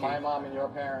He's front shaking. of my mom and your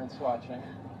parents watching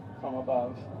from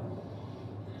above.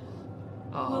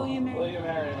 Will you marry Will you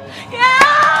marry me?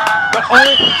 Yeah! The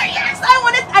only, Yes,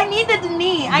 I needed the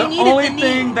knee. I the needed only the knee.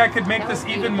 thing that could make this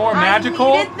even more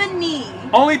magical. I needed the knee.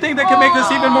 Only thing that could make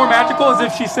this even more magical is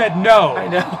if she said no. I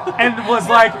know. And was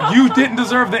like, you didn't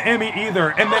deserve the Emmy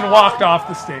either, and then walked off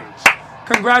the stage.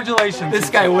 Congratulations. This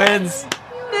guy wins.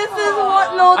 This is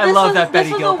what. No, I this love was, that Betty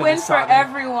this was Gilpin a win is for sobbing.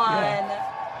 everyone.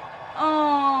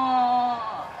 Oh,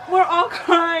 we're all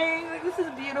crying. Like, this is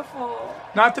beautiful.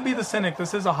 Not to be the cynic,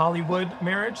 this is a Hollywood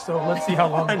marriage, so let's see how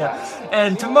long it lasts.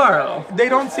 And tomorrow. They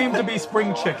don't seem to be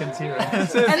spring chickens here.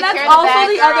 This is, And that's Secure the also bag,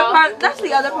 the girl. other part. That's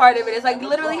the other part of it. It's like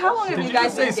literally, how long have did you you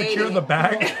guys just say been secure dating? the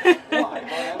bag?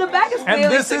 The bag is And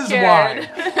clearly this is secured. why.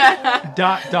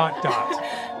 Dot, dot, dot.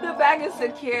 The bag is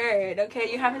secured. Okay,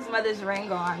 you have his mother's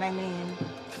ring on. I mean,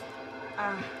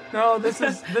 No, this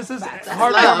is That's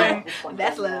heartwarming. love.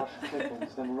 That's love.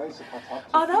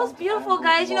 Oh, that was beautiful,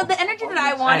 guys. You know, the energy that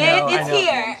I wanted, I know. it's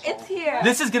here. It's here.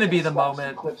 This is gonna be the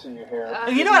moment.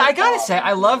 And you know what? I gotta say,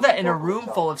 I love that in a room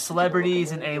full of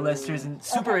celebrities and A-listers and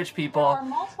super rich people,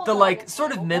 the like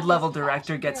sort of mid-level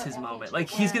director gets his moment. Like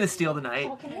he's gonna steal the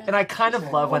night. And I kind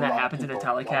of love when that happens in a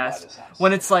telecast.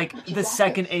 When it's like the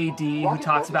second AD who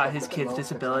talks about his kid's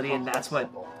disability and that's what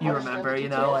you remember. You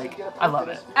know, like I love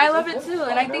it. I love it too,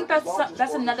 and I think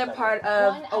that's another part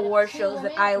of award shows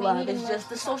that I love. Is just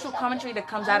the social commentary that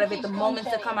comes out of it, the moments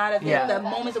that come out of it, Yeah. the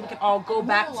moments that we can all go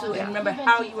back to and remember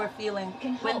how you were feeling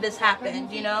when this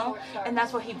happened. You know, and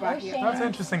that's what he brought here. That's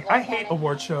interesting. I hate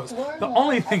award shows. The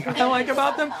only thing I like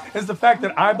about them is the fact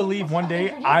that I believe one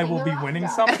day I will be winning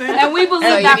something. And we believe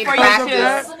And that you for need you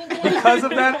practice. too. Because of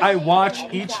that, I watch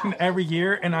each and every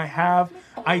year, and I have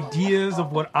ideas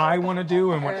of what I want to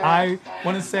do and what I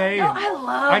want to say. No, and I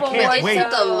love I can't award It wait.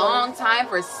 took a long time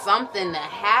for something to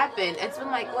happen. It's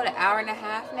been like, what, an hour and a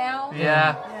half now?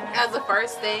 Yeah. As the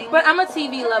first thing. But I'm a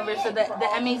TV lover, so the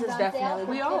Emmys is definitely.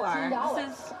 We all are.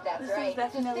 This is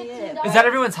definitely it. Is that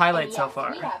everyone's highlight so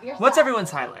far? What's everyone's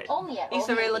highlight?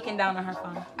 Issa Rae looking down on her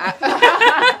phone.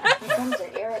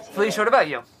 Felicia, what about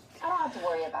you?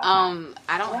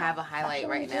 I don't have a highlight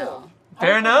right now.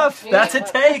 Fair enough. That's a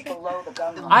take.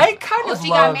 I kind Well, of she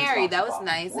love. got married. That was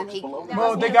nice, and he.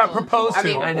 Well, they got proposed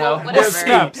to. I know. Whatever. There's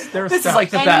steps. There's This steps. is like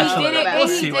The And Bachelor. he did it, We'll and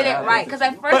see he what did it happens. right. Because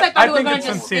at first But I thought I he was think going it's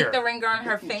to just sincere. stick the ringer on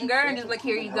her finger and just like,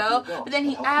 here you go. But then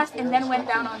he asked and then went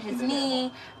down on his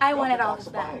knee. I want it all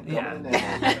back. Yeah.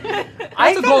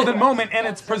 That's a golden moment, and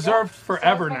it's preserved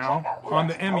forever now on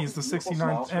the Emmys, the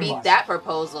 69th Beat Emmys. that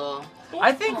proposal.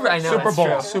 I think I know Super that's Bowl,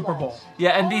 true. Super Bowl.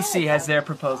 Yeah, NBC has their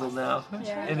proposal now,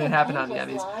 and it happened on the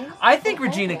Emmys. I think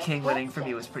Regina King winning for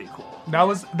me was pretty cool. That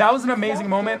was an amazing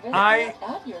moment.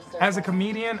 As a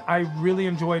comedian, I really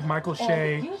enjoyed Michael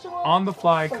Shea on the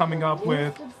fly coming up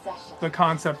with the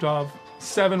concept of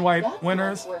 7 white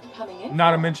winners,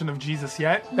 not a mention of Jesus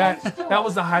yet. That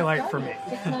was the highlight for me.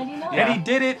 And he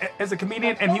did it as a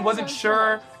comedian, and he wasn't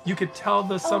sure. You could tell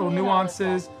the subtle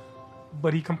nuances,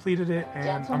 but he completed it,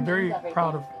 and I'm very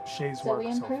proud of Shea's work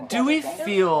so far. Do we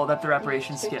feel that the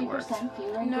reparations skit worked?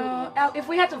 No, if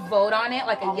we had to vote on it,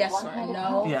 like a yes or a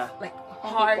no, Yeah. like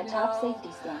hard no,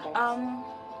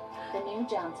 The new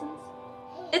Johnsons.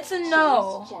 it's a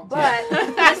no. But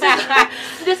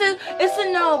it's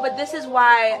a no. But this is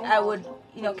why I would,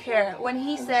 care. When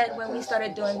we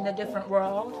started doing the different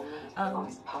world,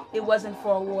 it wasn't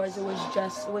for awards. It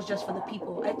was just for the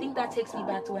people. I think that takes me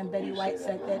back to when Betty White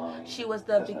said that she was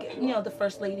the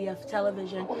first lady of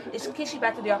television. It takes you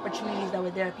back to the opportunities that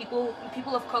were there. People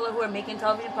of color who are making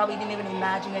television probably didn't even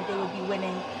imagine that they would be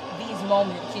winning these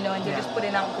moments, and they're just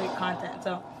putting out great content.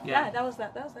 So that was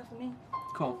that for me.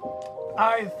 Cool.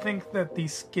 I think that the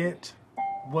skit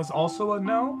was also a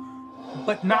no,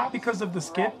 but not because of the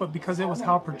skit, but because it was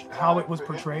how it was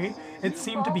portrayed. It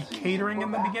seemed to be catering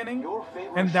in the beginning,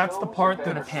 and that's the part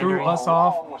that threw us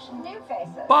off.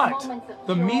 But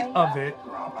the meat of it,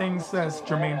 things as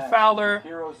Jermaine Fowler,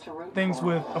 things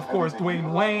with, of course,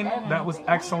 Dwayne Wayne, that was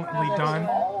excellently done.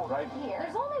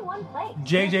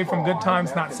 JJ from Good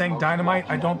Times not saying dynamite,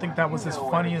 I don't think that was as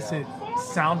funny as it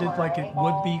sounded like it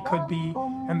would be, could be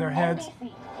in their heads.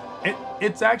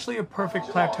 It's actually a perfect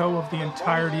plateau of the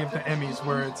entirety of the Emmys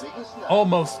where it's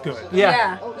almost good.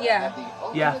 Yeah.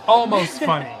 Almost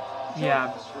funny.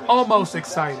 Yeah. Almost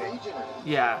exciting.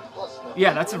 Yeah.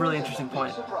 Yeah, that's a really interesting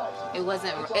point. It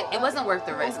wasn't worth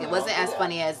the risk. It wasn't as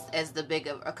funny as the big,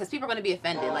 because people are going to be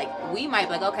offended. Like, we might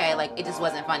be like, okay, like, it just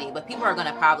wasn't funny, but people are going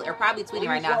to probably tweeting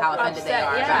right now how offended they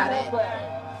are about it.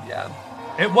 Yeah.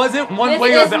 It wasn't one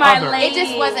way or the other. It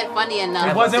just wasn't funny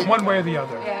enough. It wasn't one way or the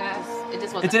other. Yes. It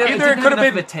just wasn't. Either it could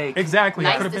have been take. Exactly.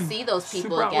 Nice it could have to been see those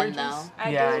people super again, outrageous. though.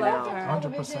 Yeah, I know. 100%.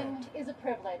 Television is a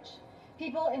privilege.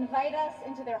 People invite us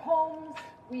into their homes.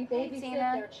 We babysit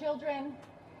their children.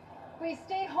 We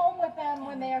stay home with them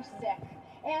when they are sick.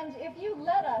 And if you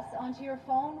let us onto your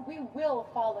phone, we will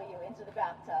follow you into the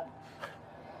bathtub.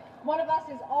 One of us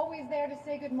is always there to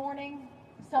say good morning.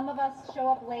 Some of us show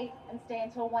up late and stay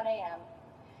until 1 a.m.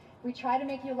 We try to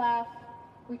make you laugh.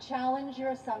 We challenge your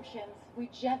assumptions. We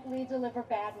gently deliver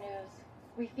bad news.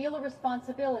 We feel a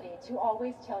responsibility to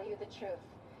always tell you the truth.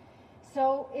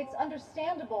 So it's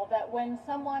understandable that when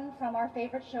someone from our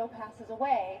favorite show passes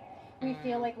away, we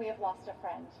feel like we have lost a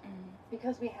friend,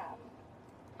 because we have.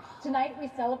 Tonight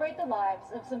we celebrate the lives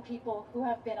of some people who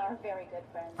have been our very good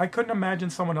friends. I couldn't imagine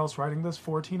someone else writing this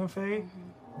for Tina Fey,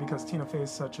 because Tina Fey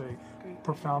is such a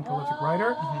profound, prolific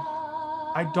writer.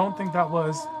 I don't think that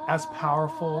was as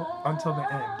powerful until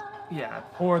the end. Yeah.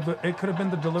 Or it could have been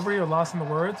the delivery or lost in the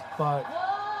words, but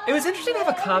It was interesting to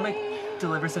have a comic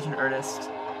deliver such an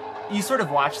earnest. You sort of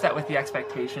watched that with the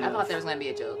expectation. I thought there was going to be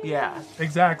a joke. Yeah.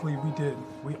 Exactly, we did.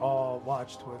 We all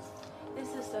watched with.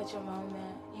 This is such a moment.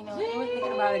 You were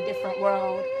thinking about a different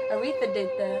world. Aretha did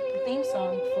the theme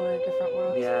song for A Different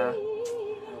World. Yeah.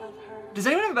 I love her. Does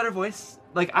anyone have a better voice?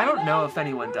 Like, I don't know if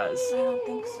anyone does. I don't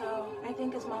think so. I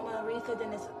think it's Mama Aretha,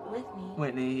 then it's Whitney.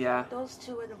 Whitney, yeah. Those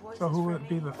two are the voices. So who would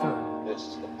be the third? This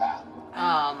is the path.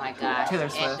 Oh my gosh. Taylor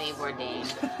Swift. Anthony Bourdain.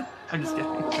 I'm just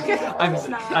kidding.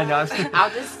 I know. I'll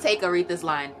just take Aretha's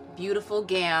line. Beautiful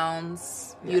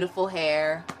gowns, beautiful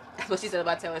hair. That's what she said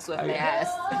about Taylor Swift. They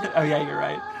asked. Oh yeah, you're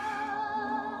right.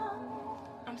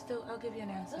 I'll give you an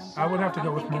answer. I would have to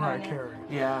go with thinking Mariah on it. Carey.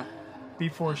 Yeah.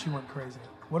 Before she went crazy.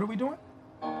 What are we doing?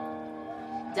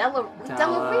 Della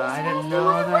I didn't know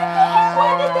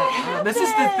that.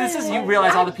 This is you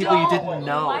realize all the people you didn't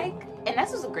know. And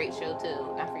this was a great show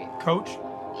too. I forget. Coach?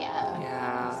 Yeah.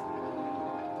 Yeah.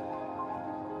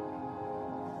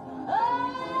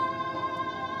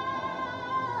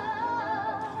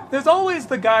 There's always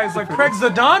the guys like Craig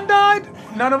Zidane died.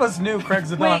 None of us knew Craig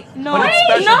Zidane. Wait, no. But it's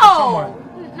special for someone.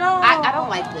 No. I don't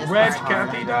like this. Reg part.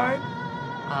 Kathy died.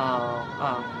 Oh.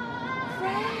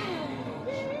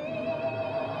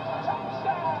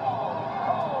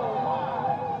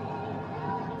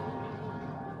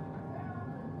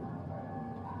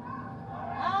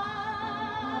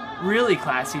 Really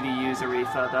classy to use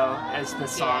Aretha, though, as the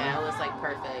song. Yeah, it was like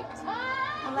perfect.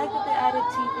 I like that they added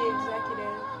TV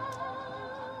executive.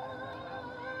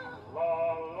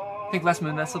 Think Les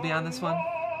Moonves will be on this one?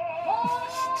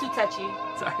 Too touchy.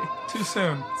 Sorry. Too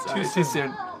soon. Sorry, too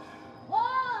soon.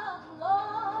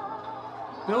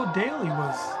 Bill Daly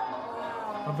was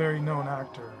a very known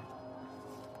actor.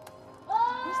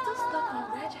 I'm still stuck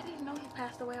on Reg. I didn't know he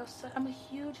passed away. I'm a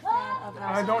huge fan of House of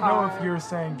Cards. I don't know if you're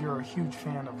saying you're a huge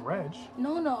fan of Reg.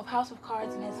 No, of House of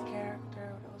Cards and his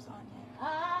character that was on it.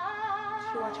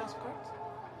 Did you watch House of Cards?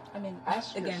 I mean,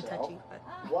 Ask again, yourself, touchy, but...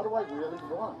 what do I really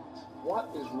want? What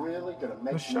is really going to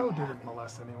make The show me didn't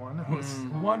molest anyone. It was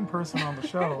one person on the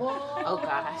show Oh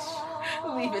gosh.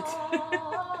 Leave it.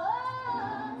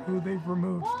 who they've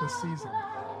removed this season.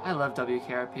 I love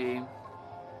WKRP.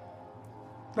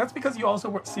 That's because you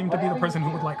also seem to be the person who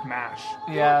would like MASH.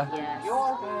 Yeah.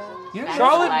 Yes.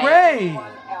 Charlotte Rae!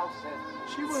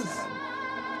 She was...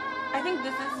 I think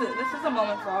this is a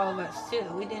moment for all of us, too.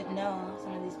 We didn't know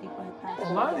some of these people had passed away.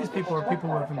 A lot of these people are people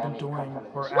who haven't been doing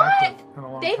or What? active in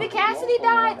a long David time. Cassidy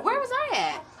died? Where was I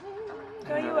at?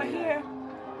 Girl, you were here.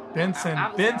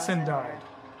 Benson died.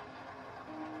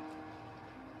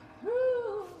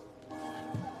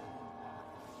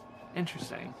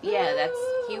 Interesting. Yeah, that's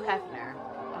Hugh Hefner.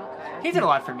 Okay. He did a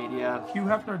lot for media. Hugh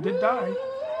Hefner did die.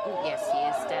 Yes, he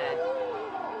is dead.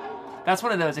 That's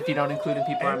one of those if you don't include in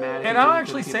people are mad. And I'll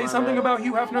actually say something about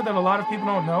Hugh Hefner that a lot of people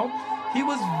don't know. He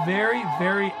was very,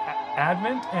 very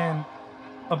adamant and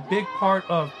a big part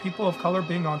of people of color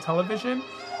being on television.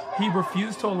 He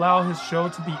refused to allow his show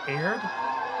to be aired.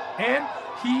 And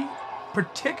he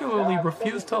particularly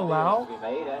refused to allow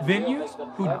venues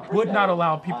who would not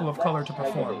allow people of color to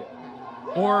perform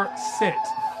or sit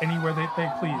anywhere they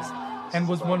please. And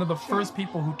was one of the first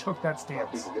people who took that stance.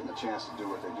 People getting a chance to do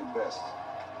what they do best.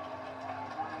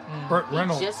 Burt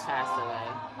Reynolds. He just passed away.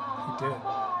 He did.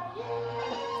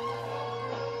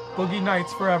 Boogie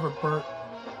Nights Forever, Burt.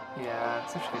 Yeah,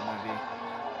 it's such a good movie.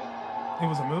 It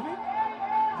was a movie?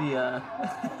 The,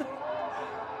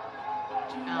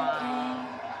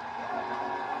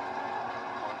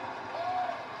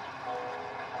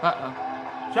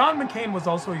 Uh-oh. John McCain was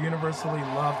also a universally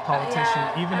loved politician.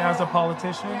 Even as a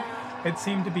politician, it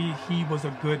seemed to be he was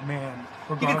a good man.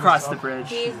 He could cross the bridge.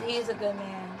 He's a good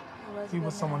man. He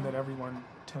was someone that everyone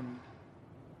tended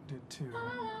to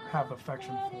have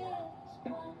affection for.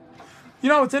 You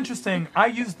know, it's interesting. I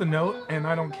use the Note, and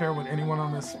I don't care what anyone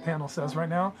on this panel says right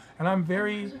now, and I'm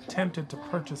very tempted to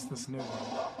purchase this new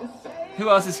one. Who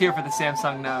else is here for the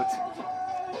Samsung Note?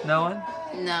 No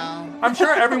one? No. I'm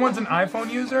sure everyone's an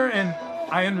iPhone user, and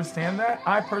I understand that.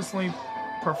 I personally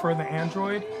prefer the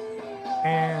Android,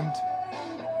 and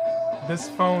this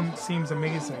phone seems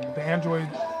amazing. The Android...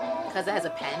 Because it has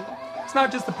a pen? It's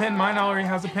not just the pen. Mine already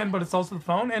has a pen, but it's also the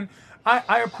phone. And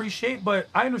I appreciate, but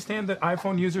I understand that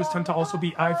iPhone users tend to also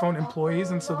be iPhone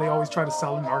employees, and so they always try to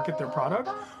sell and market their product.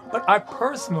 But I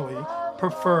personally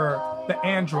prefer the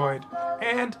Android.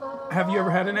 And have you ever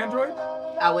had an Android?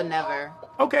 I would never.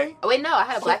 Okay. Oh, wait, no, I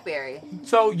had a BlackBerry.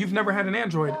 So you've never had an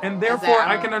Android, and therefore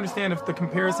I can understand if the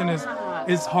comparison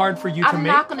is hard for you to make. I'm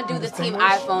not going to do the team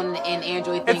iPhone and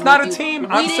Android thing. It's not a with you. team. We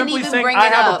I'm didn't simply even saying bring I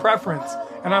it have up. a preference,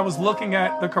 and I was looking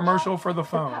at the commercial for the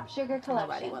phone. Sugar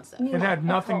Nobody wants that. It had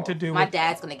nothing to do My with.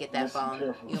 dad's going to get that phone.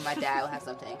 You and my dad will have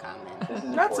something in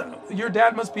common. Your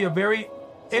dad must be a very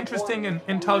interesting and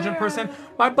intelligent person.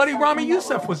 My buddy Rami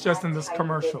Youssef was just in this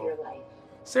commercial.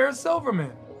 Sarah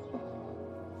Silverman.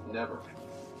 Never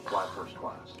fly first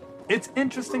class. It's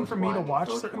interesting for me to watch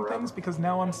certain things because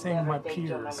now I'm seeing my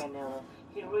peers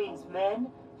He reads men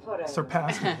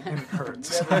surpass me, and it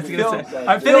hurts. I I was feel gonna say,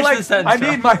 like finish the sentence, I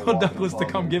need Rob. Michael Douglas to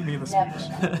come give me the speech.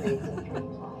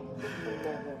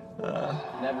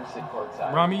 Never sit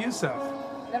courtside. Rami Youssef.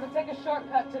 Never take a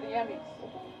shortcut to the Emmys.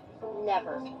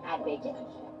 Never at bacon.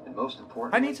 And most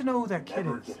important, I need to know who that kid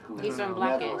is. He's from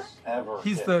Blackish.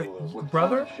 He's the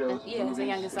brother? Yeah, he's the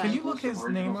youngest son. Can you look his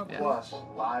name up? Plus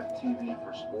live TV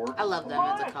for sports. I love them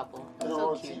as a couple.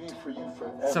 So cute.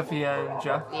 Sophia and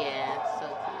Joe? Yeah,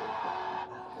 so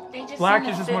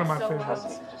Blackish is one of my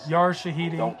favorites. Yar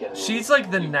Shahidi. She's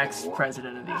like the next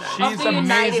president of the United She's Of the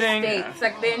United amazing. States,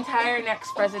 like the entire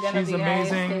next president of She's the United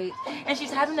amazing. States. And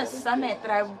she's having a summit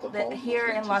that here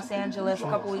in Los Angeles a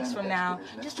couple weeks from now,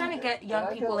 just trying to get young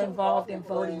people involved in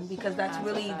voting because that's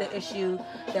really the issue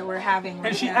that we're having right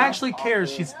And she now. actually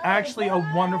cares. She's actually a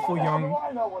wonderful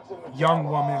young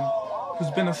woman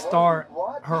who's been a star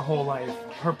her whole life.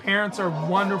 Her parents are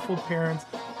wonderful parents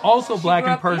also black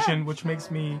and Persian, which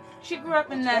makes me She grew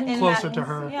up in that closer to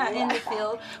her. Yeah, in the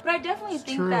field. But I definitely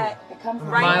think true. that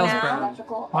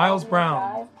Miles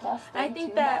Brown. I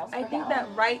think that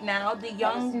right now the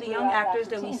young actors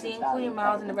that we see, including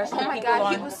Miles and the rest of the people God,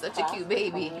 he on. was such a cute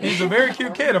baby. He's a very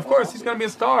cute kid. Of course, he's going to be a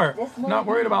star. Not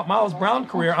worried about Miles Brown's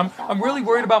career. I'm really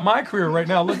worried about my career right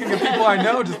now, looking at people I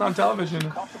know just on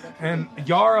television. And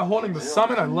Yara holding the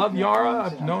summit. I love Yara.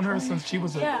 I've known her since she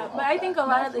was a... Yeah, but I think a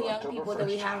lot of the young people that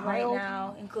we have right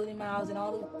now, including Miles and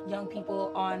all the young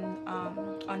people on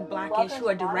Blackish who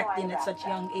are directing at such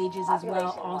young ages as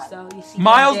well. Also, you see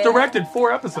Miles directed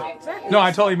 4 episodes. No,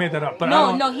 I totally made that up. But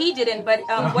no, he didn't. But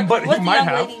what's the young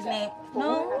lady's name?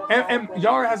 No. And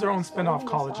Yara has her own spin-off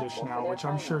College-ish now, which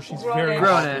I'm sure she's very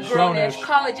Grownish.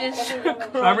 College-ish.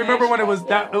 I remember when it was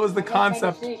the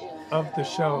concept of the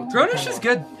show. Grownish is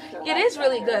good. It is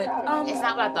really good. It's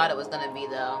not what I thought it was gonna be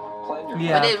though.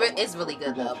 Yeah. But it's really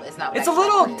good though. But it's not. It's a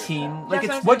little teen. Like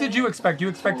it's. What did you expect? You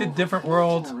expected Different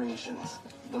World.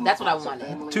 That's what I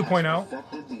wanted.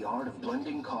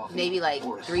 2.0. Maybe like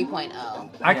 3.0.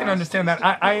 I can understand that.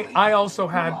 I also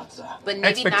had but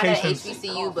maybe not at expectations.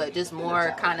 HBCU, but just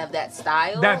more kind of that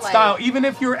style. That style, even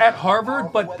if you're at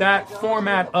Harvard, but that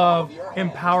format of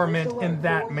empowerment in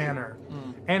that manner.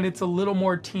 And it's a little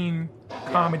more teen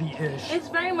comedy-ish. It's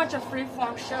very much a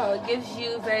free-form show. It gives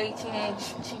you very teenage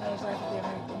life of the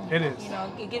American. It is. You know,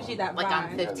 it gives you that like vibe.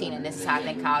 I'm 15 and this is how I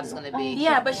think college is gonna be.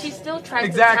 Yeah, but she still tries to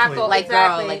Exactly. tackle. Like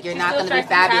exactly. girl, like you're She not still gonna be tries to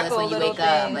fabulous tackle when you little wake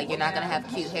up. things. Like you're not gonna have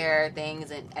cute hair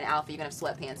things and Alpha, you're gonna have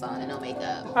sweatpants on and no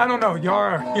makeup. I don't know.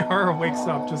 Yara wakes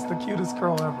up just the cutest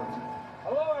girl ever.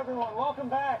 Hello, everyone. Welcome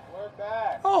back. We're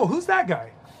back. Oh, who's that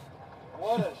guy?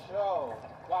 What a show.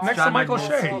 Next to Michael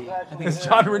Shea is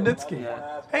John Rudnitsky.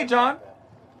 Hey, John.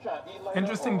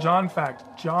 Interesting John fact.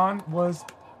 John was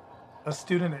a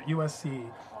student at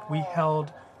USC. We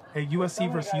held a USC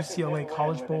versus UCLA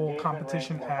College Bowl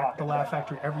competition at the Laugh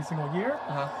Factory every single year.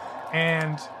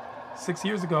 And 6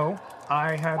 years ago,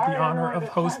 I had the honor of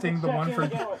hosting the one for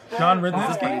John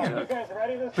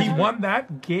Rudnitsky. He won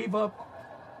that, gave up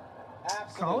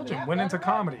college, and went into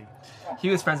comedy. He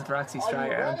was friends with Roxy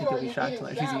Stryer. I don't think you'll be shocked to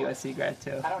learn she's a USC grad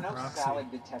too. I don't know, Salad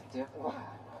Detective.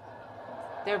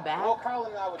 They're back. Well, Carl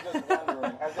and I were just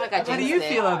wondering. How do you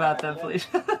feel about them,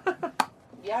 Felicia?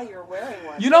 Yeah, you're wearing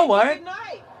one. You know what?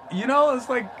 You know, it's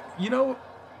like,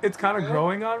 it's kind of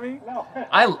growing on me.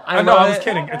 I know, love I was it.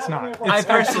 kidding. It's not. I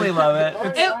personally love it.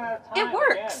 It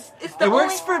works. It's the It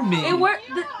works only, for me. It works.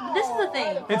 This is the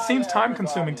thing. It seems time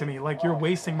consuming to me. Like you're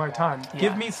wasting my time.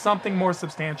 Give me something more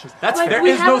substantial. That's Like, there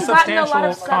we is no haven't gotten a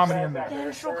lot substantial of comedy in there.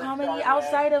 Substantial comedy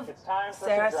outside of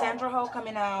Sarah Sandra Ho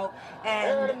coming out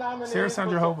and Sarah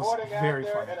Sandra Ho was very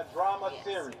funny.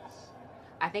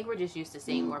 I think we're just used to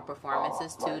seeing more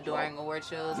performances too during award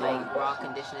shows. Like we're all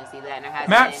conditioned to see that. And there hasn't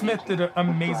Matt been Smith did an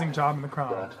amazing job in The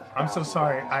Crown. I'm so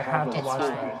sorry. I had to watch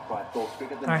that.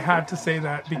 I had to say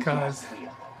that because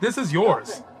this is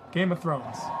yours. Game of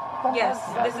Thrones. yes,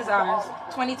 this is ours.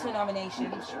 22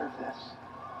 nominations.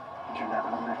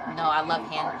 No, I love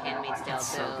Handmaid's Tale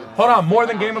too. Hold on, more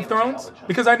than Game of Thrones?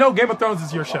 Because I know Game of Thrones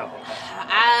is your show.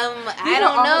 I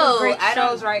don't know. Great I don't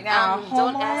shows right now.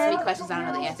 Don't ask me questions I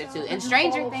don't know the answer to. And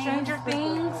Stranger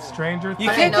Things. Stranger You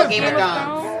Things. can't No, go Game of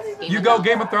Thrones. You go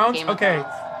Game of Thrones? Game of Okay.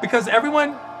 Because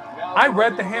everyone, I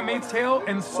read The Handmaid's Tale,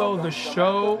 and so the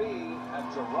show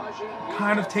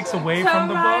kind of takes away from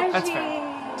the book. That's fair.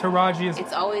 Taraji is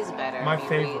It's always better. my if you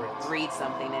favorite. Read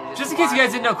something and Just in case you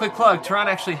guys didn't know, quick plug, Tehran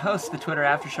actually hosts the Twitter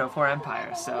after show for Empire,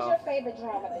 What's so... your favorite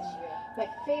drama this year? My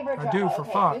favorite I drama. do, for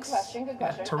okay, Fox. Good question, good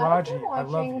question. Taraji, I've been I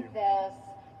love watching you. this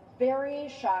very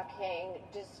shocking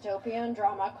dystopian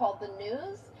drama called The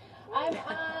News. I'm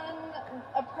on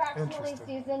approximately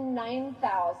Interesting. season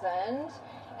 9,000.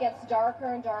 Gets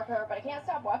darker and darker, but I can't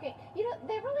stop watching. You know,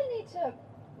 they really need to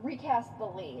recast the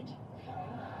lead.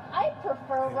 I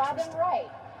prefer Robin Wright.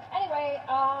 Anyway,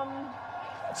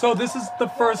 So this is the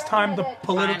first time the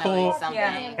political Finally,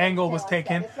 something. angle was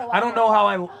taken. I don't know how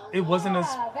it wasn't as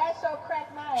that show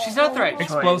cracked my She's not the right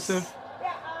choice. explosive.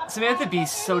 Samantha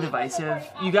Bee's so divisive.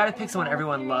 You gotta pick someone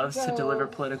everyone loves to deliver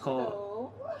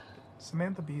political...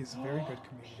 Samantha Bee is a very good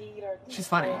comedian. She's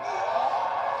funny.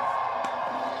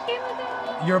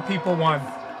 Your people won.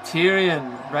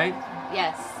 Tyrion, right?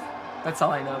 Yes. That's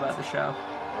all I know about the show.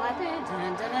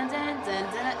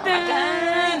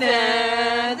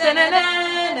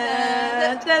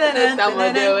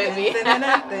 Someone do it with me.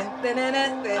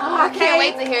 Oh, I can't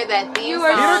wait to hear that theme You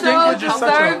are song. Peter so Dinklage is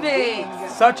deserving.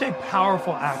 Such a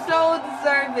powerful actor. So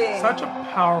deserving. Such a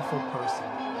powerful person.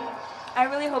 I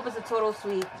really hope it's a total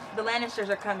sweep. The Lannisters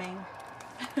are coming.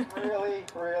 Really?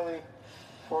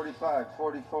 45,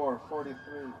 44, 43.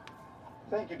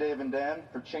 Thank you, Dave and Dan,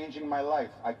 for changing my life.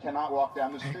 I cannot walk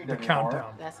down the street The anymore.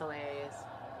 countdown. That's hilarious.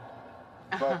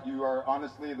 But you are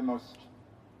honestly the most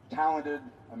talented,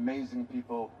 amazing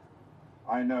people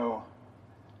I know,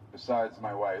 besides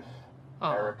my wife,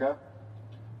 Erica,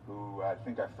 who I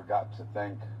think I forgot to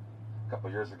thank a couple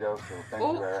years ago. So thank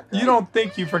you, Erica. You don't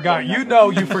think you forgot. You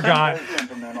know you forgot. Very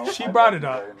sentimental. She I brought love it you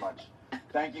up. very much.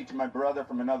 Thank you to my brother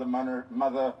from another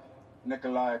mother,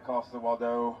 Nikolai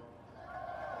Acosta-Waldo.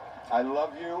 I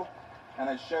love you, and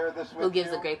I share this with you. Who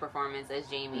gives a great performance as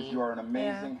Jamie. Because you are an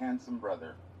amazing, handsome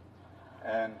brother.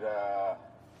 And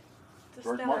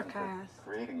George stellar Martin cast. for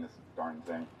creating this darn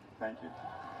thing. Thank you.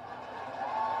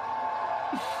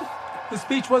 The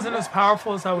speech wasn't as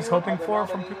powerful as I was hoping for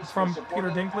from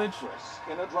Peter Dinklage.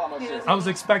 I was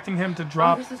expecting him to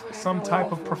drop some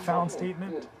type of profound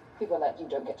statement. People like you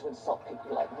don't get to insult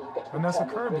people like me. You get to Vanessa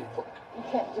Kirby. You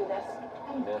can't do this.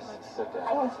 Miss, sit down.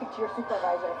 I want to speak to your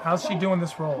supervisor. How's she doing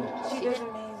this role? She does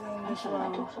amazing.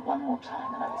 One more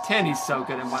time. Tandy's so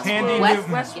good in Westworld. Tandy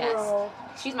Newton. Yes.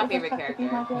 She's my favorite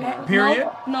character. Period?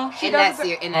 No, she in that,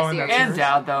 doesn't. in that series. And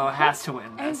Dowd, though, has to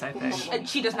win this, I think. And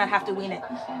she does not have to win it.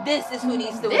 This is who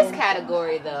needs to win. This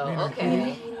category, though.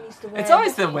 Okay. It's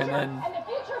always the women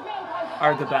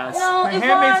are the best. No, The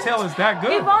Handmaid's Tale is that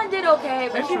good. Yvonne did okay,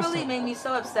 but she Interesting. really made me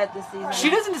so upset this season. She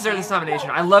doesn't deserve this nomination.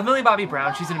 I love Millie Bobby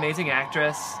Brown. She's an amazing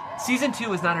actress. Season 2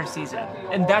 was not her season,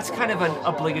 and that's kind of an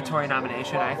obligatory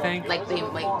nomination, I think. Like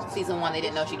season 1, they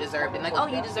didn't know she deserved it. Like, oh,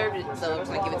 you deserved it, so I'm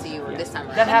just gonna give it to you this time.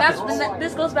 That happens.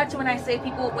 This goes back to when I say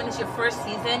people, when it's your first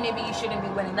season, maybe you shouldn't be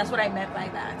winning. That's what I meant by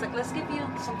that. It's like, let's give you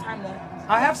some time to.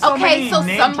 I have so Okay, many so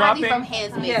name somebody dropping. from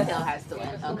Handmaid's Yes. Tale has to win.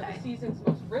 Okay.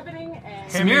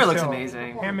 Samira looks Tale.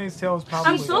 amazing. Handmaid's Tale is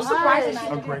probably I'm so surprised.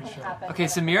 a great show. Okay,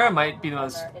 Samira might be the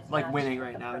most, winning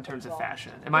right now in terms of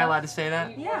fashion. Am I allowed to say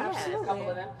that? Yeah,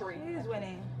 absolutely. She is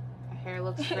winning. Her hair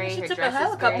looks great. She Her took a dress is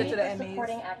helicopter great. to the Emmys.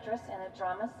 Supporting actress in a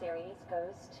drama series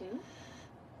goes to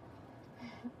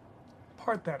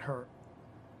Part that hurt.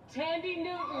 Tandy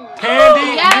Newton.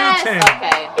 Tandy Yes! Newton.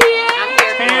 Okay. I'm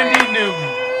here for Tandy it. Newton.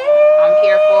 I'm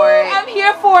here for it. I'm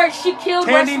here for it. She killed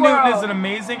Tandy Westworld. Newton is an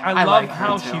amazing. I love like her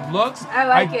how too. she looks. I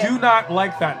like it. do not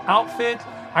like that outfit.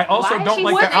 I also Why don't she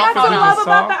like would the have outfit to we love just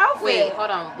about saw. the outfit. Wait,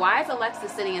 hold on. Why is Alexa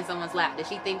sitting in someone's lap? Did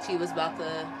she think she was about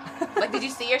to... Like, did you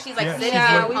see her? She's like Yeah, sitting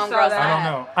Yeah, in we saw homegirl's that. I don't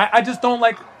lap. know. I just don't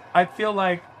like. I feel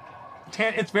like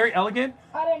it's very elegant.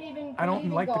 I don't even. I don't believe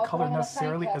in like the God, color but I'm gonna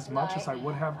necessarily thank as her much as I tonight.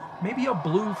 would have. Maybe a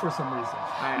blue for some reason.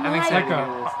 I'm Right. excited.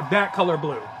 Like that color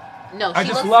blue. No, I she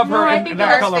just looks love No, her I in think that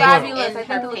that's color blue. fabulous. In I think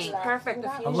her it looks pink. perfect. The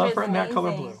I future love is her in that color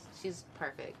amazing. blue. She's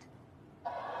perfect.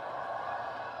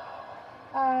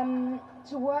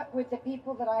 To work with the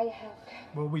people that I have.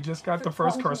 Well, we just got the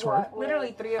first curse word.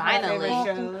 Literally 3 of Finally. my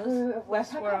Casting favorite crew shows. of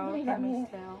West. I can't Westworld, believe I'm Handmaid's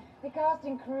here. Tale. The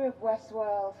casting crew of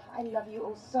Westworld. I love you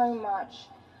all so much.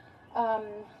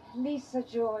 Lisa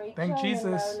Joy. Thank Jonah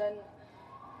Jesus. Nolan,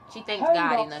 She thanks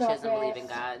God even though she doesn't believe in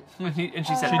God. And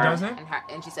she said She her. doesn't?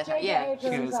 And she said her, J.J. yeah. She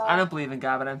Abrams, goes, I don't believe in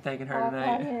God, but I'm thanking her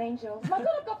Guardian tonight. Angels. My God,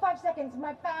 I've got 5 seconds.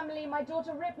 My family, my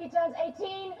daughter Ripley turns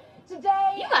 18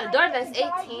 today. You got a daughter that's I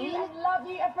guide 18? you and love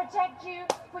you and protect you,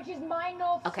 which is my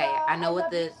North Okay, Star. I know what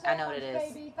love you the- so I know what much, it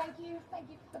is. Baby. Thank you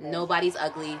for this. Nobody's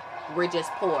ugly. We're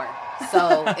just poor.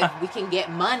 So if we can get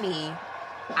money,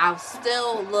 I'll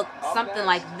still look something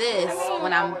like this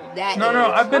when I'm that No, age.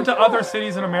 I've been to other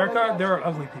cities in America. There are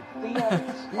ugly people.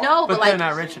 No, But like they're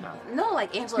not rich enough. No,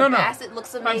 like Angela No. Bassett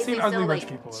looks I've amazing. seen ugly still, rich like,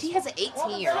 people. She has an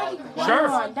 18-year-old. Sure.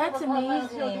 Wow, that's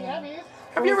amazing.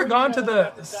 Have you ever gone to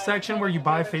the section where you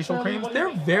buy facial creams?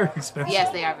 They're very expensive.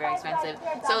 Yes, they are very expensive.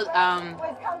 So,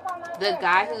 the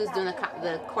guy who's doing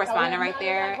the correspondent right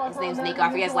there, his name's Nick. I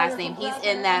forget his last name. He's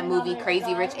in that movie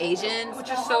Crazy Rich Asians, Which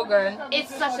is so good.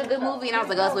 It's such a good movie, and I was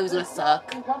like, oh, this movie's gonna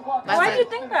suck. Why do you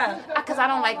think that? Because I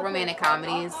don't like romantic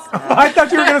comedies. I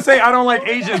thought you were gonna say I don't like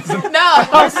Asians. I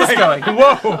No. was like,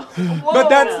 whoa. But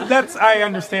that's I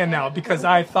understand now because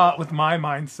I thought with my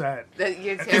mindset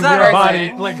You're in your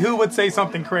body, like who would say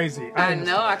something crazy? I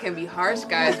know I can be harsh,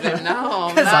 guys, but no,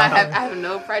 I'm not. I have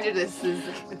no prejudices.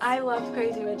 I love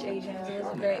Crazy Rich Asians. It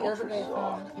was great. It was a great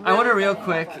film. I want to real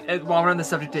quick, while we're on the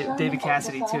subject of David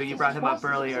Cassidy too, you brought him up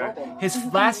earlier. His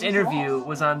last interview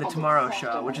was on The Tomorrow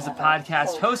Show, which is a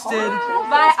podcast hosted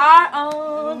By our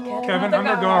own Kevin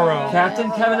Undergaro. Captain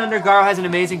Kevin Undergaro has an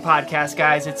amazing podcast,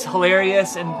 guys. It's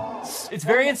hilarious and it's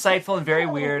very insightful and very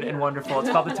weird and wonderful. It's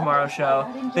called The Tomorrow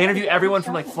Show. They interview everyone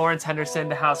from like Florence Henderson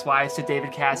to housewives to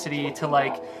David Cassidy to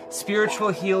like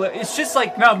spiritual healer. It's just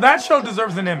like now that show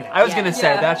deserves an Emmy. I was gonna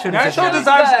say that show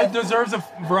deserves a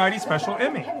Variety Special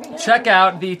Emmy. Check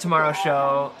out The Tomorrow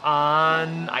Show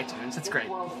on iTunes. It's great.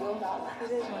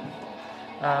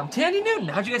 Tandy Newton,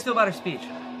 how'd you guys feel about her speech?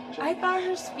 I thought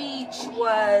her speech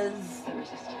was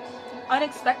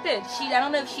unexpected. I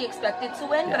don't know if she expected to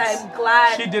win, but I'm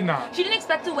glad she did not. She didn't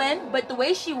expect to win, but the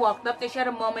way she walked up there, she had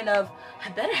a moment of, I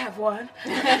better have one.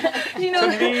 You know,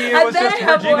 to me, it was just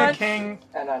Regina King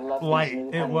light.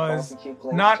 It was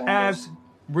not as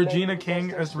Regina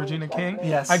King as Regina King.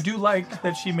 Yes. I do like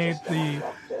that she made the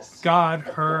God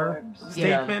her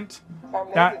statement.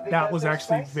 That was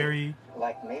actually very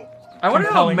I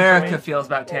wonder how America feels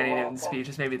about Tandy Newton's speech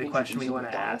is maybe the question we want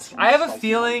to ask. I have a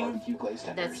feeling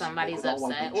that somebody's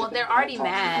upset. Well, they're already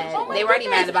mad. They were already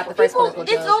mad about the first political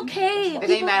joke. It's okay. They're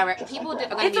getting mad. People are going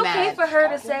to be mad. It's okay for her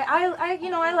to say, I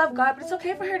love God, but it's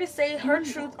okay for her to say her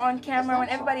truth on camera when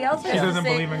everybody else has she to doesn't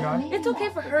say. Believe in God. It's okay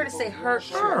for her to say her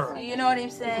truth. You know what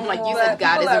I'm saying? Like you said,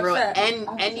 God isn't real,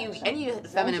 and you use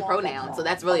feminine pronouns, so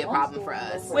that's really a problem for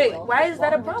us. Wait, why is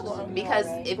that a problem? Because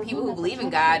if people who believe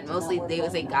in God, mostly they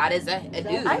would say God is a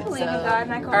dude. I believe in God,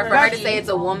 and I call her. Or for her to say it's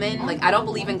a woman, like I don't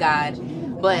believe in God,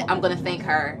 but I'm gonna thank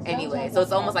her anyway. So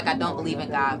it's almost like I don't believe in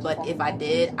God, but if I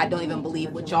did, I don't even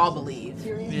believe what y'all believe.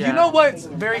 Yeah. You know what's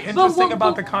very interesting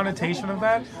about the connotation of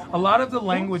that? A lot of the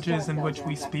languages in which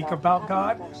we speak about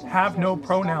God have no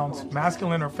pronouns,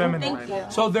 masculine or feminine.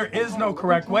 So there is no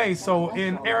correct way. So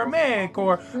in Aramaic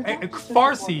or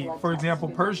Farsi, for example,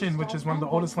 Persian, which is one of the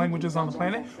oldest languages on the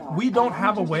planet, we don't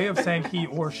have a way of saying he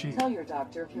or she.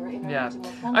 Yeah.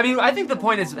 I mean, I think the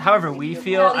point is, however we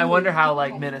feel, I wonder how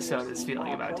like Minnesota's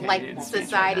feeling about Tandy. Like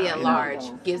society at large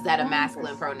gives that a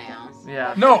masculine pronoun.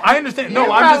 Yeah. No, I understand.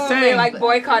 No, I'm just saying. Like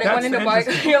boycotting, wanting to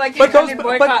boycott. You're like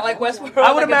boycott like Westworld.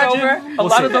 I would like imagine a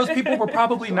lot of those people were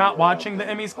probably not watching the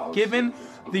Emmys, given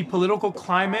the political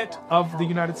climate of the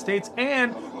United States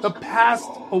and the past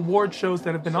award shows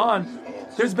that have been on.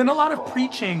 There's been a lot of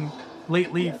preaching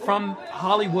lately from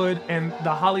Hollywood and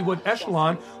the Hollywood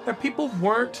echelon that people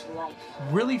weren't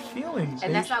really feeling.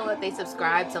 And that's not what they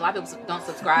subscribe to. A lot of people don't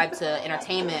subscribe to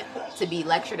entertainment to be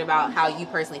lectured about how you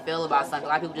personally feel about something. A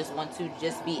lot of people just want to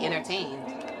just be entertained.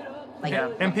 Like,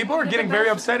 yeah. And people are getting very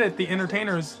upset at the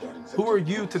entertainers. Who are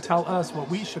you to tell us what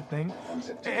we should think?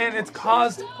 And it's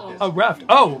caused a rift.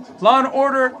 Oh, Law and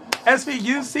Order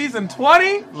SVU season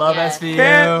 20? Love SVU.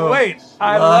 Can't wait.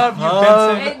 I love you,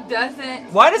 Benson. It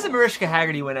doesn't. Why doesn't Mariska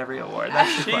Hargitay win every award?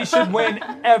 That's she should win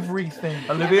everything.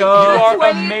 Olivia, you are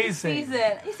amazing.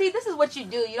 Season. You see, this is what you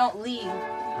do. You don't leave.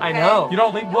 I know. You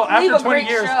don't leave. Well, after 20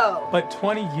 years. Show. But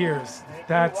 20 years.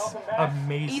 That's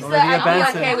amazing.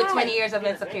 I'd be okay with 20 years of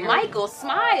insecurity. Michael,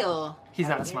 smile. He's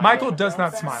not smiling. Michael does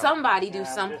not smile. Somebody do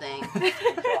something.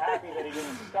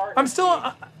 I'm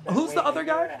still. Who's the other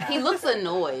guy? He looks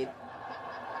annoyed.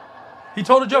 He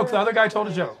told a joke. The other guy told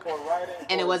a joke.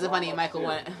 And it wasn't funny. And Michael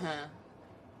went,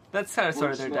 That's kind of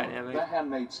sort of their dynamic. The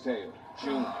Handmaid's Tale,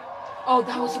 June. Oh,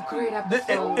 that was a great episode.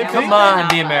 Come on,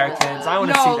 the Americans. I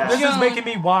want to see that. This is making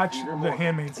me watch The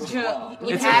Handmaid's Tale.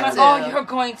 You're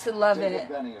going to love it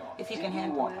if you can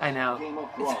handle it. I know.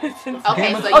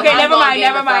 Okay, never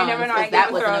mind.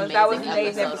 That was an That was an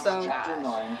amazing episode.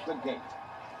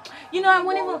 You know, I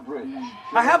wouldn't even.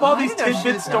 I have all these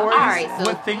tidbit stories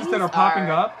with things that are popping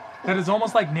up that is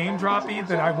almost like name droppy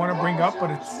that I want to bring up,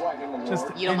 but it's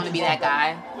just. You don't want to be that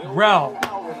guy. Rel.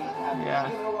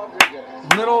 Yeah.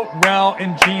 Little Rel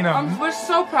and Gina. We're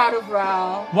so proud of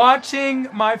Rel. Watching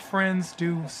my friends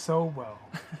do so well.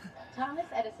 Thomas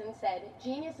Edison said,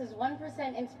 "Genius is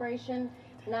 1% inspiration,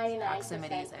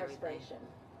 99% perspiration."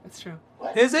 That's true.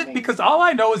 Is it? Because all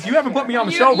I know is you haven't put me on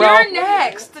the show, Rel. You're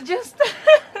next. Just.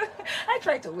 I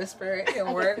tried to whisper it. It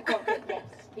didn't work. Yes,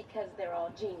 because they're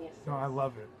all geniuses. No, I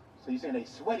love it. So you're saying they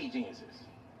sweaty geniuses?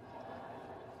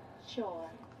 Sure.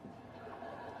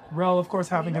 Rel, of course,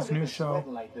 having his new show.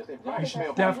 You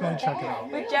should definitely check it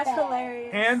out. We're just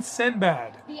hilarious. And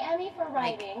Sinbad. The Emmy for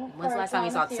writing. When's the last time we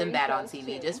saw Sinbad on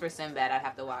TV? Just for Sinbad, I'd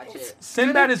have to watch it.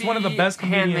 Sinbad is one of the best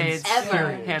comedians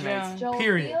ever. Handmaids.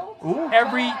 Period.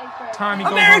 Every time he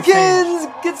goes Americans on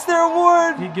stage, gets their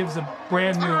award. He gives a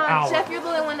brand new hour. Jeff, you're the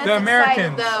only one that's The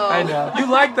Americans. excited, though. I know.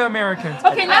 You like the Americans.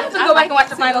 Okay, now I have to go back and watch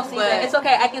the final season. but- It's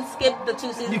okay. I can skip the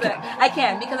 2 seasons. I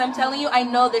can because I'm telling you, I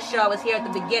know this show. I was here at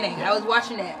the beginning. I was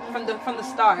watching it from the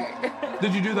start.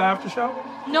 Did you do the after show?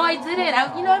 No, I didn't.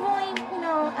 I've only,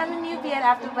 I'm a newbie at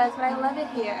AfterBuzz, but I love it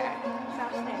here.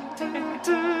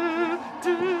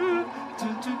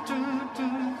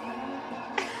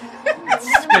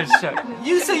 So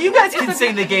So you guys can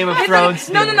sing the Game of Thrones.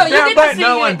 No. You get but to sing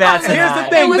no one it. bats an Here's eye. the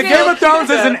thing: the Game of Thrones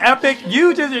is an epic.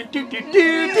 You just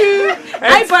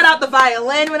I brought out the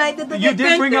violin when I did the. You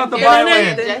did bring out the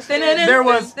violin. There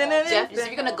was. Jeff, if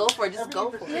you're gonna go for it, just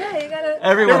go for it. Yeah, you gotta.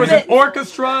 There was an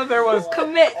orchestra. There was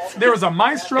commit. There was a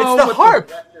maestro. It's the with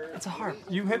harp. It's a harp.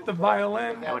 You hit the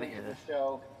violin. I want to hear this.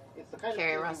 It's the kind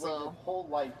Carrie of Russell. whole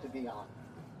life to be on.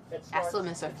 I still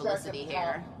miss her Felicity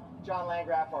hair. John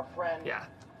Landgraf, our friend. Yeah.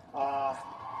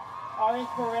 Our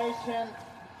inspiration.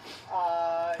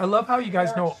 I love how you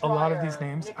guys know a lot of these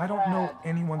names. I don't know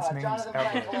anyone's names ever.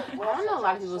 I don't know a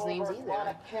lot of people's names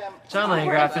either. John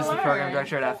Landgraf is the program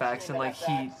director at FX, and like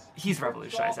he's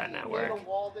revolutionized that network.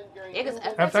 Yeah, because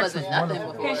FX was nothing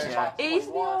before. It used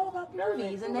to be all about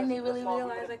movies, and then they really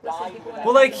realized like listen, people.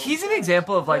 Well, like he's an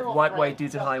example of like what white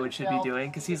dudes in Hollywood should be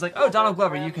doing, because he's like, oh, Donald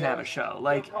Glover, you can have a show.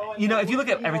 Like, you know, if you look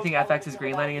at everything FX is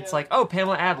greenlighting, it's like, oh,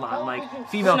 Pamela Adlon, like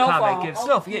female comic gives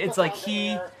Snowfall. It's like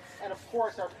he.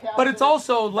 But it's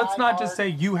also, let's not just say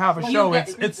you have a show.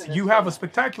 It's you have a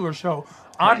spectacular show.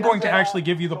 I'm going to actually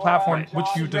give you the platform which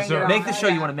you deserve. Make the show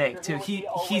you want to make too.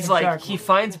 He's like he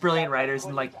finds brilliant writers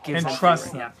and like gives them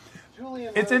trust them.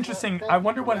 Yeah. It's interesting. I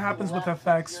wonder what happens with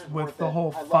FX with the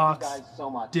whole Fox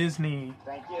Disney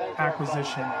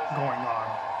acquisition going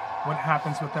on. What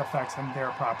happens with FX and their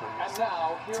properties?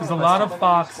 Because a lot of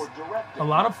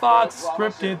Fox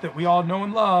scripted that we all know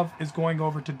and love is going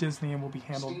over to Disney and will be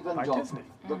handled by Disney.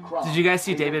 Did you guys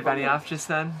see David Benioff just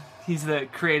then? He's the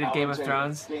created Game of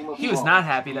Thrones. He was not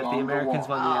happy that the Americans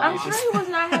won the Emmy. I'm sure he was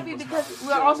not happy because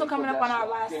we're also coming up on our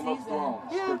last season.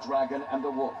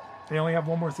 Yeah. They only have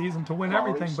one more season to win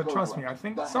everything, but trust me, I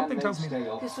think something tells me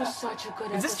this was such a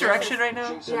good episode. Is this direction right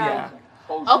now? Yeah.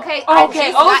 Okay,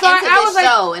 Ozark, I was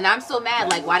show, and I'm so mad.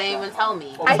 Like, why didn't even tell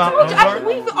me? I told you,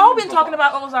 we've all been talking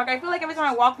about Ozark. I feel like every time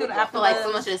I walk through the I feel like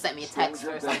someone should have sent me a text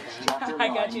or something. I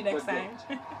got you next time.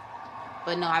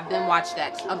 But no, I've been watched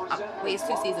that. Wait, it's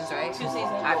 2 seasons, right? 2 seasons.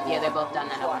 Yeah, they're both done.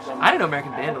 I watched them. I didn't know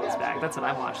American Vandal was back. That's what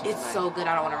I'm watching. It's so good.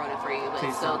 I don't want to ruin it for you, but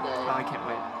it's so good. Oh, I can't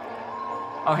wait.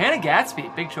 Oh, Hannah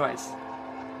Gadsby, big choice.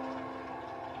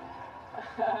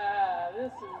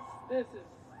 This is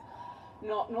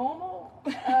not normal.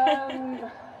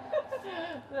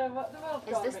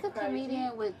 Is this the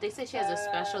comedian with? They said she has a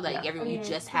special that you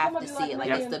just have to see it. Like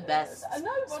it's the best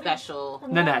special.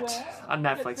 Nanette on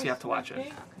Netflix. You have to watch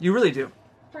it. You really do.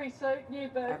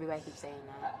 Everybody keeps saying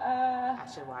that. I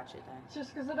should watch it then.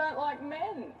 Just because I don't like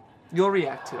men. You'll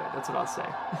react to it. That's what I'll say.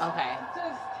 Okay.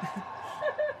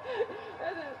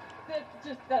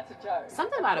 That's a joke.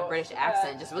 Something about a British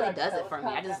accent just really does it for me.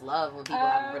 I just love when people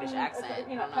have a British accent.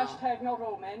 You know, hashtag not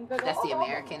all men. But that's the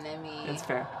American in me. It's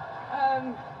fair.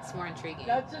 It's more intriguing.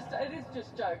 No, it is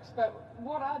just jokes. But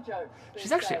what are jokes?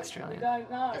 She's actually Australian. We don't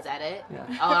know. Is that it? Yeah.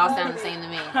 Oh, it all sounds the same to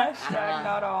me. I don't know.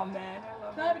 Not all men.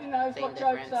 Nobody knows Same what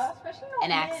difference. jokes are, especially not An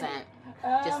men. accent.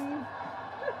 Just. Am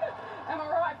I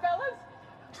right,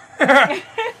 fellas?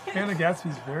 Hannah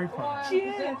Gadsby's very funny. She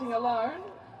is. Presenting alone.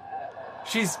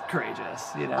 She's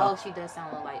courageous, you know. Oh, she does sound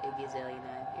a little like Iggy Azalea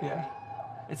now. Yeah. Right.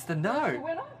 It's the The no.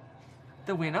 winner.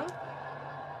 The winner?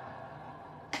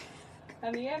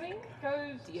 And the Emmy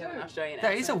goes Do you have an to Australian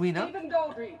There is a winner. Stephen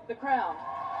Daldry, The Crown.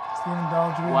 Stephen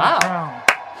Daldry, Wow. The Crown.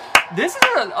 This is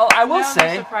I will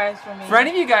say, surprise for me. for any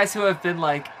of you guys who have been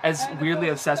like as weirdly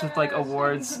obsessed with like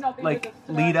awards, like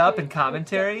lead up and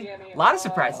commentary, a lot of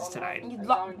surprises tonight.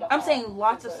 I'm saying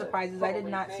lots of surprises. I did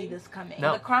not see this coming.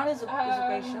 No. The Crown is a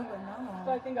great show, but no.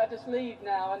 So I think I just leave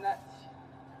now, and that's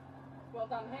well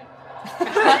done, him.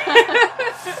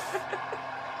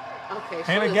 Okay.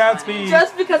 Hannah Gadsby.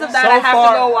 Just because of that, So I have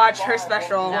far- to go watch her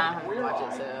special. Nah, I have to watch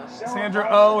it too. Sandra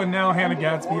Oh and now Hannah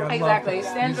Gadsby. I Exactly. love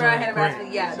Sandra, Hannah great.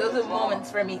 Gadsby. Yeah, those are moments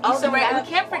for me. Oh, Issa Rae. yeah. We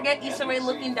can't forget Issa Rae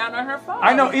looking down on her phone.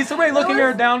 I know Issa Rae looking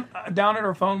her down at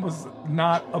her phone was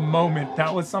not a moment.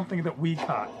 That was something that we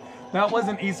caught. That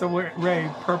wasn't Issa Rae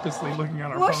purposely looking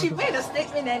at her Well, phone. she made a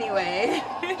statement anyway.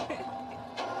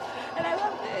 And I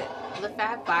loved it. The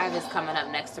Fab Five is coming up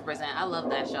next to present. I love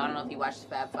that show. I don't know if you watched the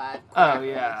Fab Five. Oh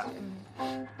yeah.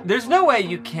 There's no way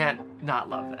you can't not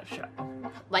love that show.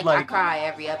 Like I cry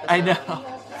every episode. I know.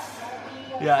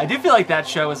 Yeah, I do feel like that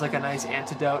show is like a nice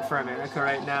antidote for America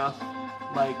right now.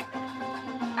 Like,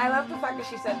 I love the fact that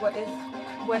she said, what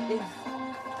is.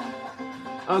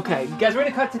 okay, you guys ready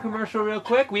to cut to commercial real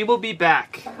quick? We will be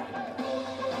back.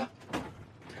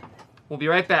 We'll be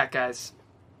right back, guys.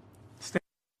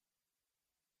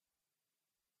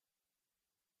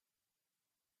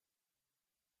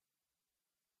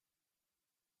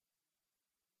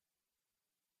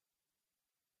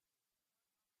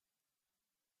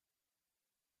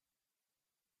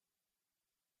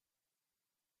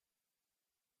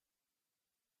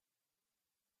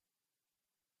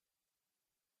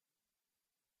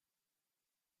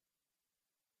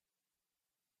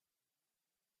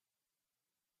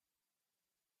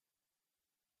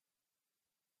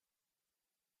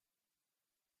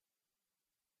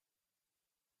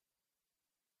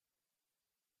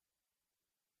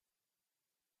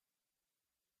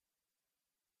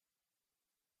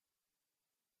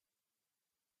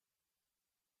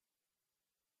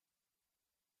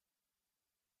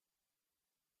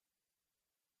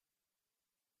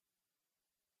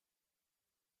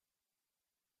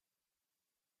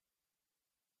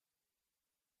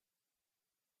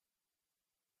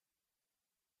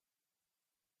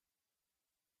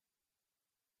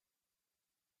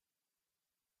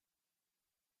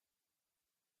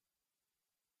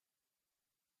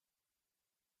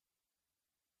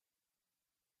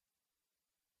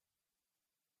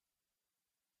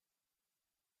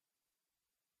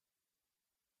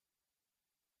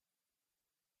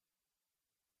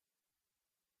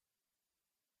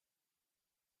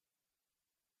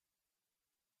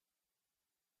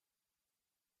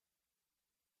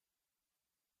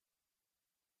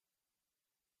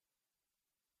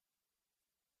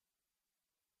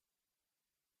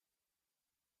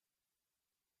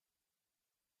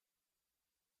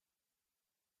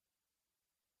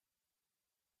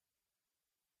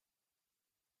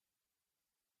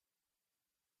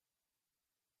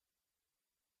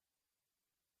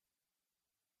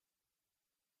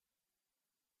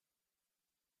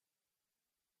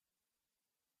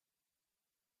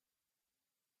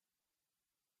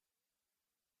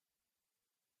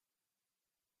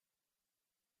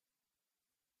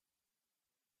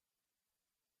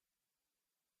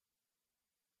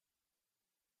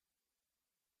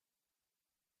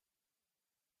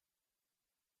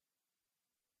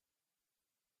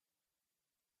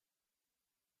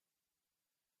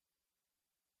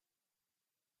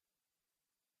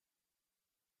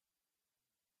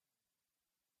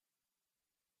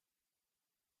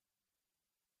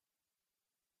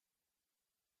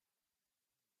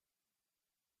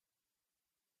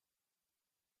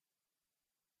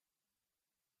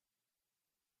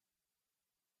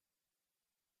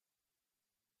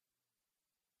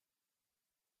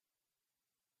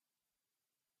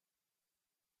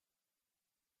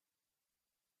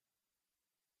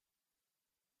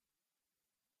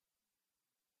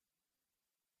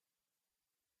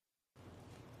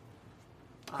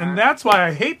 And that's why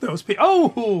I hate those people.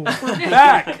 Oh, we're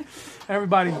back.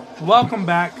 Everybody, welcome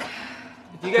back.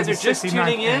 If you guys are just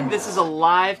tuning in, this is a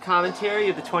live commentary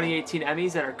of the 2018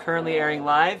 Emmys that are currently airing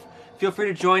live. Feel free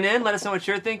to join in. Let us know what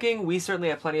you're thinking. We certainly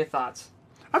have plenty of thoughts.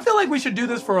 I feel like we should do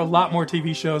this for a lot more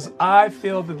TV shows. I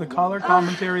feel that the color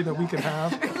commentary that we could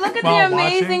have. Look at the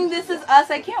amazing This Is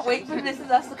Us. I can't wait for This Is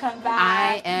Us to come back.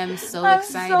 I am so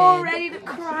excited. I'm so ready to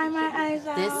cry my eyes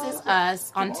out. This Is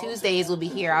Us on Tuesdays will be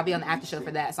here. I'll be on the after show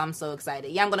for that, so I'm so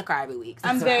excited. Yeah, I'm gonna cry every week.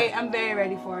 I'm very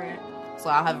ready for it. So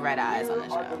I'll have red eyes on the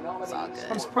show. It's all good.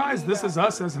 I'm surprised This Is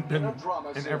Us hasn't been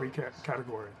in every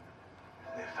category.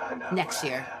 Next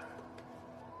year.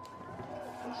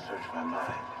 Search my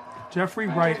mind. Jeffrey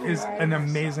Wright is an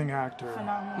amazing actor.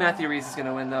 Matthew Rhys is going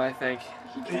to win, though, I think.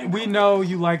 We know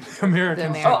you like the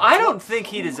Americans. Oh, I don't think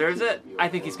he deserves it. I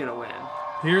think he's going to win.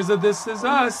 Here's a This Is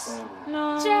Us.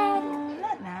 No,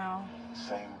 not now.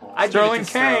 Sterling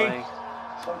K.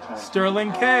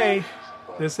 Sterling K.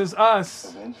 This Is Us.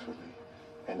 Eventually,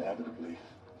 inevitably,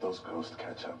 those ghosts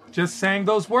catch up. Just saying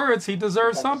those words, he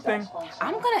deserves something.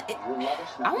 I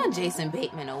want Jason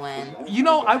Bateman to win. You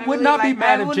know, I would not be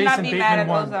mad if Jason Bateman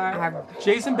won.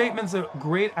 Jason Bateman's a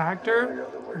great actor,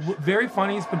 very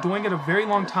funny. He's been doing it a very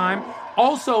long time.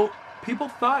 Also, people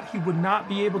thought he would not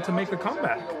be able to make a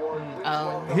comeback.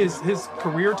 His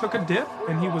career took a dip,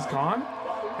 and he was gone,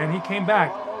 and he came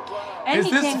back. And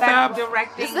he came back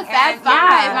directing. This is the Fab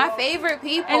Five, my favorite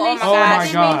people. And oh my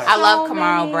God. I love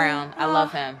Kamaro Brown. I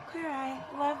love him.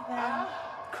 Love them.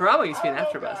 Karamo used to be an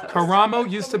AfterBuzz host. Karamo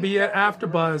used to be at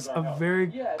AfterBuzz, a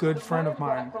very good friend of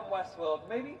mine. From Westworld,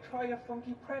 maybe try a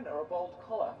funky print or a bold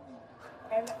color.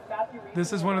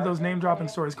 This is one of those name-dropping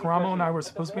stories. Karamo and I were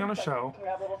supposed to be on a show,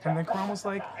 and then Karamo was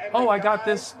like, oh, I got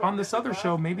this on this other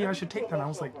show. Maybe I should take that. And I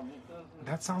was like,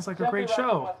 that sounds like a great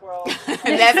show.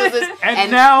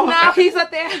 and now he's up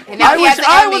there. I wish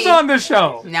I was on this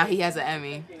show. Now he has an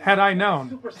Emmy. Had I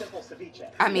known.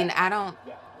 I mean, I don't.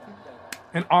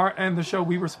 And the show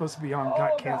we were supposed to be on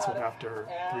got canceled after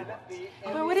 3 months.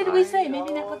 But what did we say? Maybe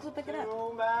Netflix will pick it up.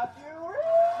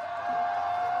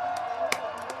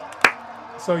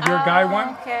 So your guy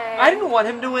won? Okay. I didn't want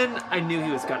him to win. I knew he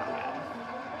was going to win.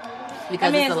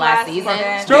 Because it's the last season.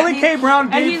 Sterling K. Brown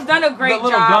did he's done a great the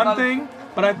little job gun thing,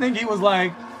 but I think he was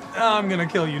like, I'm going to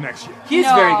kill you next year. He's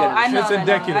very good at it. It's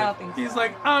indicative. He's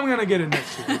like, I'm going to get it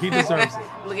next year. He deserves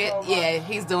it. Look at,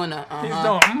 he's doing a,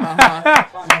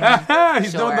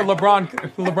 He's doing the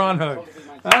LeBron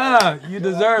hug. You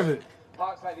deserve it.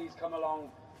 Parts like these come along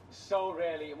so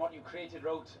rarely, and what you created,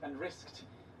 wrote, and risked,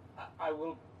 I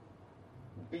will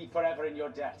be forever in your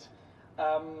debt.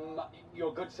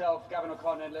 Your good self, Gavin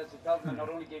O'Connor and Leslie Feldman, not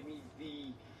only gave me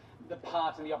the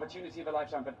part and the opportunity of a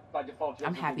lifetime, but by default,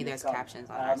 I'm happy there's captions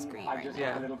on our screen right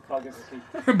now. A little plug as a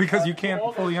sleep. Because you can't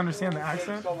fully understand the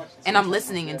accent. And I'm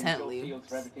listening intently.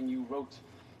 For everything you wrote,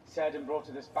 said, and brought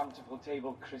to this bountiful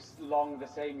table, Chris Long, the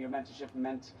same. Your mentorship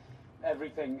meant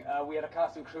everything. We had a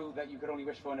cast and crew that you could only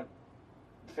wish for in a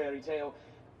fairy tale.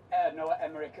 Noah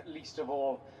Emmerich, least of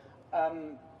all.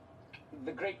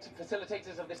 The great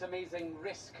facilitators of this amazing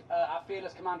risk, our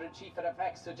fearless Commander-in-Chief at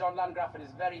FX, Sir John Landgraf and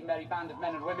his very merry band of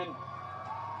men and women.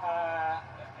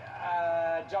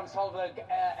 John Solberg,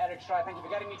 Eric Schreier, thank you for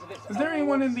getting me to this Is there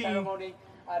anyone in the ceremony.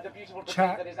 The beautiful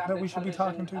chat that we should be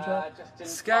talking to, Jeff?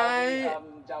 Sky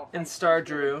and Star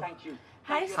Drew. Thank you.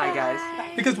 Hi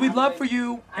guys. Because we'd love for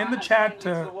you in the chat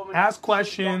to ask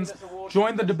questions,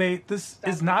 join the debate. This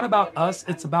is not about us,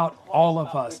 it's about all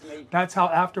of us. That's how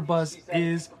AfterBuzz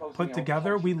is put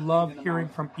together. We love hearing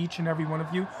from each and every one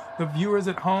of you. The viewers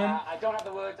at home,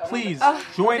 please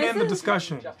join in the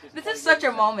discussion. This is such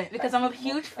a moment because I'm a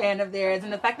huge fan of theirs,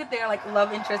 and the fact that they're like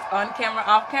love interest on camera,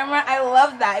 off camera, I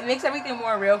love that. It makes everything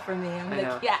more real for me. I'm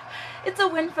like, yeah, it's a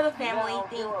win for the family.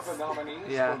 Thanks.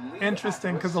 Yeah.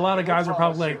 Interesting, because a lot of guys are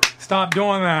probably like, stop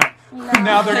doing that.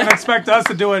 Now they're going to expect us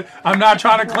to do it. I'm not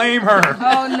trying to claim her.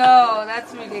 Oh no,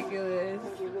 that's ridiculous.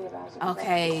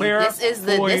 Okay, Claire this is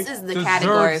the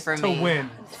category for me. To win.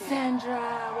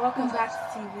 Sandra, welcome back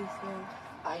to TV Stage.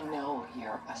 I know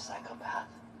you're a psychopath.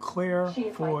 Claire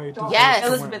Foy. Yes.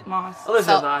 Elizabeth Moss.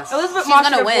 Elizabeth Moss. Elizabeth She's Moss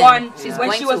gonna should win. have won She's when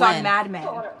going she to was win. on Mad Men.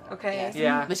 Okay.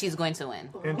 Yeah. But she's going to win.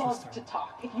 Interesting.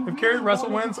 If Carrie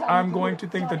Russell wins, I'm going to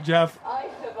think that Jeff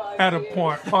had a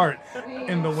part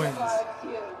in the wins.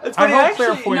 It's I funny, hope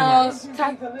Claire Foy wins.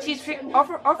 She's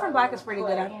Orphan Black is pretty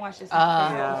good. I haven't watched this.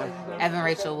 Evan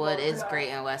Rachel Wood is great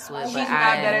in Westwood, She's but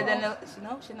not better than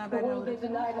she's not better than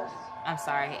Elizabeth. I'm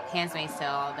sorry, Handmaid's Tale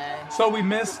all day. So we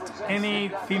missed any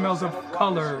females of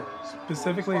color,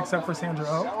 specifically except for Sandra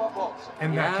Oh,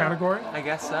 in that category? I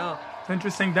guess so.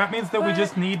 Interesting. That means that we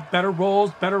just need better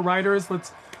roles, better writers.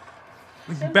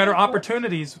 better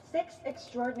opportunities. 6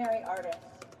 extraordinary artists,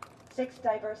 6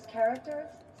 diverse characters,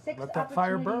 6 Let that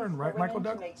fire opportunities burn, right, for Michael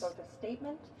women to make Douglas? both a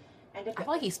statement and I feel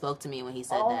like he spoke to me when he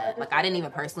said that. Like, I didn't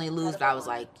even personally lose, but I was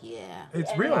like, yeah.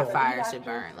 It's real. My fire should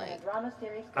burn. Like,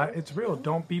 It's real.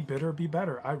 Don't be bitter, be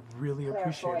better. I really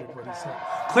appreciated what he said.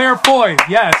 Claire Foy,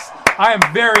 yes. I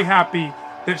am very happy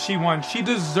that she won. She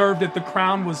deserved it. The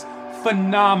Crown was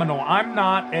phenomenal. I'm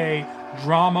not a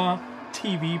drama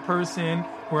TV person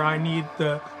where I need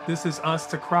the This Is Us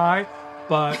to cry,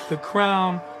 but The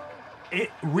Crown,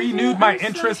 it renewed my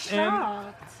interest in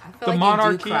the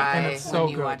monarchy, and it's so when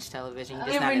you good. watch television, you're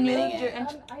just not admitting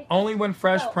it. Only when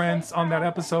Fresh Prince on that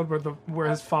episode where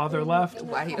his father left,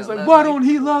 Why he I was don't like, love why me? don't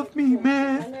he love me, I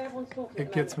man? know everyone's talking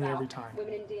It gets me every time.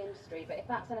 women in the industry, but if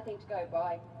that's anything to go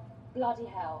by, bloody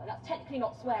hell. And that's technically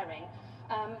not swearing.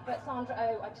 But Sandra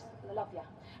Oh, I just love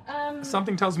you.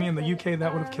 Something tells me in the UK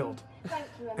that would have killed. Thank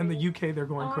you, In the Emily. UK, they're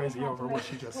going I crazy had over the what most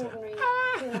she just said.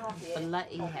 extraordinary 2.5 years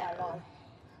Bloody of my hell. life.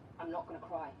 I'm not going to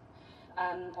cry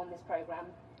on this programme.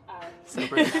 So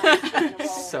British. In a role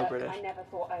So that British. I never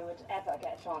thought I would ever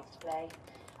get a chance to play.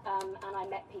 And I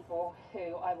met people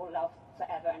who I will love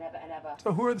forever and ever and ever.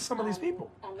 So who are some of these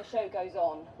people? And the show goes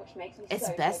on, which makes me It's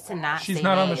so, best so to proud. not She's say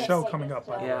not on the names. show coming up,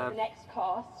 by the way. The next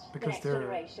cast, Because the they're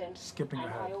next generation. skipping and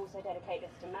ahead. I also dedicate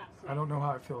this to Matt Smith. I don't know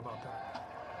how I feel about that.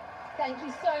 Thank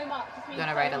you so much. This means You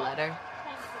gonna so write a much. letter?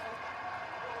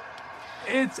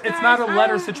 It's not a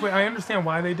letter situation. I understand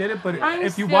why they did it, but I'm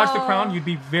if you watch The still- Crown, you'd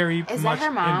be very Is that much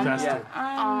her mom? invested.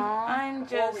 I'm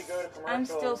Before we just, go to commercial, I'm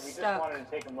still we just stuck. wanted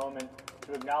to take a moment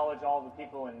to acknowledge all the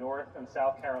people in North and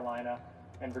South Carolina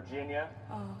and Virginia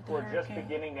who are just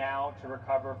beginning now to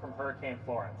recover from Hurricane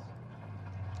Florence.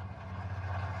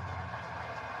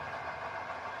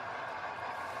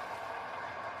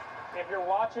 If you're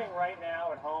watching right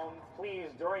now at home, please,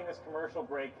 during this commercial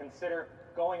break, consider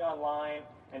going online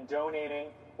and donating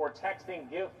or texting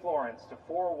Give Florence to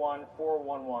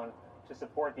 41411 to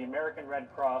support the American Red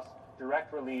Cross,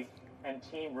 Direct Relief, and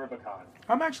Team Rubicon.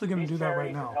 I'm actually going to These do that right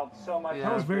charities have now. helped so much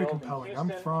That was very build in compelling. I'm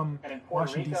Houston from and in Puerto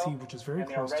Washington, Rico, D.C., which is very and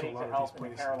they are close to ready a lot to of help these in the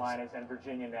places. Carolinas and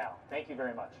Virginia now. Thank you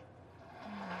very much.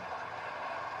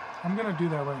 I'm going to do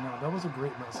that right now. That was a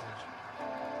great message.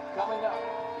 Coming up,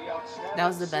 That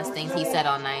was the best things he said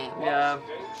all night. Yeah.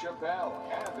 Dave Chappelle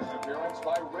and an appearance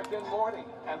by Rick and Morty,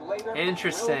 and later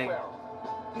Interesting. Will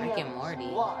Ferrell. Rick and Morty.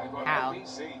 Live on How?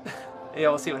 NBC. Yeah,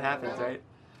 we'll see what happens, right?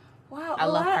 Wow, I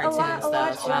love cartoons a lot though,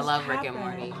 so I just love Rick and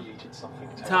happened. Morty.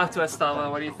 Talk to us, Thelma.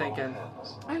 What are you thinking?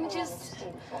 I'm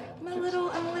a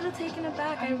little taken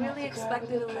aback. I really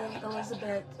expected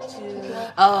Elizabeth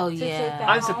to. Oh, to yeah. take that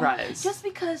I'm home. surprised. Just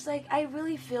because, like, I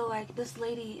really feel like this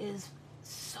lady is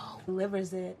so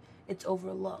delivers it. It's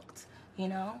overlooked, you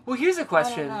know. Well, here's a I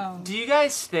question. don't know. Do you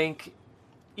guys think,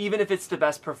 even if it's the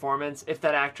best performance, if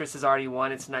that actress has already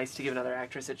won, it's nice to give another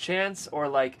actress a chance? Or,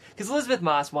 like, because Elizabeth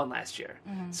Moss won last year.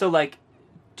 Mhm. So, like,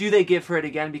 do they give her it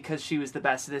again because she was the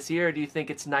best this year, or do you think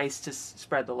it's nice to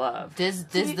spread the love? Does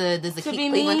the to be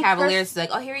Cleveland me, Cavaliers like,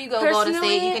 oh, here you go, Golden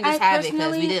State, you can just have it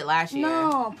because we did it last year?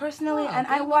 No, personally, Oh, and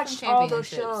give I them watched some all those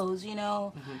championships. shows, you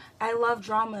know. I love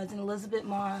dramas, and Elizabeth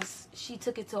Moss, she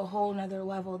took it to a whole nother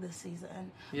level this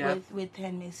season Yeah. with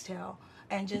Handmaid's Tale.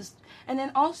 And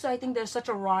then also, I think there's such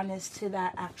a rawness to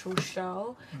that actual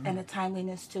show and a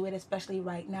timeliness to it, especially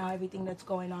right now, everything that's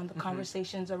going on, the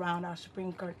conversations around our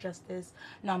Supreme Court Justice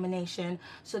nomination.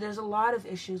 So there's a lot of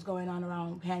issues going on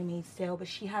around Handmaid's Tale, but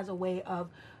she has a way of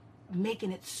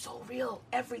making it so real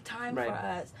every time Right. for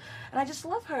us. And I just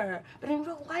love her. But in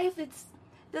real life, it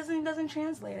doesn't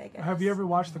translate, I guess. Have you ever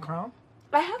watched The Crown?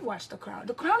 I have watched The Crown.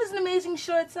 The Crown is an amazing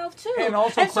show itself, too. And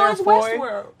also so Claire is Foy.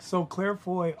 Westworld. So Claire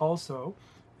Foy also,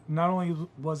 not only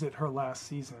was it her last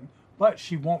season, but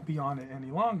she won't be on it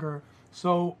any longer.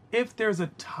 So if there's a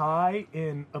tie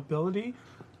in ability,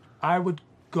 I would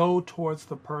go towards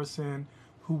the person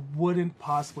who wouldn't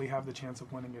possibly have the chance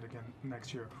of winning it again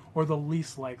next year, or the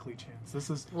least likely chance. This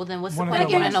is Well, then what's the one of point of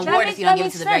the giving an last- award if you don't give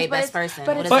it to the very best person?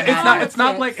 What does But it it's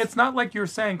matter? it's not like you're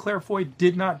saying Claire Foy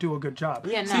did not do a good job.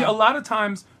 Yeah, See, no. a lot of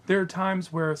times there are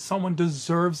times where someone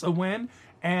deserves a win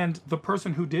and the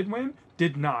person who did win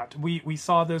did not. We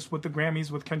saw this with the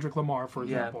Grammys with Kendrick Lamar, for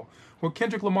Yeah. example, where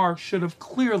Kendrick Lamar should have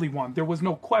clearly won. There was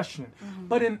no question.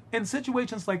 But in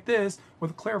situations like this,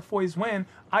 with Claire Foy's win,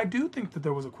 I do think that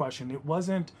there was a question. It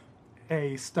wasn't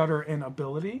a stutter in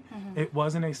ability. It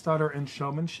wasn't a stutter in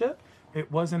showmanship.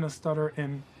 It wasn't a stutter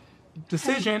in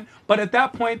decision. But at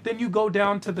that point, then you go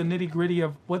down to the nitty gritty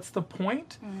of what's the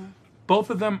point? Both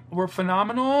of them were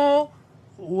phenomenal.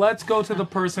 let's go to the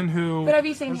person who. But have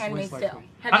you seen Handmaid's Tale?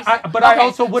 I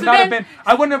also would not have been.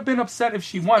 I wouldn't have been upset if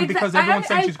she won because everyone's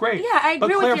saying she's great. Yeah, I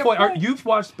agree with you. But you've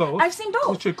watched both. I've seen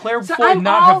both. Should Claire Foy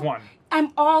not have won?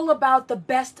 I'm all about the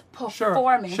best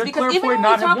performance. Should because Claire even Foy when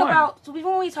not we have talk won? even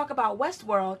when we talk about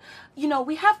Westworld, you know,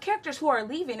 we have characters who are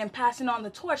leaving and passing on the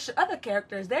torch to other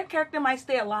characters. Their character might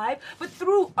stay alive, but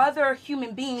through other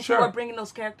human beings who are bringing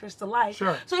those characters to life.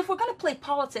 Sure. So if we're going to play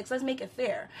politics, let's make it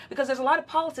fair. Because there's a lot of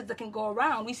politics that can go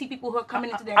around. We see people who are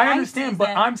coming into their 90s. I understand, but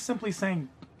I'm simply saying,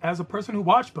 as a person who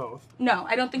watched both. No,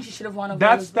 I don't think she should have won over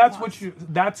That's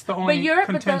the only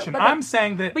contention. I'm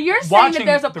saying that. But you're saying that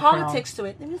there's a politics to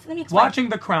it. Let me explain. Watching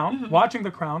The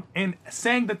Crown, and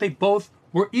saying that they both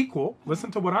were equal.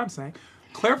 Listen to what I'm saying.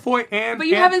 Claire Foy and But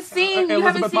you haven't seen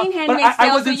Handmaid's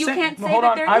Tale, so you can't say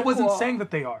that they're equal. I wasn't saying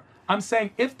that they are. I'm saying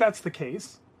if that's the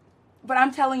case. But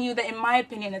I'm telling you that in my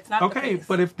opinion, it's not the case. Okay,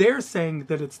 but if they're saying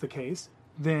that it's the case,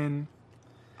 then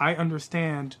I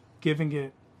understand giving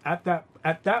it at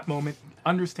that moment,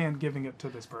 understand giving it to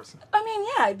this person. I mean,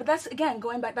 yeah, but that's, again,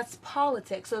 going back, that's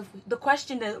politics. So the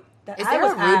question that is I there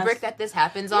was a rubric asked, that this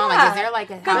happens on? Yeah. Like, is there like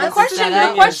a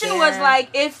the question was like,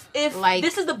 if like,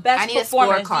 this is the best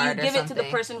performance, do you give it to the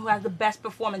something. person who has the best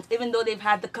performance, even though they've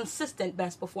had the consistent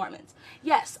best performance?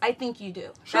 Yes, I think you do.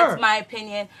 Sure. That's my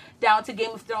opinion. Down to Game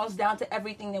of Thrones, down to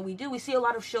everything that we do. We see a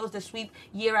lot of shows that sweep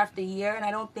year after year, and I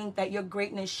don't think that your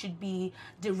greatness should be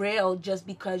derailed just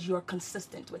because you're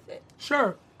consistent with it.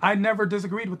 Sure. I never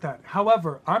disagreed with that.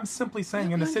 However, I'm simply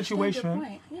saying in a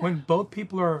situation when both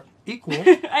people are equal.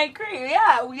 I agree.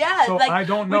 Yeah. So like, I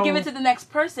don't know. We give it to the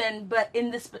next person, but in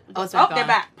this. Oh, they're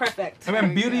back. Perfect. I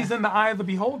mean, beauty's in the eye of the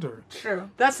beholder. True.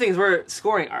 That's the thing, is we're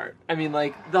scoring art. I mean,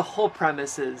 like, the whole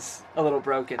premise is a little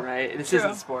broken, right? This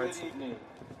isn't sports. Good evening.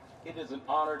 It is an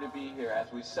honor to be here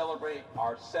as we celebrate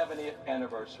our 70th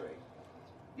anniversary.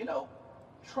 You know,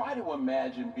 try to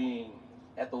imagine being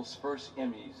at those first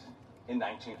Emmys in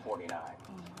 1949.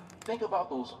 Think about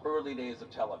those early days of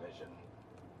television.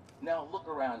 Now look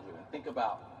around you and think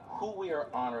about who we are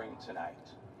honoring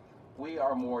tonight. We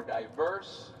are more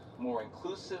diverse, more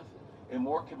inclusive, and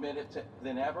more committed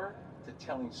than ever to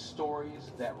telling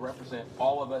stories that represent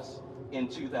all of us in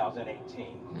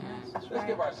 2018. Let's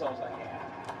give ourselves a hand.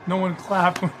 No one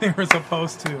clapped when they were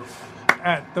supposed to.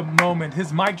 At the moment,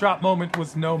 his mic drop moment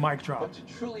was no mic drop. But to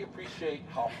truly appreciate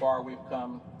how far we've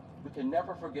come, we can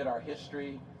never forget our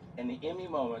history and the Emmy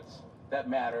moments that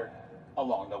mattered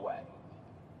along the way.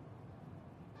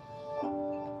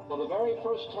 For the very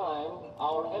first time,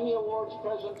 our Emmy Awards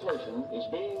presentation is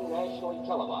being nationally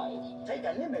televised. Take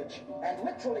an image and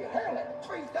literally hurl it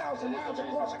 3,000 miles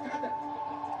across a continent.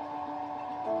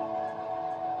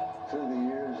 Through the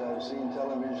years, I've seen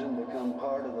television become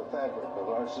part of the fabric of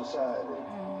our society.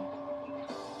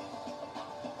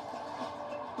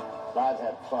 I've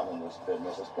had fun in this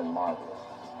business. It's been marvelous.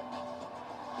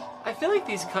 I feel like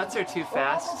these cuts are too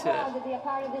fast to...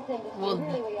 Well,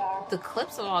 the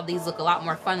clips of all these look a lot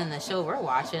more fun than the show we're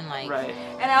watching. Like, right.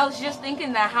 And I was just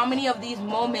thinking that how many of these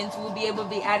moments will be able to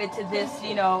be added to this,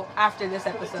 you know, after this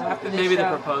episode, after this Maybe show.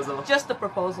 the proposal. Just the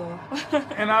proposal.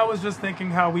 And I was just thinking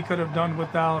how we could have done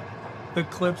without the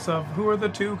clips of who are the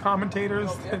two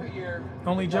commentators that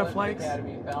only Jeff likes.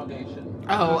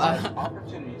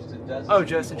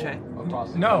 Joseph Che.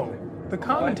 No. The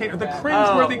commentator, the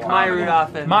cringeworthy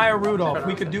commentator, Maya Rudolph.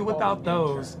 We could do without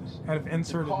those and have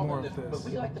inserted more of this. But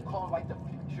we like to call them like the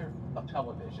future of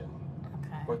television.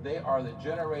 For they are the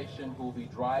generation who will be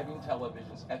driving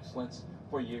television's excellence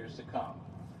for years to come.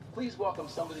 Please welcome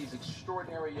some of these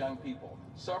extraordinary young people,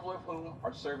 several of whom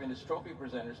are serving as trophy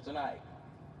presenters tonight.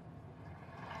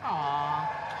 Aww.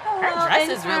 Her dress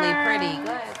is really pretty.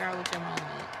 Go ahead, girl, with your moment.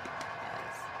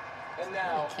 And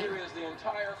now, here is the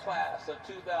entire class of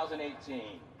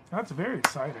 2018. That's very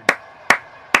exciting.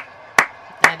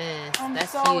 That is.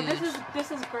 That's huge.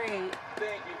 This is great.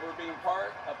 Thank you for being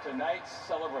part of tonight's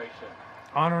celebration.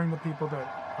 Honoring the people that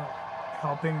are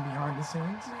helping behind the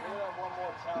scenes.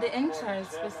 The interns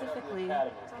specifically.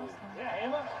 Yeah,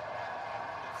 Emma.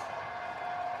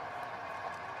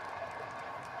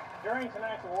 During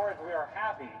tonight's awards, we are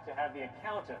happy to have the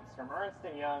accountants from Ernst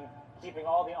 & Young keeping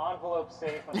all the envelopes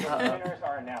safe until the winners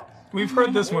are announced. We've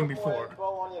heard this one before. Info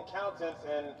on the accountants,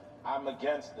 and I'm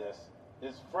against this,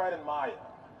 is Fred and Maya.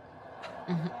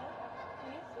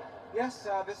 Yes,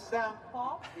 this is them.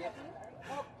 Paul?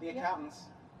 The accountants.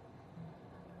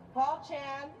 Paul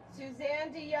Chan,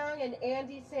 Suzanne DeYoung, and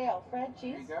Andy Sale. Fred,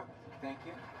 cheese? There you go. Thank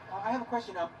you. I have a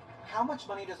question. How much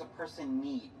money does a person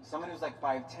need? Someone who's like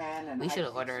 5'10" and we should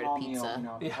have ordered small a pizza.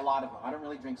 Meal, a lot of them. I don't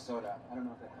really drink soda. I don't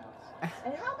know if that counts.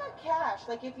 And how about cash?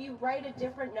 Like if you write a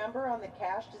different number on the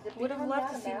cash, does it Would have become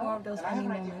loved that to see amount? more of those And I have Emmy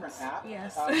an idea moments. for an app.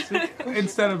 Yes.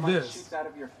 Instead of Money this. shoots out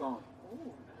of your phone.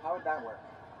 How would that work?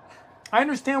 I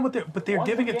understand but they're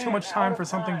giving it too much time for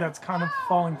something that's kind of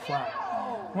falling flat.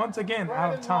 Once again,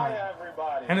 out of time.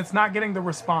 And it's not getting the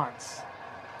response.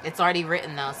 It's already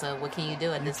written though, so what can you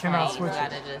do at this point? cannot You switch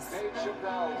gotta it. just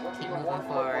keep moving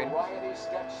forward.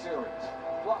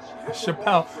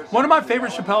 Chappelle. One of my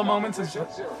favorite Chappelle moments is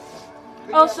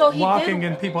Oh, so he walking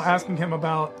did. and people asking him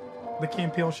about the Key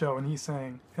and Peele show, and him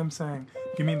saying,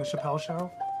 "You mean the Chappelle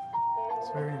show?"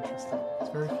 It's very interesting. It's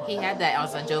very funny. He had that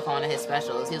as a joke on one of his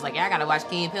specials. He was like, "Yeah, I gotta watch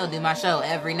Key and Peele do my show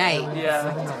every night."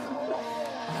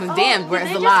 Damn,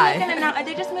 where's the lie?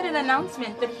 They just made an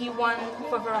announcement that he won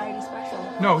for Variety Special.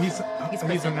 No, he's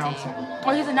announcing.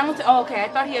 Oh, he's announcing. Oh, okay. I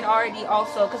thought he had already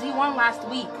also, because he won last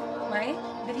week, right?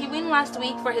 Did he win last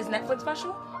week for his Netflix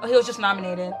special? Or he was just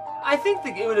nominated? I think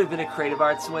it would have been a creative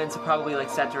arts win, so probably like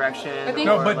set direction.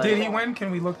 No, but did he win?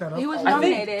 Can we look that up? He was I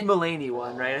nominated. think Mulaney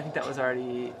won, right? I think that was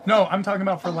already. No, I'm talking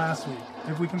about for last week.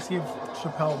 If we can see if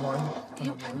Chappelle won. I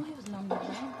know he was nominated.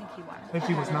 I don't think he won. If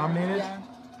he was nominated? Yeah.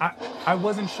 I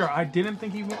wasn't sure. I didn't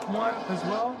think he won as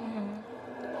well.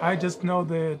 I just know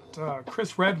that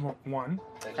Chris Redd won.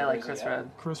 I like Chris Redd.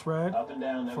 Chris Redd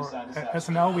for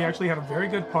SNL. We actually had a very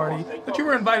good party that you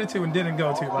were invited to and didn't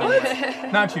go to. By the way.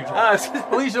 Not you, Joe.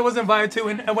 Alicia was invited to,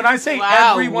 and when I say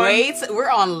everyone, wait, we're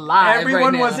on live.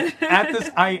 Everyone right was now. at this.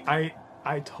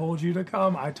 I told you to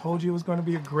come. I told you it was going to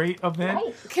be a great event.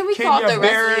 Can we call Kenya it the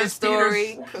rest of your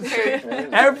Barris,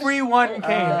 story? Everyone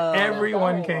came.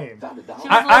 Everyone came. was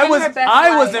I living her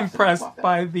best was life. impressed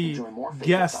by the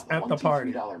guests at the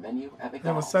party. It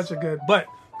was such a good. But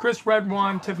Chris Redd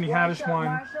won. Tiffany Haddish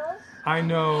won. I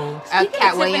know. Cat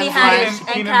Tiffany Williams Haddish and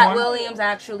Keenan Cat won. Williams,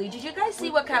 actually. Did you guys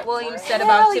see what Cat Williams said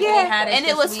about Tiffany Haddish And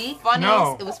it was this week? funny.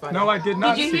 No, It was funny. no, I did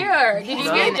not. Did you see. hear her? Did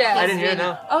you hear Jeff? I didn't hear it,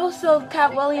 no. Oh, so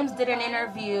Cat Williams did an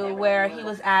interview where he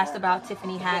was asked about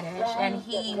Tiffany Haddish, and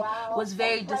he was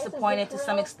very disappointed to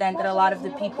some extent that a lot of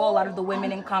the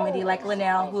women in comedy, like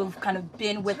Linnell, who've kind of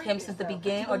been with him since the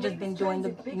beginning or just been doing the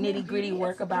nitty-gritty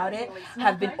work about it,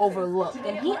 have been overlooked.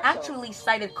 And he actually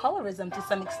cited colorism to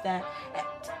some extent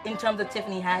in terms of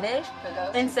Tiffany Haddish,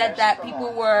 and said that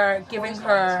people were giving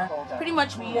her pretty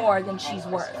much more than she's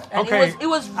worth. And Okay, it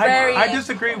was very. I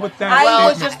disagree with that. I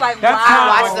was statement. just like, That's wow. not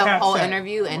I what watched the Kat whole said.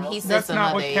 interview, and he said That's some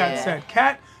not other. what Kat said.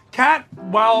 Kat,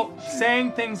 while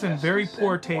saying things in very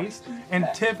poor taste, and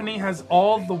Tiffany has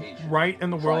all the right in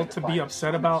the world to be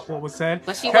upset about what was said.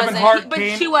 But she Kevin wasn't. Hart But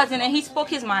came. she wasn't, and he spoke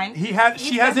his mind.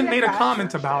 She hasn't made a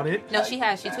comment about it. No, she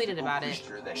has. She tweeted about it.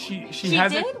 She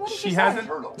hasn't. did? What did She she hasn't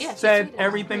Yeah, she said tweeted.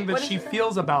 everything that What did she she say?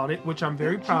 feels about it, which I'm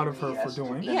very proud of her for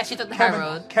doing. Yeah, she took the high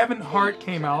road. Kevin Hart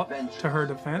came out to her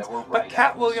defense, but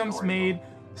Cat Williams made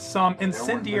some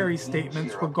incendiary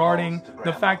statements regarding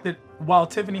the fact that while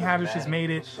Tiffany Haddish has made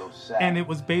it, and it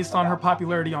was based on her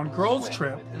popularity on Girls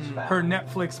Trip, her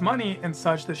Netflix money and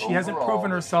such, that she hasn't proven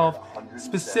herself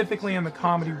specifically in the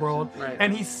comedy world. Right.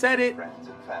 And he said it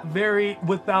very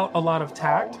without a lot of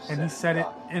tact, and he said it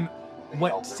in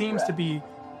what seems to be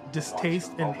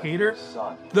distaste and hater,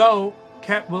 though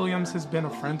Cat Williams has been a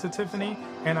friend to Tiffany,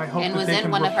 and I hope And that was they in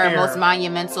can one of her repair most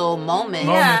monumental moments.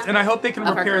 Yeah. and I hope they can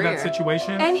Of her repair that career.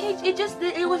 situation. And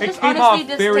it was It just came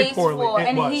honestly off very distasteful. poorly. It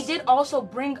And was. he did also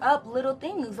bring up little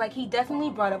things. Like, he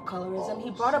definitely brought up colorism. He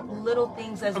brought up little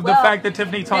things as The well. fact that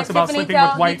Tiffany talks That about Tiffany sleeping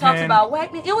with he white talks men. about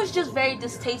white men. It was just very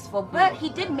distasteful. But he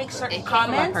did make certain It came from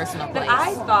a comments personal that place.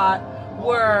 I thought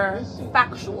were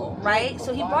factual, right?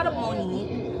 So he brought up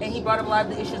Monique, and he brought up a lot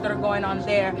of the issues that are going on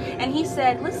there. And he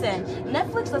said, listen,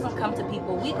 Netflix doesn't come to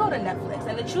people. We go to Netflix.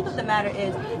 And the truth of the matter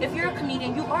is, if you're a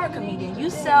comedian, you are a comedian. You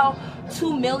sell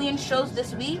 2 million shows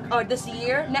this week or this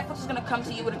year, Netflix is going to come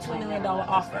to you with a $2 million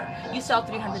offer. You sell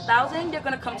 300,000, they're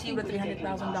going to come to you with a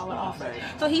 $300,000 offer.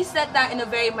 So he said that in a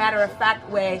very matter-of-fact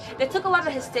way that took a lot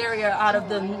of hysteria out of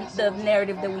the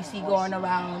narrative that we see going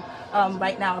around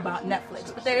right now about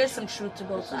Netflix. But there is some truth to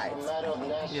both sides.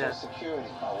 Yeah.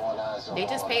 They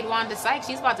just paid Wanda Sykes.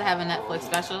 She's about to have a Netflix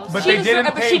special. But She they didn't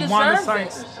deserve- but she pay Wanda deserves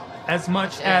Sykes it. as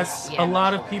much as Yeah. a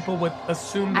lot of people would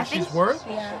assume that she's worth.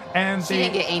 Yeah. And She they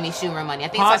didn't get Amy Schumer money. I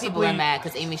think some people are possibly- mad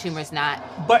because Amy Schumer's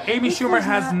not. But Amy Schumer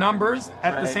has numbers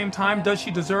at the Right. same time. Does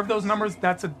she deserve those numbers?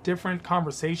 That's a different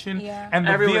conversation. Yeah. And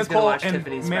the Everyone's gonna vehicle watch and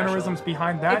Tiffany's mannerisms special.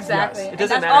 behind that, Exactly. yes. It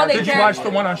doesn't And that's matter. all they Did you care. watch the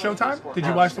one on Showtime? Did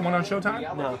you No. watch the one on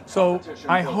Showtime? No. So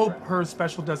I hope her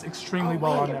special does extremely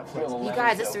well on Netflix. You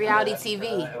guys, it's reality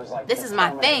TV. This is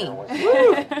my thing.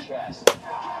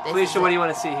 Alicia, what do you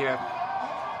want to see here?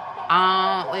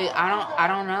 I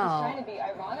don't know.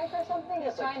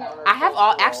 I have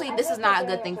all. Actually, this is not a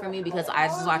good thing for me because I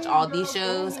just watch all these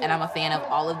shows and I'm a fan of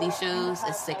all of these shows.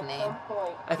 It's sickening.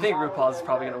 I think RuPaul is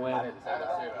probably gonna win.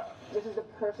 This is the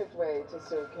perfect way to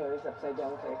serve Carrie's upside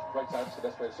down cake. Right side's the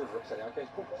best way to serve upside down cake.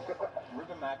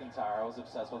 Ruben McIntyre, I was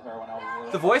obsessed with her when I was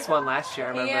little. The Voice won last year, I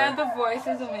remember. Yeah, The Voice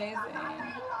is amazing.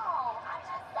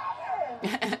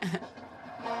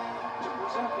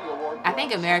 I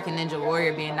think American Ninja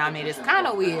Warrior being nominated is kind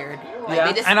of weird. Like, Yeah,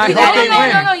 they just and I hope they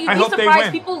win. No, you'd I be hope they surprised.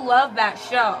 win. People love that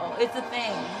show. It's a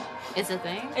thing. It's a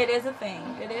thing? It is a thing.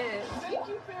 It is.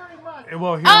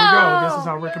 Well, here we go. This is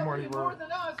how Rick and Morty work.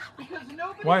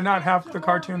 Why not have the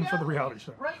cartoon for the reality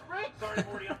show?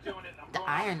 The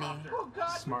irony.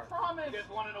 Smart. You guys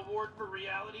want an award for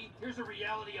reality? Here's a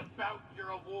reality about your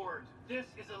award. This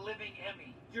is a living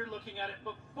Emmy. You're looking at it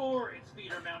before its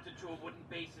feet are mounted to a wooden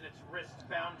base and its wrists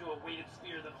bound to a weighted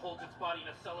sphere that holds its body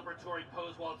in a celebratory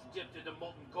pose while it's dipped into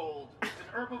molten gold. It's an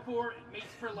herbivore, it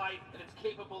mates for life, and it's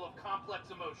capable of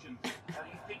complex emotions. How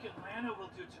do you think Atlanta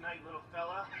will do tonight, little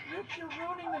fella? You're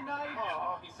ruining the night.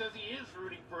 Oh, he says he is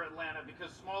rooting for Atlanta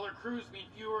because smaller crews mean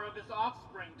fewer of his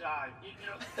offspring die. You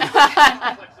know,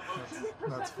 complex emotions.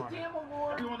 That's funny. Damn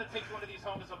award. Everyone that takes one of these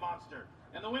home is a monster.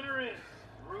 And the winner is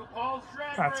RuPaul's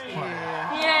Drag That's Race.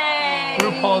 funny. Yay!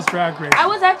 RuPaul's Drag Race. I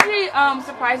was actually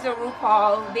surprised at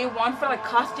RuPaul. They won for like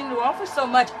costume. They won for so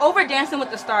much over Dancing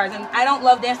with the Stars, and I don't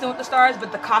love Dancing with the Stars,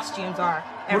 but the costumes are.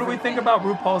 What do we think about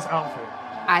RuPaul's outfit?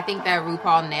 I think that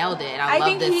RuPaul nailed it. I love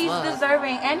think this he's look.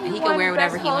 deserving, and He won can wear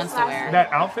whatever Best he wants to Host wear. last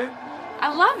That outfit?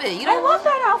 I love it. I love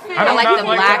that outfit. I like not the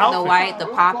like black, the the outfit. white, the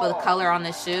pop of color on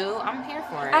the shoe. I'm here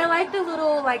for it. I like the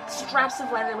little like straps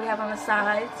of leather we have on the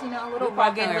sides. You know, a little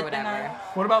rugged or looking. whatever.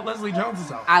 What about Leslie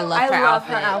Jones's outfit? I love her her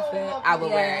outfit. outfit. I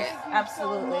would wear Yes, it.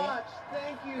 Absolutely.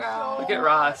 Look at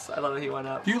Ross. I love that he went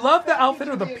up. Do you love the outfit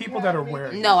or the people that are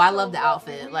wearing it? No, I love the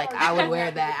outfit. Like, I would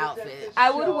wear that outfit. I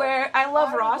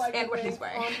love Ross and what he's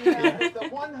wearing.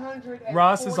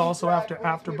 Ross is also after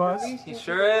AfterBuzz. He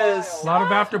sure is. A lot of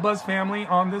AfterBuzz family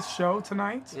on this show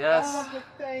tonight. Yes. I want to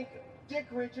thank Dick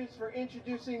Richards for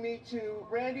introducing me to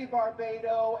Randy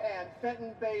Barbado and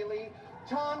Fenton Bailey,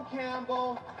 Tom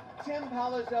Campbell, Tim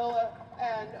Palazzolo,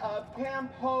 and Pam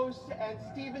Post, and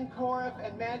Stephen Coriff,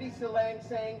 and Mandy Solang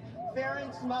saying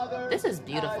Theron's mother. This is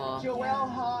beautiful. Joelle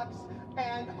Hawks,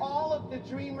 and all of the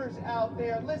dreamers out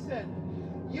there. Listen,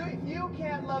 if you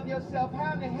can't love yourself,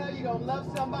 how in the hell you gonna love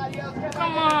somebody else?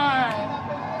 Come on.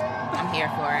 I'm here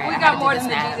for it. We I got had to more do than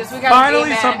the the snaps. Jesus. We got Finally,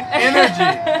 the some amen. energy.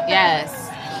 Yes.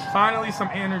 Finally, some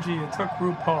energy. It took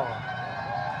RuPaul.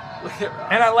 Look at Ross.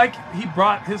 And I like he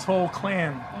brought his whole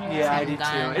clan. Yeah, I do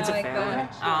too. It's a like family.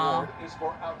 that. Award is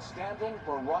for Outstanding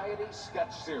Variety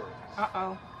Sketch Series.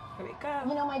 Uh-oh. Here we go.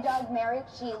 You know my dog Mary,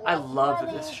 she loves I love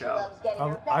running, this she show. loves getting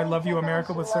her I belly Love You, tickled,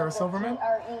 America she with loves Sarah the Silverman.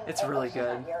 TRE, It's and really she's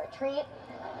good. like, "You're a treat."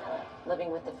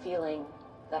 Living with the feeling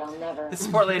that I'll never. This is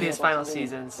Portlandia's final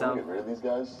season, Get so rid of these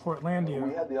guys. Portlandia.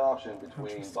 We had the option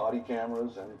between body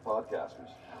cameras and podcasters.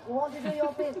 You want to do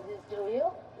your business, do you?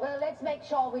 Well, let's make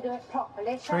sure we do it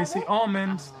properly. shall Tracy we?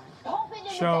 Ullman's Pop it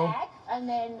in show. the bag, and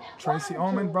then Tracy 1,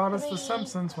 Ullman 2, brought us The 3.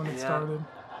 Simpsons when it Yeah. started.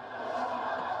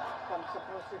 I'm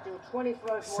supposed to do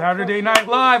 24 Saturday Night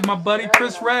Live, my buddy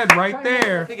Chris Redd right I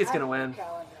there. think it's gonna win.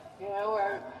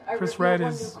 Chris Redd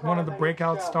is one of the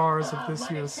breakout stars of this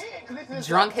year's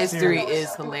Drunk History series.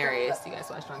 is hilarious. You guys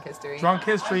watch Drunk History? Drunk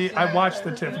History. I watched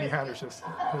the Tiffany Haddish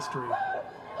history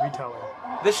retelling.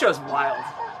 This show's wild.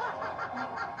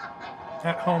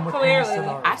 At home with Clearly. Amy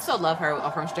Sedaris. I still love her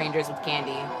from Strangers with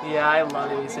Candy. Yeah, I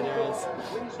love Amy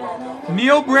Sedaris.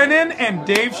 Neil Brennan and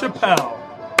Dave Chappelle.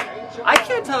 I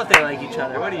can't tell if they like each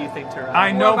other. What do you think, Tara?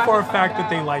 I know for a fact that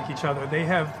they like each other. They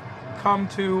have come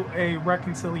to a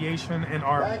reconciliation and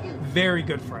are very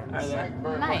good friends. Are they?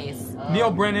 Nice.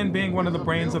 Neil Brennan being one of the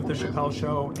brains of the Chappelle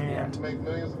Show and Make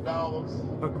millions of dollars,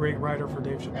 a great writer for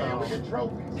Dave and we Chappelle. get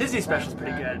trophies. His new special's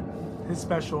pretty good. His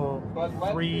special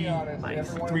three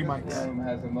mics.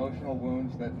 Has emotional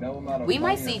wounds that no amount of We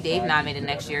might money see or Dave size nominated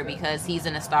next year because he's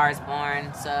in A Star Is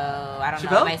Born. So I don't know.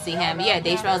 Chappelle? I might see him. Yeah,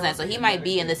 Dave Chappelle's in it. So he might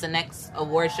be in this next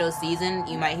award show season.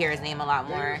 You might hear his name a lot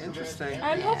more. Interesting.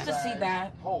 I'd hope to see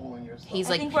that. Hole in your soul. He's I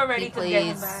like think we're ready he to get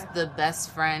him plays back. the best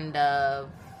friend of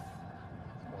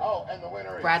Oh, and the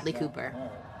winner is Bradley Cooper.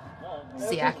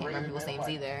 See, I can't remember people's names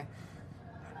either.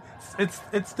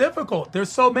 It's difficult. There's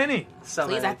so many. So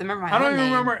Please, I many. have to remember my I don't own even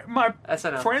name. remember my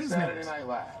SNL. friends' Saturday names. Night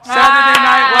Live. Saturday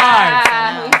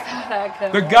Night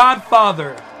Live. The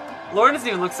Godfather. Lauren doesn't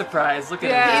even look surprised. Look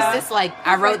at He's him. just like,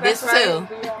 I wrote this That's too.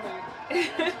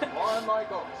 Lauren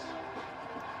Michaels.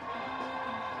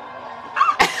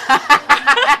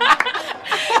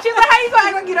 She's like, how you gonna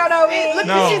act like you know me. Look,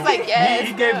 No, she's like, yes.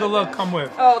 he gave the look, come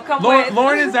with. Oh, come with.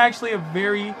 Lauren is actually a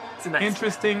very nice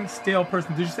interesting, stale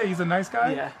person. Did you say he's a nice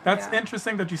guy? Yeah. That's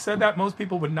interesting that you said that. Most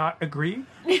people would not agree,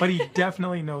 but he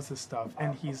definitely knows his stuff,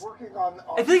 and he's.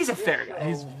 I think he's a fair guy.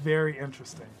 He's very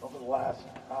interesting. Over the last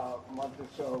month or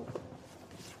so,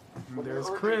 There's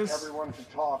urging Chris. everyone to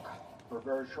talk for a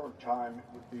very short time, it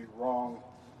would be wrong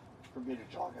for me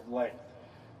to talk at length.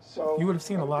 So You would have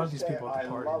seen a lot of just these say people at the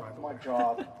party, I by love the my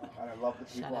job, and I love the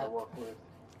people I work with.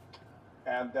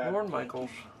 And that Lorne Michaels.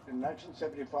 in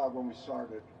 1975, when we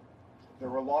started, there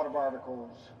were a lot of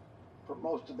articles for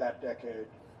most of that decade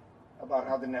about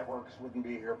how the networks wouldn't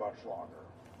be here much longer.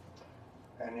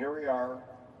 And here we are,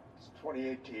 it's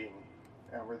 2018,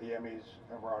 and we're the Emmys,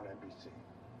 and we're on NBC.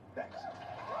 Thanks.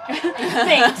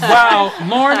 Thanks. Wow,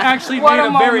 Lauren actually What made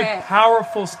a a very moment.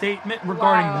 powerful statement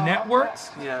regarding Wow. networks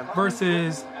Yeah.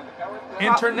 versus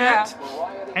internet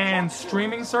and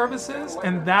streaming services,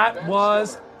 and that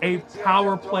was a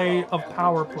power play of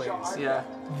power plays. Yeah.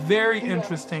 Very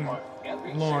interesting,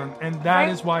 Lauren, and that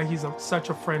is why he's such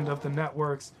a friend of the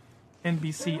networks.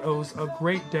 NBC owes a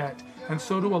great debt, and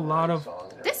so do a lot of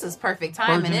This is perfect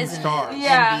timing, burgeoning isn't stars. it?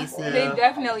 Yeah, NBC. they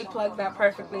definitely plugged that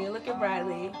perfectly. Look at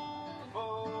Bradley.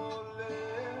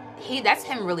 That's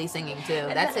him really singing too.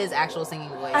 That's his actual singing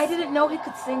voice. I didn't know he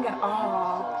could sing at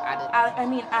all. I didn't. I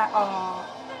mean, at all.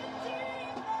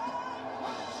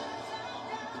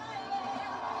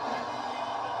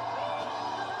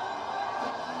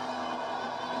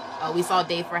 Oh, we saw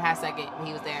Dave for a half second when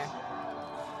he was there.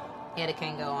 He had a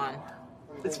Kango on.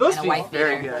 It's supposed to And a be white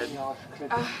very beater. good.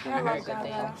 Very good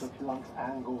Dave.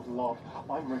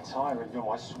 I'm retiring,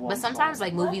 I swan But sometimes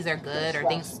like movies are good or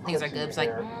things are good. It's like,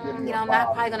 you know, I'm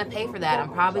not probably gonna pay for that.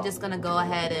 I'm probably just gonna go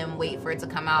ahead and wait for it to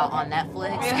come out on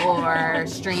Netflix or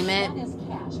stream it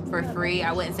for free.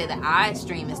 I wouldn't say that I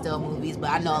stream and still movies, but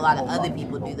I know a lot of other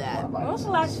people do that. What was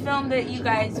the last film that you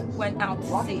guys went out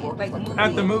to see? Like movie?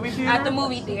 At the movie theater? At the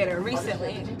movie theater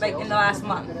recently, like in the last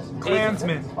month.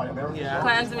 Klansman. Yeah.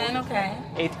 Klansman, okay.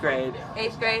 8th grade.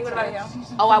 8th grade. What about you?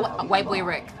 Oh, White Boy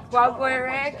Rick. Wild Boy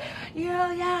Rick.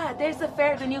 Yeah. There's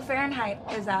the new Fahrenheit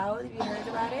is out. Have you heard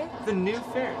about it? The new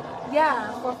Fahrenheit.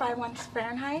 Yeah, 451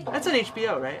 Fahrenheit. That's on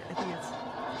HBO, right? I think it's.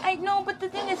 I know, but the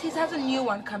thing is, he has a new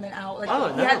one coming out. Like Oh,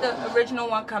 he no. had the original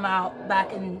one come out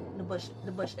back in the Bush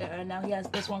era, and now he has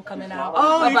this one coming out.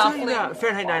 Oh, you're about talking Flint. about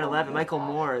Fahrenheit 9/11. Michael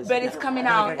Moore is. But it's coming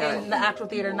out in the actual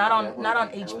theater, not on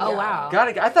HBO. Oh wow. Got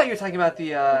it. I thought you were talking about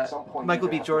the Michael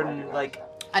B. Jordan, like.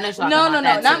 I know you're talking No, about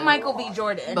that not too. Michael B.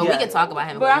 Jordan. But we can talk about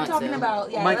him. if But we I'm want talking to.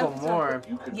 about Michael that's- Moore.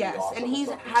 Yes, and he's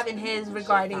having his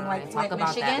regarding like talk Flint, about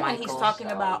that, Michigan, and he's Michael. talking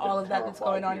about all of that that's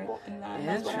going on in that. And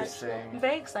that's what Interesting. I'm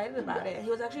very excited about it. He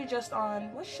was actually just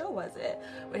on what show was it?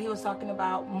 Where he was talking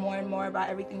about more and more about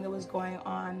everything that was going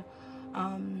on.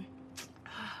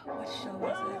 What show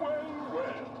was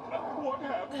it?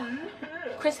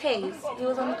 Chris Hayes. He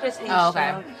was on the Chris Hayes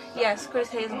okay. show. Yes, Chris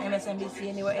Hayes on MSNBC,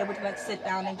 and they were able to like sit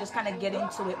down and just kind of get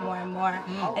into it more and more.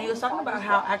 And he was talking about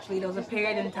how actually there was a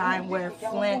period in time where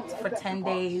Flint for 10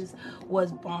 days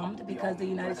was bombed because the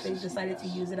United States decided to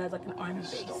use it as like an army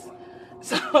base.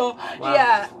 So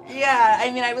yeah.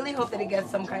 I mean, I really hope that it gets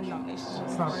some kind of nomination.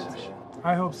 It's not.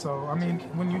 I hope so. I mean,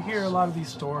 when you hear a lot of these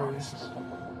stories,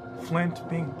 Flint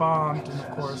being bombed, and of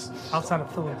course, outside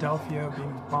of Philadelphia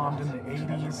being bombed in the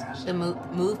 80s. The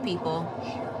move people.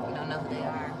 You don't know who they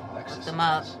are. Look them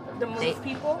up. The move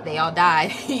people? They all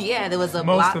died. Yeah, there was a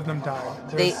Most block. of them died.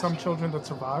 There's some children that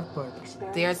survived,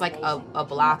 but There's like a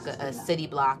block, a city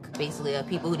block, basically, of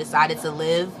people who decided to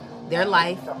live their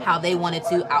life how they wanted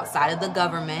to outside of the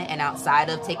government and outside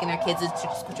of taking their kids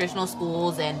to traditional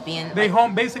schools and being. they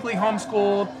basically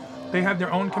homeschooled. They had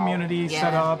their own community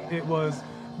set Yeah. up. It was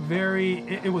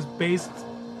it was based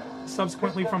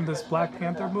subsequently from this Black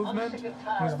Panther movement. It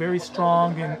was very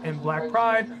strong in Black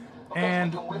Pride.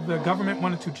 And the government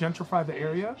wanted to gentrify the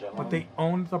area, but they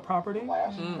owned the property,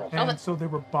 and so they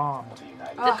were bombed.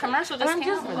 The commercial just I'm came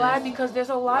just out for glad this. because there's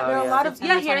a lot. Oh, There are a yeah. lot of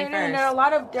September here and there are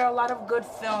 21st. a lot of good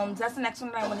films. That's the next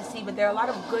one that I want to see. But there are a lot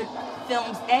of good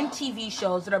films and TV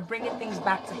shows that are bringing things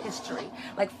back to history,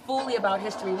 like fully about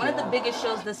history. One of the biggest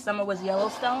shows this summer was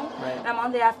Yellowstone, Right. and I'm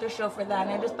on the after show for that.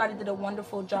 And I just thought it did a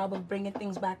wonderful job of bringing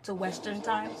things back to Western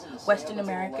times, Western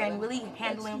America, and really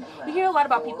handling. We hear a lot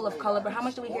about people of color, but how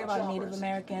much do we hear about Native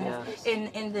Americans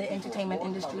in the entertainment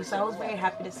industry? So I was very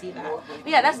happy to see that. But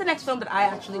yeah, that's the next film that I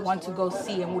actually want to go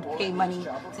see and would pay money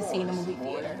to see in the movie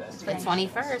theater. It's The very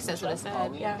 21st, that's what it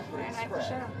said. Yeah, very nice for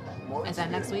sure. Is that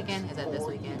next weekend? Is that this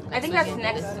weekend? I think Next that's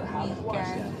weekend? next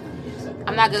weekend.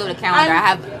 I'm not good with a calendar.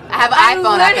 I'm- I have an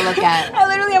iPhone I can look at. I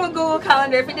literally have a Google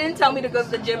Calendar. If it didn't tell me to go to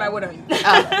the gym, I wouldn't.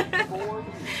 Oh.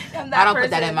 I am that I don't person.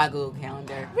 put that in my Google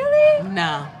Calendar. Really?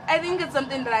 No. I think it's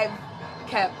something that I've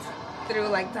kept through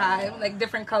like time, like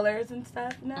different colors and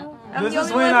stuff. No. I'm This the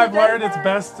is only when one who I've does learned it's that?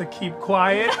 best to keep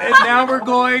quiet. And now we're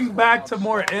going back to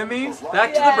more Emmys.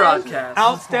 Back to the broadcast.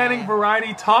 Outstanding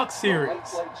Variety Talk Series.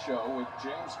 Late Show with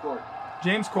James Corden.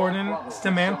 James Corden,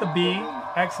 Samantha Bee,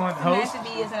 excellent host.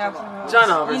 Samantha Bee is an absolute host. John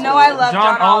Oliver. You know I love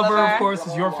John Oliver, Oliver. of course,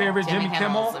 is your favorite. Jimmy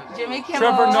Kimmel. Jimmy Kimmel.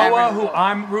 Trevor Noah, who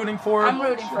I'm rooting for. I'm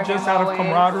rooting for just him out of always.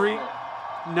 camaraderie.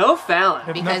 No Fallon.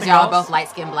 If Because nothing y'all else, both light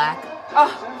skinned black.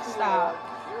 Oh,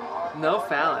 stop. No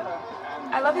Fallon.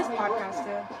 I love his podcast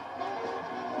too.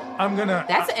 I'm gonna.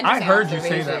 That's an I interesting heard you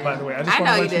say observation. that, by the way. I just I want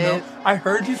know to you let you know. did. I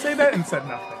heard you say that and said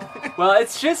nothing. Well,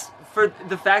 it's just for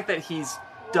the fact that he's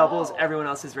doubles everyone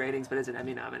else's ratings, but isn't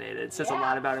Emmy nominated. It says a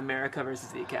lot about America versus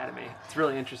the Academy. It's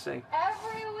really interesting.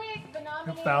 Every week, the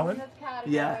nominees Fallon? in this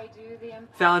category Yeah. do the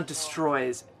Fallon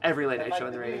destroys every late night show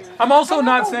in the ratings. I'm also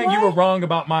not saying you were wrong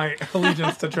about my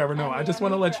allegiance to Trevor Noah. I just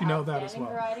want to let you know that as well.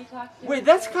 Wait,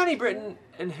 that's Connie Britton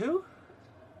and who?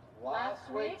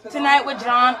 Tonight with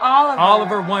John Oliver.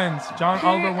 Oliver wins. John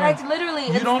Oliver wins. Like literally,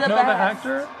 You it's don't the know best.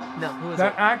 the actor? No, who is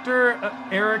That it? actor,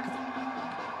 Eric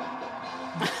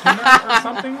Kinner or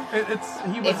something?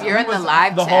 He was. If you're he in the was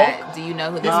live the chat, Hulk. do you know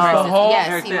who He this was the person is? Hulk. Yes,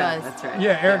 Eric he Bana, was. that's right.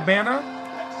 Yeah, Eric Bana.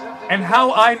 And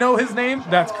how I know his name,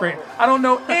 that's crazy. I don't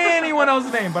know anyone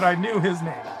else's name, but I knew his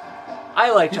name.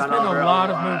 I like He's John been in Oliver a lot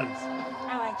of movies.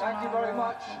 I like John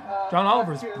Oliver. John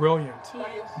Oliver's brilliant.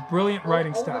 Brilliant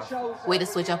writing staff. Way to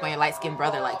switch up on your light skinned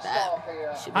brother like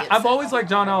that. Should be I've upset. always liked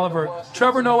John Oliver.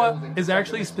 Trevor Noah is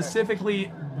actually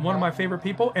specifically one of my favorite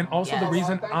people, and also the Yes.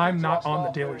 reason I'm not on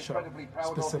The Daily Show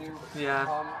specifically.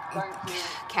 Yeah.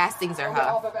 Castings are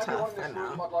tough. I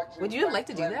know. Would you like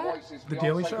to do that? The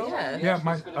Daily Show? Yeah. Yeah,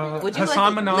 my Would you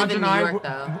Hassan like to live Minaj in and New I York,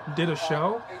 though? did a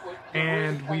show,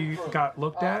 and we got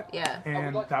looked at. Yeah.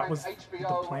 And that was the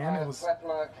plan. It was,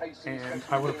 and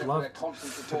I would have loved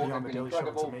to be on The Daily Show.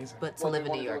 It's amazing. But to live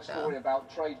in New York, though.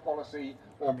 About trade policy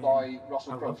or by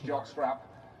Russell Crowe's jockstrap.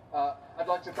 I'd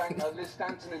like to thank Liz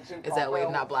Stanton and Tim Is that way of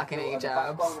Cartwell, not blocking any who are the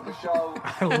jobs? backbone of the show.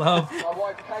 I love. My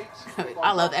wife Kate.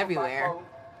 I love everywhere.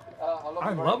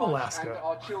 I love Alaska. And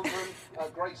our children,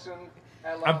 Grayson,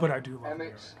 Ella, But I do love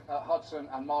Emmett, Hudson,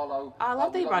 and Marlo. I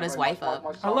love that he brought his wife up.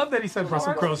 I love that he said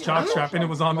Russell Crowe's jockstrap, and it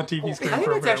was on the TV screen I think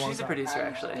for a that's very actually long she's a time. producer,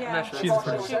 actually. I'm Yeah. not sure. She's a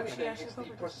producer.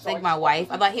 It's like my wife.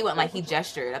 I thought he went like he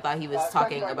gestured. I thought he was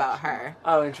talking about her.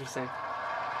 Oh, interesting.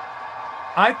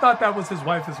 I thought that was his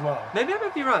wife as well. Maybe I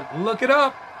might be wrong. Look it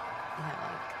up.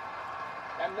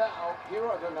 And now, here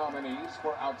are the nominees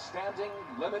for Outstanding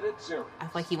Limited Series. I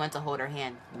feel like he went to hold her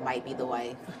hand. Might be the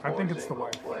wife. I think it's the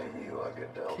wife.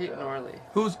 Kate Norley.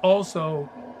 Who's also.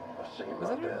 Was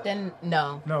that her? Then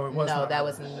no. No, it was No, not that her.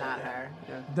 was not her.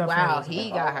 Definitely Wow, wasn't he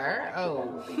her. got her. Oh.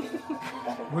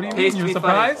 What do you Pays mean? to You're be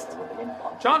funny. surprised?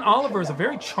 John Oliver is a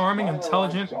very charming,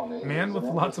 intelligent man with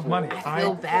lots of money. I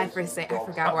feel bad for saying. I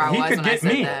forgot where I He was could when I get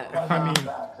said me. that. I mean,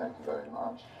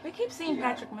 We keep seeing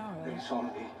Patrick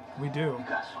Melrose. we do.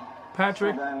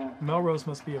 Patrick Melrose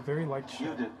must be a very liked show.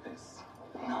 You did this.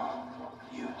 No,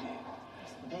 you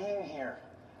did. Being here.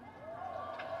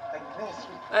 Like this.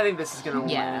 I think this is gonna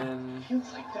Yeah. win.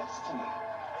 Feels like destiny.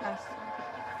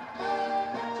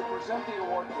 To present the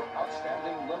award for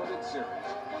Outstanding Limited Series,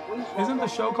 please Isn't the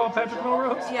show called Patrick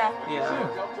Melrose? Yeah. Yeah.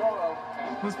 Del Toro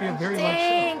and Must be a very liked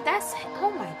Dang, that's. Oh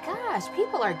my gosh,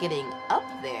 people are getting up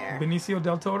show. there. Benicio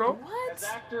del Toro? As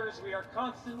actors, we are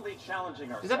constantly challenging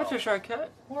ourselves. Is that Patricia Arquette?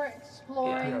 We're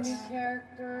exploring Yes. new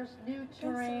characters, new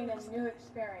terrain, and new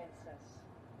experiences.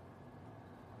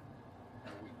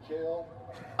 We kill,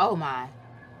 Oh my.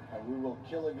 and we will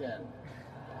kill again.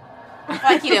 I feel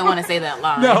like he didn't want to say that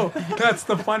line. No, that's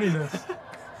the funniness.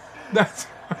 That's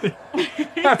funny.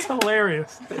 That's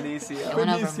hilarious. Benicio. Going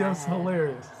over my Benicio's head.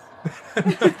 hilarious.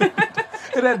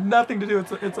 It had nothing to do.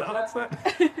 It's a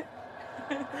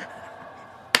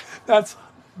that's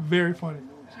very funny.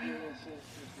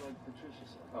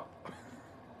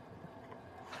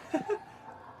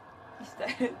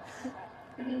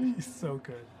 He's so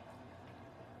good.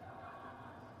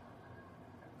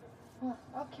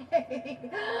 Okay.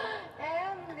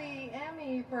 And the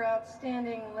Emmy for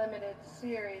Outstanding Limited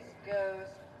Series goes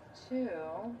to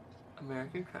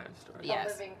American Crime Story. Yes. a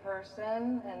living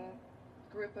person and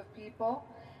group of people.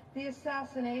 The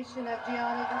assassination of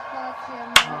Gianni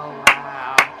Versace. Oh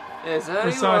wow. Is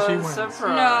Versace anyone wins. surprised?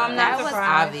 No, I'm not That was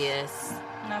surprised. obvious.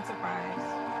 Not surprised.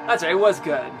 That's right. It was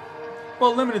good.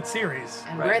 Well, limited series.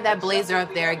 And wear that blazer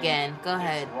up there again. Go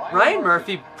ahead. Ryan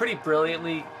Murphy pretty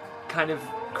brilliantly kind of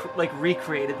like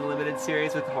recreated the limited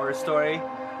series with Horror Story.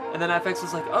 And then FX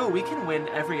was like, oh, we can win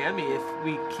every Emmy if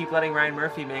we keep letting Ryan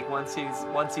Murphy make one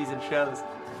season shows.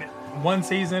 one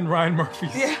season, Ryan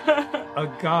Murphy's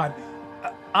a god.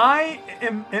 I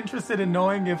am interested in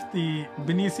knowing if the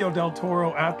Benicio del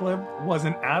Toro ad-lib was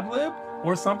an ad-lib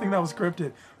or something that was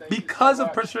scripted. Because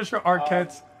of Patricia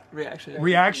Arquette's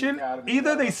reaction,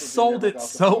 either they sold it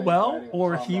so well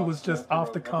or he was just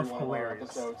off the cuff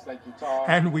hilarious.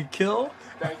 And we kill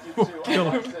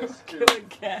him.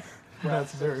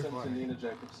 That's very funny. Nina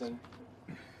Jacobson.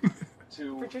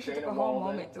 To Patricia Dana took a whole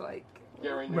Waldman, moment to like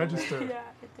Gary Newman, register.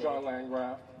 John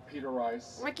Landgraf, Peter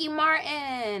Rice, Ricky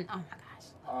Martin.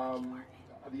 Oh my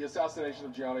gosh. The assassination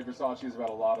of Gianni Versace is about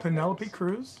a lot of Penelope things.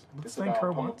 Cruz. Let's It's thank about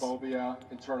her once. homophobia,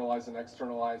 internalized and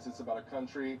externalized. It's about a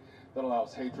country that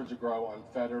allows hatred to grow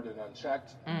unfettered and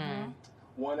unchecked. Mm-hmm.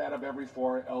 1 out of every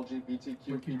 4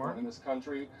 LGBTQ people in this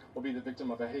country will be the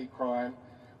victim of a hate crime.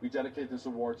 We dedicate this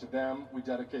award to them. We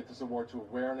dedicate this award to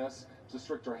awareness, to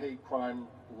stricter hate crime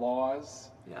laws.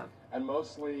 Yeah. And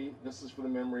mostly, this is for the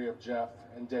memory of Jeff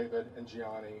and David and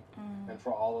Gianni, and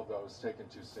for all of those taken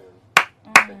too soon.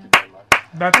 Thank you very much.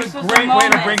 That's a great way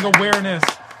to bring awareness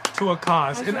to a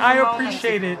cause. And I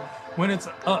appreciate it when it's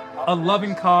a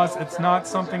loving cause. It's not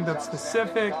something that's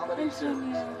specific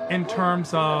in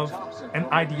terms of an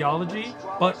ideology,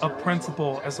 but a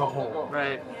principle as a whole.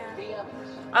 Right.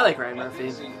 I like Ryan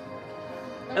Murphy.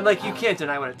 And, like, you can't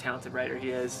deny what a talented writer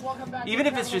he is. Even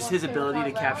if it's just his ability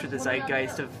to capture the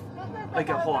zeitgeist of, like,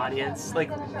 a whole audience.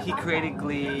 Like, he created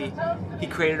Glee. He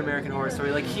created American Horror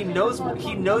Story. Like, he knows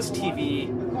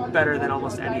TV better than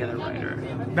almost any other writer.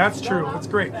 That's true. That's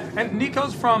great. And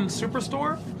Nico's from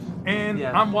Superstore. And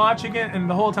I'm watching it, and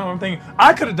the whole time I'm thinking,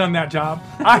 I could have done that job.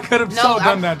 I could have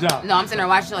done that job. No, I'm sitting there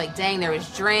watching like, dang, there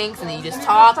was drinks, and then you just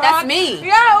talk. That's me.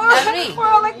 Yeah, that's me. We're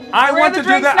all like, I want to do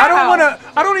that.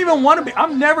 I don't even want to be.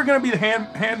 I'm never going to be the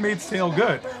Handmaid's Tale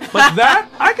good. But that,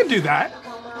 I can do that.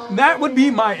 That would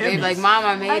be my Emmys. Like, Mom,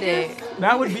 I made it.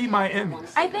 That would be my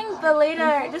Emmys. I think the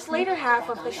later half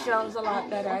of the show is a lot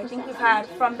better. I think we've had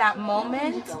from that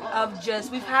moment of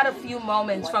we've had a few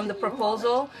moments from the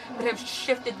proposal that have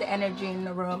shifted the energy in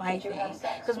the room, I think.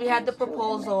 Because we had the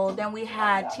proposal, then we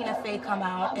had Tina Fey come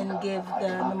out and give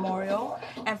the memorial.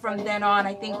 And from then on,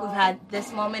 I think we've had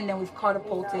this moment, and then we've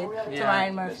catapulted to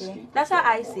Ryan Murphy. That's how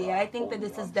I see it. I think that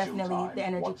this is definitely the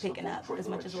energy picking up as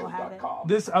much as we'll have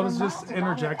it. I was just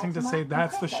interjecting to say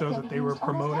that's the show that they were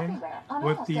promoting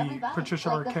with the Patricia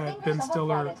Arquette, Ben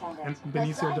Stiller, and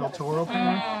Benicio del Toro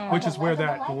thing, which is where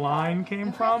that line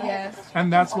came from. Yes.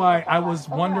 And that's why I was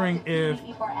wondering if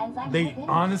they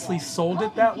honestly sold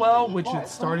it that well, which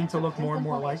it's starting to look more and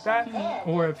more like that,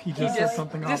 or if he just said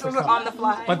something off the cuff. On the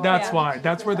fly. But that's why.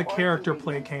 That's where the character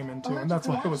play came into, and that's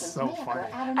why it was so funny.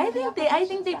 I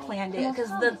think they planned it,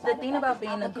 because the thing about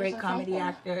being a great comedy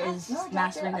actor is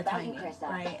mastering the timing,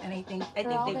 right? And I think they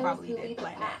probably did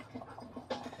plan it.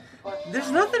 There's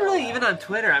nothing really even on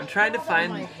Twitter. I'm trying to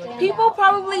find... People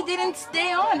probably didn't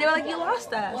stay on. They were like, you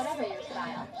lost us.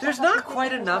 There's not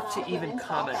quite enough to even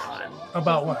comment on.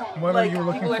 About what? What are you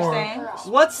looking for?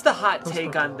 What's the hot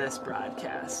take on this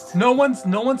broadcast? No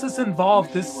one's as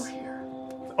involved. This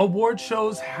award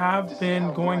shows have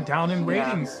been going down in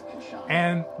ratings.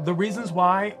 And the reasons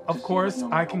why, of course,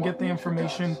 I can get the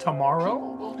information tomorrow.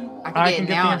 I can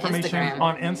get the information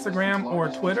on Instagram or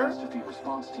Twitter.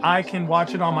 I can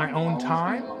watch it on my own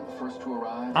time.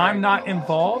 I'm not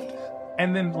involved.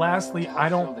 And then lastly, I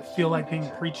don't feel like being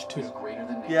preached to.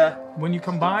 Yeah. When you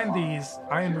combine these,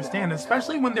 I understand,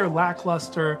 especially when they're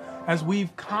lackluster, as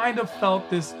we've kind of felt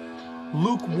this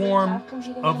lukewarm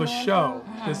of a show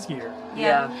this year.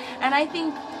 Yeah. And I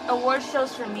think award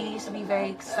shows for me used to be very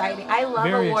exciting. I love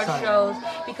award shows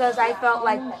because I felt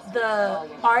like the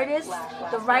artists,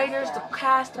 the writers, the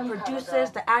cast, the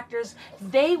producers, the actors,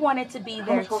 they wanted to be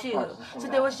there too. So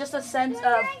there was just a sense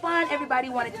of fun. Everybody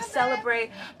wanted to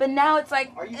celebrate. But now it's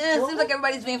like, it seems like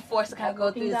everybody's being forced to kind of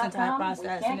go through this entire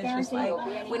process. And it's just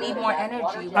like, we need more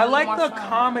energy. I like the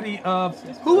comedy of,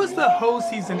 who was the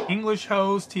host? He's an English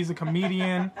host. He's a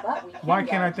comedian. Why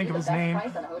can't I think of his name?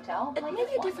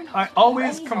 Maybe a different host. I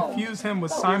always confuse him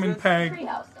with Simon Pegg,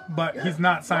 but he's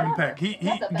not Simon Pegg. He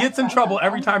gets in trouble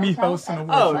every time he hosts an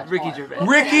award show. Ricky Gervais.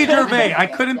 Ricky Gervais. I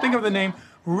couldn't think of the name.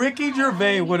 Ricky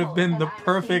Gervais would have been the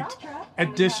perfect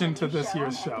addition to this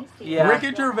year's show. Yeah.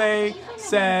 Ricky Gervais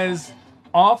says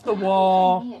off the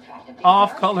wall,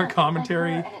 off color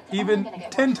commentary, even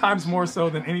 10 times more so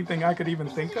than anything I could even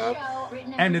think of,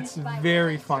 and it's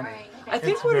very funny. I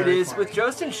think what it is with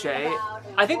Jost and Shay,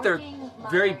 I think they're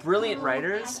very brilliant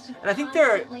writers, and I think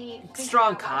they're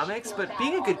strong comics, but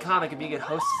being a good comic and being a good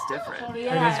host is different.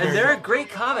 Yeah. And there are great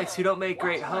comics who don't make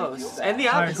great hosts, and the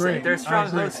I opposite. agree. There are strong I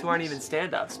agree. hosts who aren't even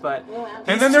stand-ups, but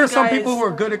And then there are some people who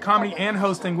are good at comedy and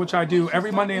hosting, which I do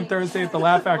every Monday and Thursday at the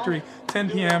Laugh Factory, 10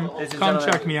 p.m. Ladies and Come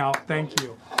gentlemen. check me out. Thank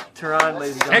you. Tehran,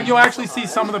 ladies and gentlemen. And you'll actually see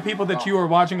some of the people that you are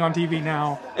watching on TV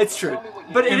now. It's true.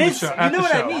 But it in the is, show- you at know the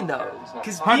what I show. mean, though?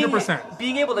 Because 100%.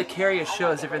 being able to carry a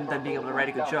show is different than being able to write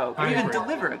a good joke, or I even agree.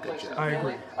 deliver a good joke. I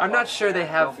agree. I'm not sure they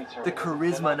have the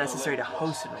charisma necessary to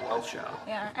host an award show.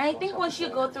 Yeah, and I think once you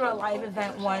go through a live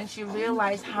event once, you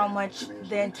realize how much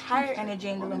the entire energy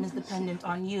in the room is dependent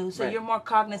on you. So Right. you're more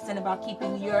cognizant about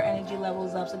keeping your energy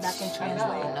levels up so that can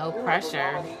translate. No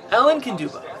pressure. Ellen can do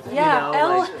both. Yeah, you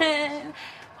know, like- Ellen.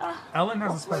 Ellen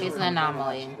has a special. She's an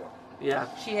anomaly. Yeah.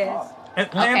 She is.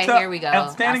 Atlanta. Okay, here we go.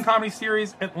 Outstanding comedy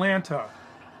series, Atlanta.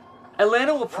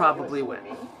 Atlanta will probably win.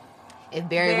 If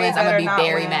Barry They wins, I'm gonna better be not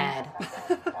very win. mad.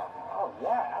 Oh,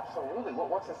 yeah, absolutely.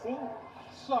 What's the scene?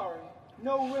 Sorry,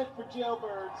 no rent for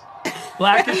jailbirds.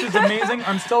 Blackish is amazing.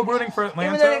 I'm still rooting for Even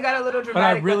though they Atlanta, got a little but I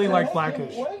dramatic. really with like it.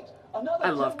 Blackish. I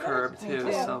love Curb too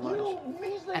so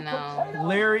much. I know.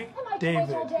 Larry David.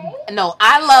 No,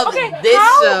 I love Okay, this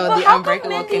how- show, but The how come Unbreakable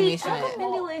Mindy- Kimmy How come Schmidt.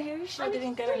 Mindy Lahiri show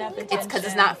didn't get enough attention? It's because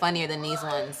it's not funnier than these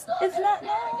ones. It's not.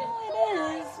 No,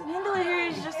 it is. Mindy Lahiri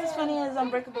is just as funny as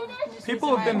Unbreakable Kimmy Schmidt.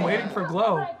 People have been waiting for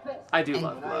Glow. I do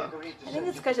love Glow. I think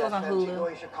it's because it was on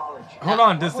Hulu. Hold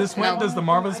on, does this win? No. Does the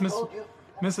marvelous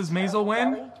Mrs. Maisel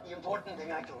win? The important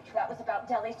thing I told you. That was about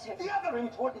Delhi too. The other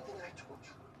important thing I told you.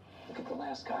 Look at the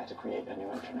last guy to create a new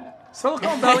internet.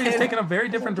 Silicon Valley has taken a very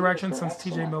different direction since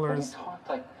T.J. Miller's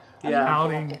Yeah.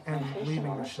 outing and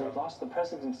leaving the show. Lost the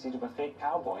presidency to a fake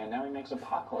cowboy, and now he makes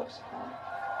Apocalypse.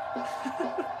 To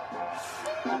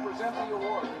present the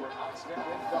award for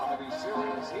Outstanding Comedy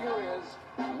Series, here is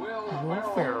Will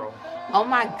Ferrell. Oh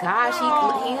my gosh,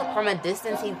 he from a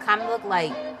distance, he kind of looked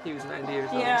like He was 90 years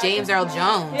old. Yeah. James Earl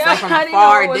Jones, Yeah, like from I a didn't know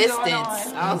far what was going distance.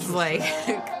 on. I was like,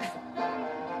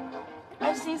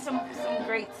 I've seen some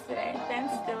greats today. Ben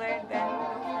Stiller, Ben.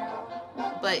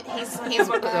 but he's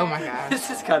oh my gosh. This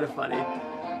is kind of funny.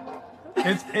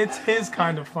 It's his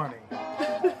kind of funny.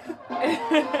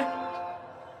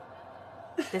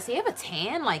 Does he have a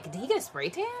tan? Like, did he get a spray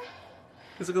tan?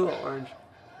 It's like a little orange.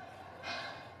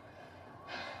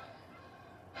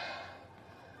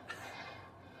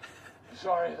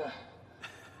 Sorry,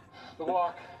 the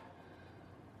walk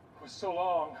was so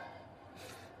long.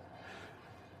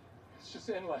 It's just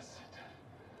endless.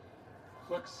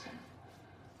 It looks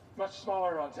much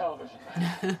smaller on television.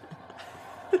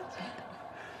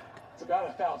 It's about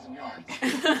 1,000 yards.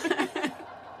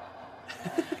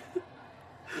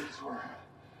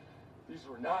 These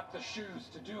were not the shoes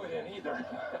to do it in either.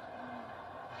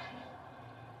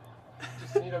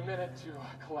 Just need a minute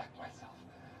to collect myself.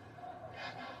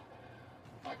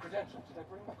 My credentials. Did I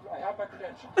bring my? I have my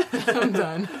credentials. I'm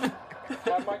done. I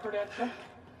have my credential.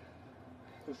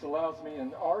 This allows me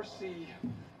an RC,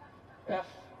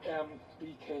 FM,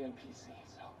 BK, and PC.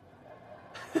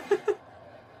 So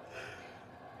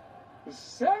the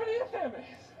 70th Emmys.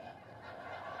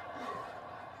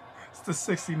 It's the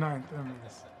 69th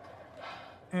Emmys.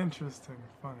 Interesting,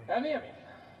 funny. And the Emmy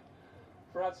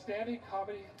for Outstanding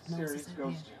Comedy Series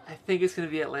goes to I think it's going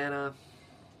to be Atlanta,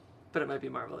 but it might be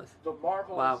Marvelous. The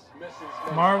Marvelous Wow. Mrs.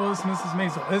 Maisel. Marvelous Mrs.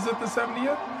 Maisel. Is it the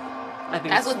 70th? I think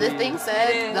That's it's what this the- thing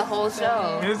said. The whole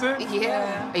show. Is it?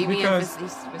 Yeah. Are you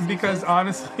being Because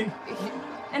honestly,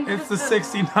 And it's the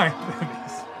 69th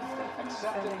Emmys.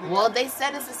 Well, they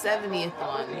said it's the 70th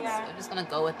one. Yeah. So I'm just gonna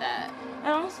go with that. And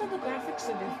also the graphics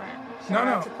are different. No, Shout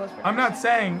no. out to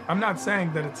post-production. I'm not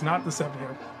saying that it's not the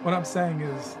 70th. What I'm saying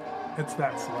is it's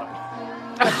that slut.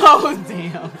 Oh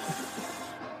damn.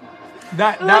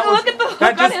 That Look at the look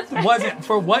that on just his face. wasn't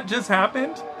for what just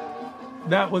happened.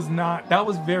 That was not. That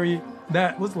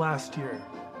was last year.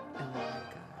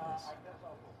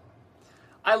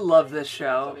 I love this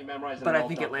show, but I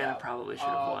think Atlanta probably should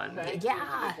have won.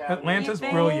 Yeah. Atlanta's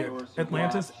brilliant.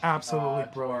 Atlanta's absolutely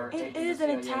brilliant. It is,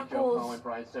 and it tackles.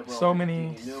 So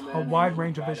many, a wide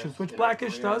range of issues, which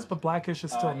Blackish does, but Blackish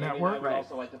is still network,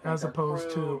 as opposed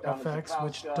to FX,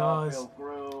 which does.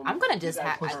 I'm gonna just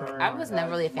I was never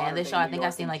really a fan of this show. I think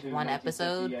I've seen like one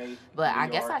episode, but I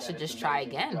guess I should just try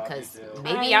again because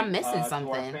maybe I'm missing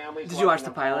something. Did you watch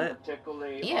the pilot?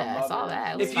 Yeah, I saw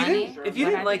that. It was If you funny.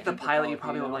 didn't like the pilot, you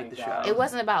probably don't like the show. It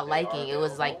wasn't about liking. It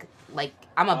was like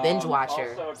I'm a binge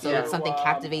watcher, so it's something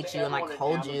captivates you and like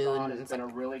holds you. And it's been a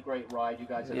really great ride. You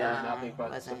guys have done nothing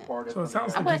but supportive. So it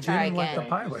sounds I'm like gonna you try didn't like the again.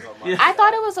 pilot. I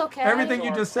thought it was okay. Everything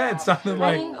you just said sounded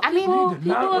like. I mean, you did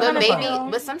not like but the maybe,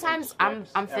 pilot. but sometimes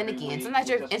I'm finicky, and sometimes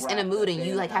you're in a mood and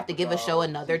you like have to give a show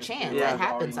another chance. That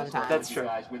happens sometimes. That's true.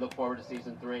 We look forward to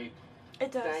season 3.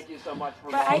 It does. Thank you so much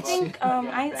for But I think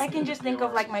I can just think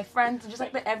of like my friends, just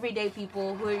like the everyday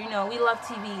people who are, we love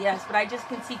TV, yes, but I just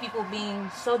can see people being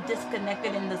so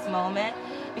disconnected in this moment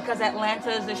because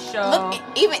Atlanta is a show. Look,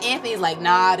 even Anthony's like,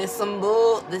 nah, there's some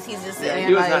bull. He's just sitting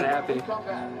he there was like, not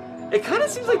happy. It kind of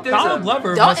seems like there's Donald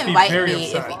Glover don't must be invite very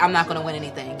me upset. if I'm not gonna win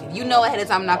anything. If you know ahead of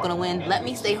time I'm not gonna win, let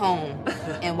me stay home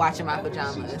and watch in my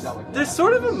pajamas. There's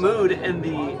sort of a mood in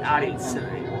the audience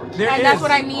tonight. And that's what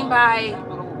I mean by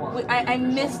I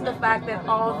miss the fact that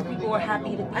all the people were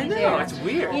happy to be I know, there. it's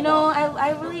weird.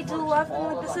 I really do love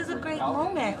feeling like this is a great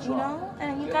moment,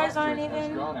 and you guys aren't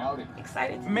even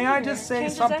excited. May I just say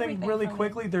Changes something everything really for me.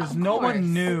 quickly? There's no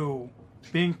one new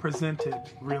being presented,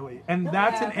 really. And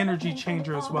that's an energy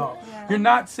changer as well. You're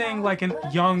not seeing like a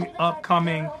young,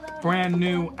 upcoming, brand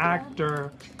new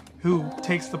actor who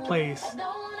takes the place,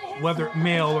 whether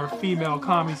male or female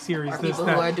comedy series. Or this, people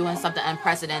that. who are doing something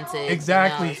unprecedented.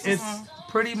 Exactly. It's just- It's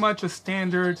pretty much a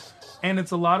standard, and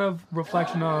it's a lot of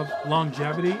reflection of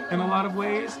longevity in a lot of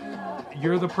ways.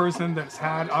 You're the person that's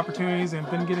had opportunities and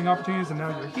been getting opportunities, and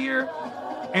now you're here.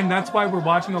 And that's why we're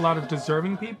watching a lot of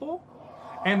deserving people.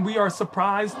 And we are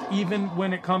surprised even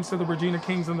when it comes to the Regina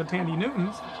Kings and the Tandy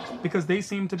Newtons, because they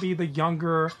seem to be the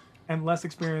younger and less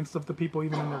experienced of the people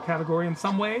even in their category in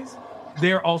some ways.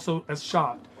 They're also as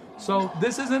shocked. So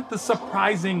this isn't the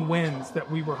surprising wins that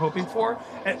we were hoping for.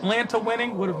 Atlanta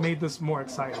winning would have made this more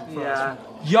exciting for us.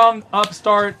 Young,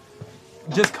 upstart,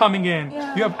 just coming in.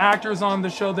 Yeah. You have actors on the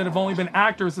show that have only been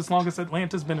actors as long as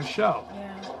Atlanta's been a show.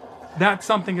 That's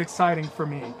something exciting for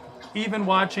me. Even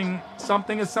watching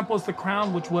something as simple as The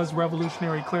Crown, which was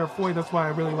revolutionary, Claire Foy, that's why I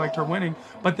really liked her winning.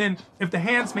 But then if The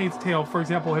Handmaid's Tale, for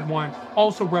example, had won,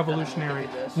 also revolutionary,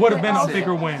 would have been a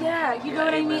bigger win. Yeah, you know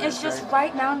what I mean? It's just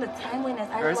right now in the timeliness.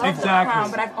 I love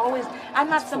Exactly. The Crown, but I'm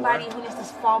not somebody who needs to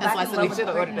fall That's back why in we love with should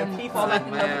have Britain ordered a and pizza. fall back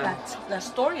in love with that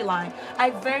storyline. I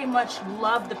very much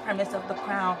love the premise of The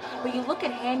Crown, but you look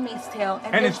at Handmaid's Tale,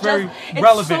 and it's there's very it's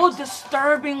relevant. so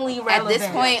disturbingly relevant. At this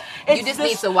point, It's you just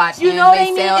this- need to watch You know what I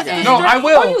Handmaid's mean? Tale It's and- No, I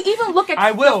will. Or you even look at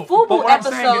I will. the FUBU But what I'm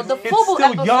saying episode. is The it's FUBU still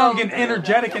episode. young and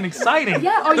energetic and exciting.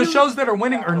 Yeah, or the you- shows that are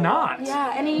winning are not.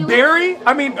 Yeah, and then you Barry,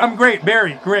 I'm great.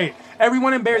 Barry, great.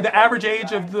 Everyone in Barry, the average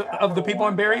age of the people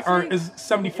in Barry is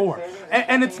 74,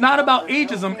 and it's not about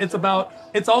ageism.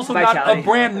 It's also not Vitality. a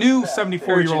brand new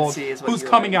 74-year-old Urgency is what who's you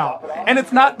coming out, and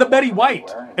it's not the Betty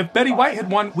White. If Betty White had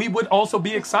won, we would also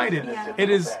be excited.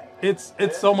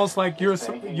 It's almost like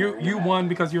you won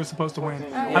because you're supposed to win.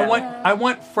 I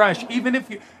want fresh, even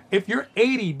if you're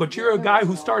 80, but you're a guy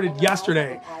who started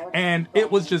yesterday and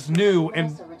it was just new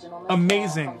and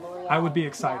amazing, I would be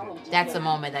excited. That's the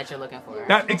moment that you're looking for.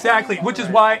 That exactly, which is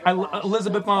why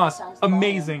Elizabeth Moss,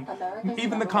 amazing.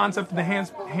 Even the concept of the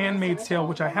Handmaid's Tale,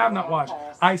 which I have not watched,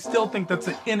 I still think that's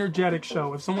an energetic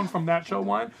show. If someone from that show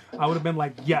won, I would have been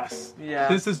like, yes,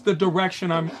 this is the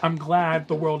direction I'm glad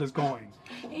the world is going.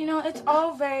 It's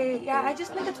all very, I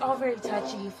just think it's all very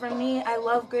touchy. For me, I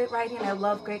love great writing, I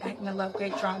love great acting, I love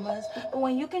great dramas. But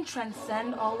when you can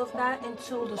transcend all of that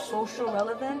into the social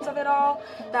relevance of it all,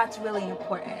 that's really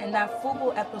important. And that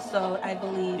FUBU episode, I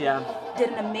believe, did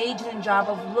an amazing job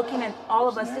of looking at all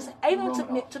of us. I even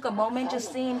took a moment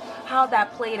just seeing how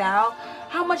that played out.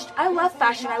 How much, I love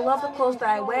fashion, I love the clothes that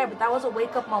I wear, but that was a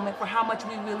wake-up moment for how much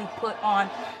we really put on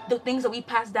the things that we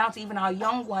pass down to even our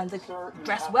young ones, like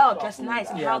dress well, dress nice,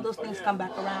 and how those things come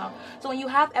back around. So when you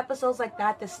have episodes like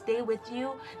that stay with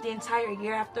you the entire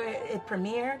year after it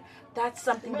premiered, that's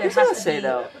something that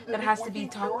has to be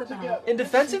talked about. In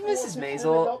defense of Mrs.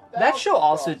 Maisel, that show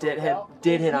also did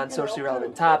hit on socially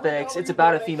relevant topics. It's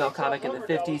about a female comic in the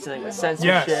 50s dealing with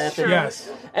censorship.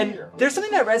 And there's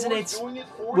something that resonates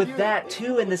with that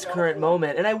too in this current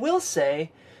moment. And I will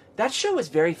say, that show was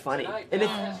very funny. And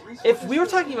if we were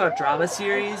talking about drama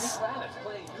series,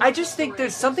 I just think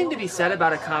there's something to be said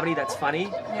about a comedy that's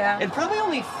funny. And probably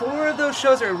only 4 of those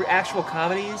shows are actual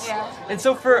comedies. And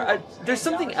so there's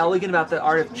something elegant about the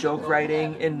art of joke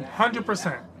writing. And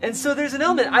 100%. And so there's an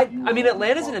element. I mean,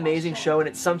 Atlanta's an amazing show and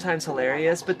it's sometimes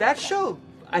hilarious, but that show,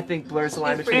 I think, blurs the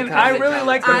line between And comedy I really and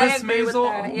like the comedy. Miss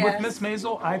Maisel. With Miss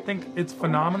Maisel, I think it's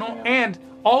phenomenal. And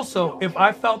also, if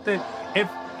I felt that if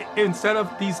instead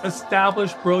of these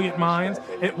established brilliant minds,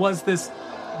 it was this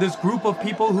this group of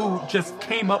people who just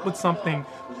came up with something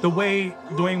the way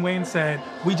Dwayne Wayne said,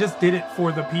 we just did it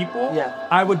for the people,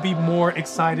 I would be more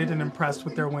excited and impressed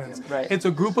with their wins. Right. It's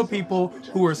a group of people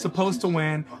who are supposed to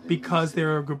win because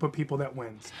they're a group of people that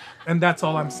wins. And that's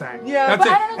all I'm saying. Yeah, that's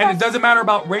but it. And it doesn't matter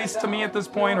about race to me at this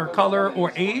point, or color,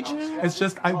 or age. It's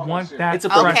just, I want that. It's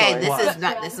a Okay,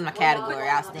 this is my category.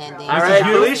 Outstanding. All right,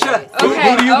 Alicia.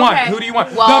 Who do you want? Who do you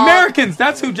want? Well, the Americans.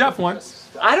 That's who Jeff wants.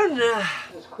 I don't know.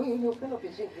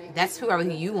 That's who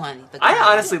you want. I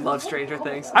honestly love Stranger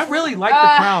Things. I really like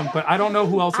The Crown, but I don't know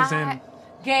who else is in.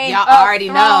 Y'all already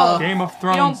know. Game of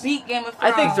Thrones. You don't beat Game of Thrones.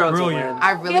 I think Thrones will Brilliant. win.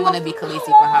 I really want to be Khaleesi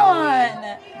for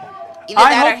Halloween. Either I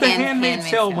that hope or The Handmaid's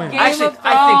Tale wins. I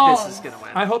think this is gonna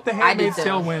win. I hope The I do Handmaid's too.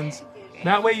 Tale wins.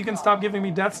 That way you can stop giving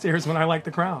me death stares when I like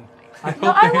The Crown. I hope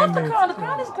No, I love The Handmaid's Crown. The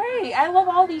Crown is great. I love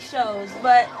all these shows,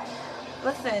 but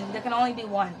listen, there can only be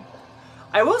one.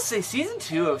 I will say, season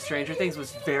 2 of Stranger Things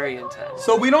was very intense.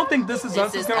 So we don't think This Is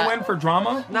Us This is is going to Us. win for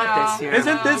drama? Not this year.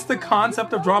 Isn't this the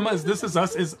concept of drama? Is This Is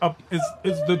Us is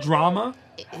the drama?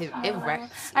 It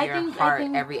wrecks I your think- heart I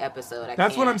think- every episode.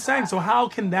 That's what I'm saying. So how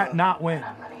can that not win?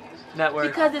 Network.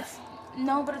 Because it's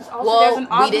no, but it's also there's Well, an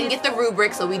obvious. we didn't get the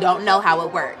rubric, so we don't know how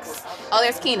it works. Oh,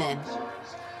 there's Keenan.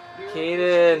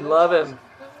 Keenan, love him.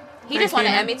 He just won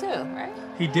an Keenan. Emmy too, right?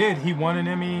 He did. He won an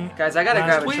Emmy. Guys, I gotta last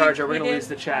grab a week. charger. We're He gonna did. lose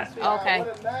the chat. Okay.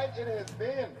 What a night it has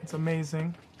been. It's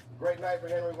amazing. Great night for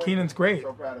Henry Winkler. Keenan's great.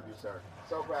 So proud of you, sir.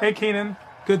 So proud. Hey, Keenan.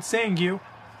 Good seeing you.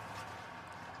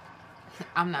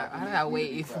 I gotta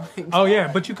wait. Oh, yeah,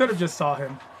 but you could have just saw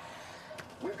him.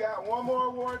 We've got one more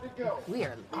award to go. We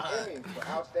are The Emmy for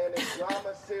Outstanding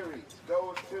Drama Series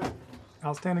goes to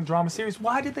Outstanding Drama Series.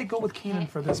 Why did they go with Keenan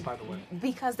for this, by the way?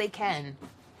 Because they can.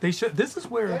 They should. This is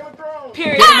where. Game of Thrones.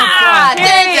 Period. Ah!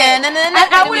 Period. Dun, dun, dun, dun, I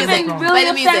dun, would dun, have been music. really Play the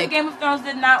upset music. if Game of Thrones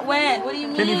did not win. What do you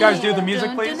mean? Can you guys do the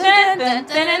music, please? Is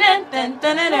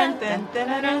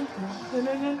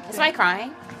somebody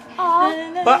crying?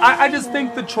 But I just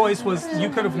think the choice was you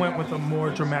could have went with a more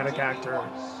dramatic actor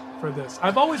for this.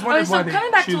 I've always wondered Okay, why so they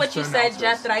coming back to choose what you to said, announce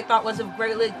Jeff, this. that I thought was a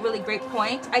really, really great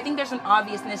point. I think there's an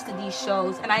obviousness to these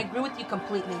shows, and I agree with you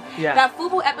completely. Yeah. That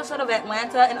FUBU episode of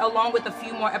Atlanta, and along with a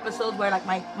few more episodes, were like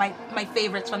my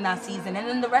favorites from that season. And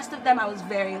then the rest of them, I was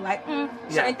very like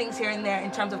certain things here and there in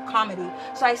terms of comedy.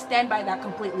 So I stand by that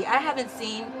completely. I haven't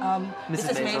seen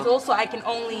Mrs. Maisel, so I can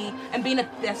only, and being a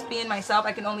thespian myself,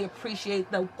 I can only appreciate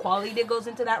the quality that goes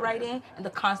into that writing and the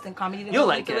constant comedy that You'll goes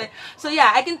like into it. it. So yeah,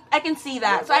 I can see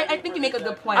that. So I think you make a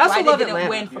good point. I also Why love they didn't Atlanta.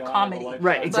 win for comedy.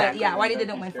 Right, exactly. But yeah, why they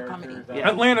didn't win for comedy.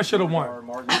 Atlanta should have won.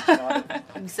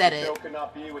 You said it. Show could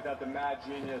not be without the mad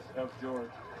genius of George.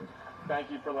 Thank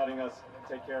you for letting us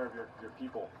take care of your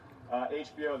people.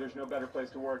 HBO, there's no better place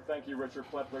to work. Thank you, Richard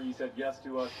Plepler. You said yes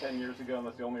to us 10 years ago, and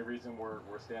that's the only reason we're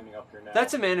standing up here now.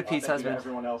 That's Amanda Pete's thank you to husband.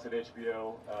 everyone else at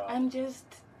HBO. I'm just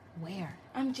Where?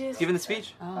 I'm just Giving the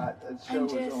speech? Oh. The show I'm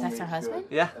is just- only That's her as husband?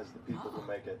 good Yeah. as the people who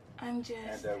make it. I'm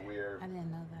just And we're I didn't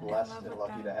know that. blessed love and with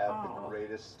lucky to them have all. the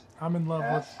greatest I'm in love with.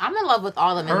 cast. I'm in love with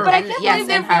all of them. Her. But I And can't yes, believe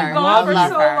they've and been her. gone for Love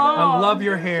so her. long. I love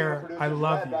your hair. I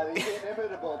love Led you. by the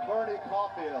inimitable Bernie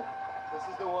Caulfield. This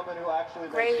is the woman who actually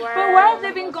Great makes work. But why have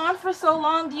they been gone for so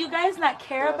long? Do you guys not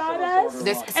care about us?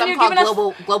 There's And something you're called giving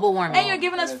us global warming. and you're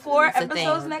giving us 4 It's a thing.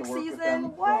 episodes next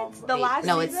season. What? The last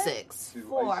No, season? it's 6.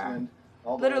 4.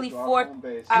 all the Literally way to our 4 home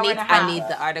base. I hour need, and a half. I need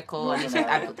the article.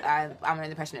 I'm under the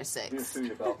impression there's 6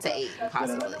 to 8,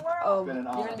 possibly. Oh, you're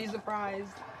gonna be surprised.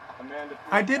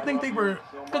 I did think they were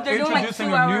Because they're doing like introducing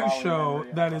 2 a new hours. show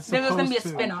that is There's supposed gonna be a to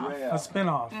spin-off. a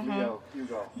spin-off.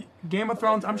 Hugo. Game of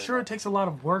Thrones. I'm sure it takes a lot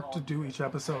of work to do each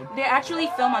episode, They actually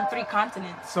film on 3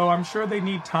 continents. so I'm sure they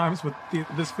need times with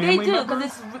this They family do member. because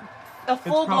it's a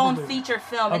full-blown probably feature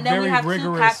film, a and then we very have 2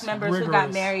 rigorous- cast members who got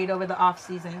rigorous- married over the off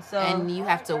season. So And you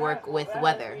have to work with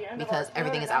weather because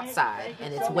everything is outside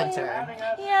and it's winter.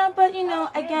 yeah, but you know,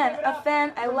 again, a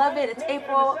fan. I love it. It's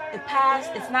April. It passed.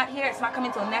 It's not here. It's not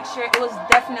coming till next year. It was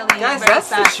definitely Guys, very that's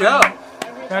the sad for show.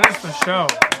 me. That is the show.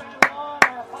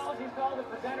 Apologies to all the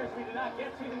presenters we did not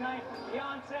get to tonight.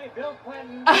 Beyonce, Bill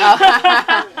Clinton.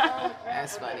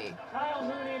 That's funny. Kyle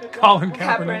Mooney, the Colin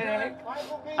Kaepernick.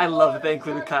 I love that they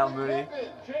included Kyle Mooney.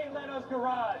 Jay Leno's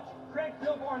Garage. Craig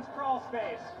Kilborn's Crawl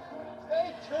Space.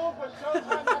 Stay tuned for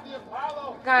Showtime at the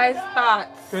Apollo. Guys,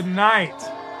 thoughts. Good night.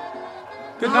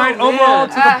 Good Oh, night. man. Overall,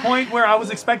 to the point where I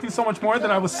was expecting so much more that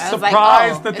I was I was like,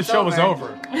 surprised oh, that the it's show was over.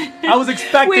 over. I was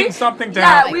expecting something to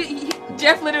Yeah, happen.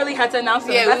 Jeff literally had to announce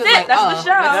it. Yeah, we That's was it. like, That's oh, the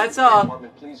show. That's all.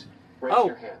 Please raise Oh,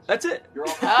 your hands. that's it. You're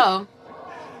all Oh.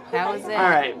 That was it. All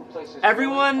right,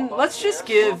 everyone. Let's just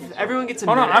give everyone gets a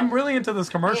Oh no, minute. I'm really into this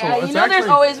commercial. Yeah, you It's know, there's actually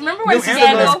always. Remember when This is the most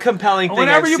Scandal? compelling thing.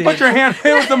 whenever I've you seen. put your hand,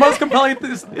 it was the most compelling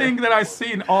thing that I've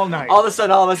seen all night. All of a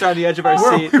sudden, all of us are on the edge of our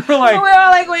seat. We were like, We're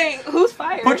all like, wait, who's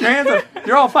fired? put your hands up.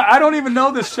 You're all fine. I don't even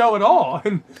know this show at all.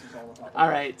 And All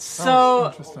right, so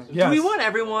interesting. do Yes. we want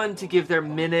everyone to give their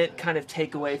minute kind of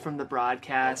takeaway from the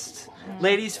broadcast?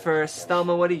 Ladies first.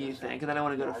 Thelma, what do you think? And then I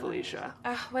want to go to Felicia.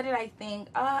 What did I think?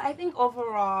 I think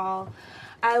overall,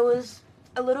 I was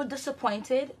a little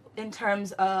disappointed in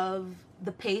terms of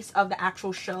the pace of the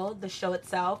actual show, the show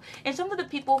itself. And some of the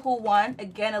people who won,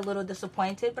 again, a little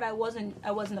disappointed, but I wasn't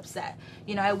upset.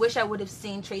 You know, I wish I would have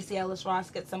seen Tracee Ellis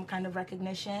Ross get some kind of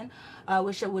recognition. I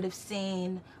wish I would have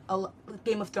seen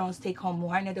Game of Thrones take home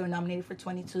more. I know they were nominated for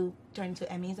 22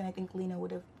 Emmys, and I think Lena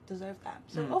would have deserved that.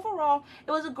 So overall,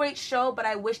 it was a great show, but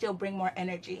I wish they'll bring more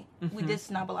energy. We did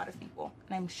snub a lot of people,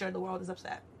 and I'm sure the world is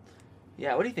upset.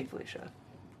 Yeah, what do you think, Felicia?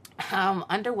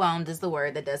 Underwhelmed is the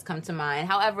word that does come to mind.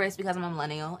 However, it's because I'm a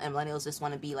millennial, and millennials just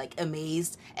want to be like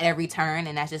amazed at every turn,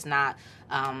 and that's just not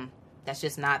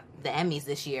the Emmys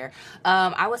this year.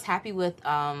 I was happy with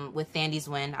Thandie's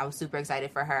win. I was super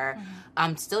excited for her.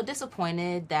 I'm still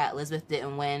disappointed that Elizabeth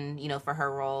didn't win, you know, for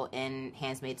her role in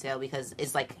Handmaid's Tale, because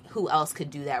it's like, who else could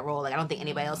do that role? Like, I don't think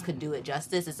anybody else could do it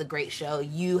justice. It's a great show.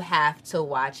 You have to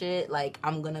watch it. Like,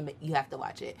 you have to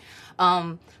watch it.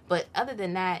 But other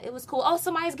than that, it was cool. Oh,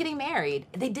 somebody's getting married.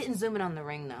 They didn't zoom in on the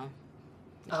ring though.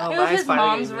 It was his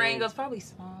mom's ring. It was probably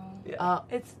small. Yeah.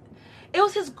 It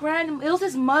was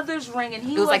his mother's ring, and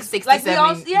he was like 60, we 70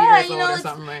 all, yeah, years you old know, or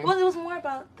something. it was more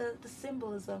about the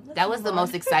symbolism. That was the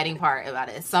most exciting part about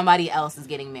it. Somebody else is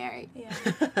getting married.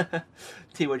 Yeah.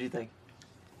 T, what do you think?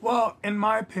 well, in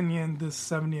my opinion, this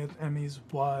 70th Emmys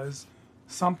was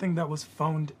something that was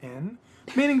phoned in.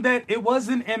 Meaning that it was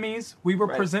an Emmys, we were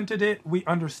presented it, we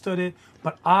understood it,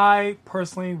 but I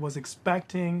personally was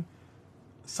expecting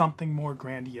something more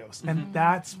grandiose. And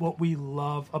that's what we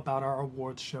love about our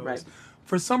awards shows. Right.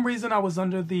 For some reason I was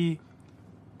under the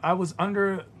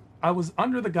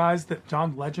guise that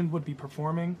John Legend would be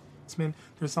performing.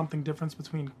 There's something difference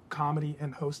between comedy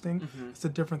and hosting. It's a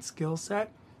different skill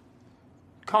set.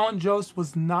 Colin Jost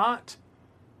was not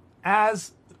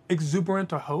as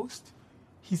exuberant a host.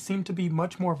 He seemed to be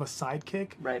much more of a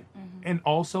sidekick. Right. And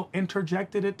also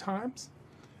interjected at times.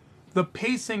 The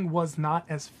pacing was not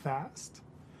as fast.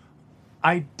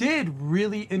 I did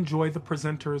really enjoy the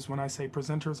presenters. When I say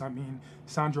presenters, I mean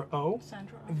Sandra Oh.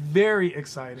 Very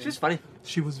exciting. She was funny.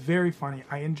 She was very funny.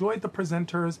 I enjoyed the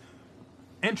presenters.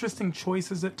 Interesting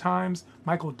choices at times.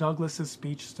 Michael Douglas's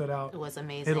speech stood out. It was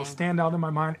amazing. It'll stand out in my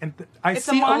mind. And I It's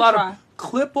a see a lot of mantra.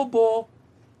 clippable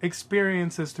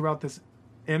experiences throughout this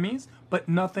Emmys, but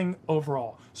nothing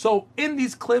overall. So in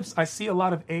these clips, I see a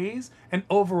lot of A's, and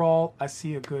overall, I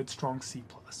see a good, strong C+.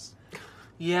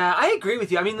 Yeah, I agree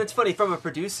with you. I mean, that's funny. From a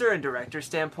producer and director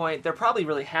standpoint, they're probably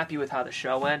really happy with how the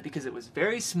show went because it was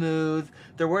very smooth.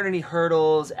 There weren't any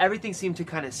hurdles. Everything seemed to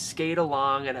kind of skate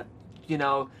along at a,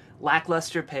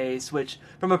 lackluster pace, which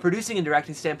from a producing and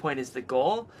directing standpoint is the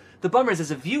goal. The bummer is, as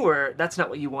a viewer, that's not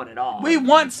what you want at all. We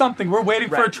want something. We're waiting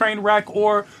for a Right. train wreck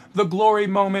or the glory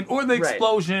moment or the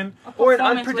explosion. Or an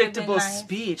performance unpredictable would've been nice.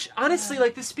 speech. Honestly,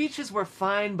 the speeches were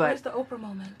fine, but... Where's the Oprah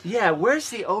moment? Yeah, where's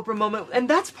the Oprah moment? And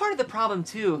that's part of the problem,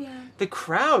 too. Yeah. The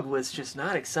crowd was just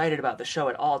not excited about the show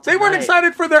at all They weren't tonight.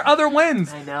 excited for their other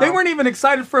wins. I know. They weren't even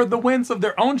excited for the wins of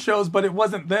their own shows, but it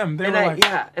wasn't them. They were like,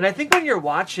 And I think when you're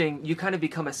watching, you kind of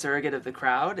become a surrogate of the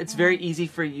crowd. It's very easy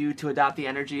for you to adopt the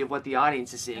energy of what the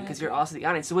audience is seeing because you're also the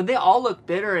audience. So when they all look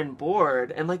bitter and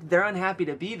bored and they're unhappy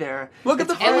to be there, look at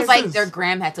the It was like their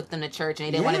Graham had took them to church and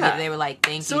they didn't want to Yeah. be. They were like,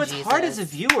 "Thank so you, it's Jesus." hard as a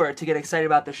viewer to get excited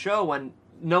about the show when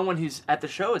no one who's at the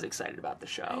show is excited about the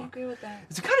show. I agree with that.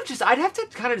 It's kind of just, I'd have to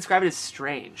kind of describe it as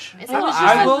strange. It's It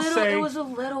was, it was a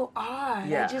little odd.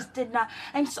 Yeah. I just did not.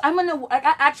 I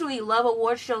actually love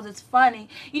award shows. It's funny.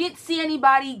 You didn't see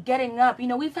anybody getting up.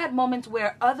 We've had moments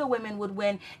where other women would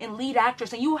win in lead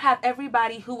actress, and you have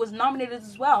everybody who was nominated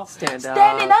as well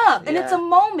standing up, and it's a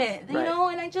moment, Right.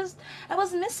 And I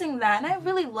was missing that, and I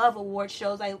really love award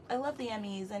shows. I love the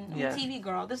Emmys, and I'm Yeah. a TV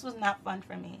girl. This was not fun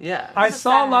for me. I This is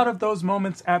saw a sad. lot of those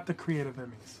moments at the Creative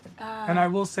Emmys. Ah. And I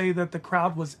will say that the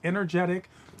crowd was energetic.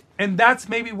 And that's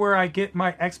maybe where I get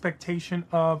my expectation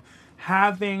of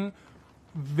having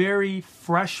very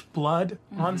fresh blood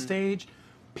on stage.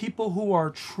 People who are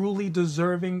truly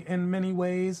deserving in many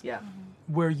ways. Yeah.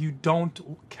 Where you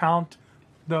don't count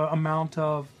the amount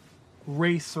of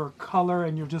race or color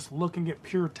and you're just looking at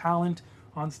pure talent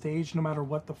on stage, no matter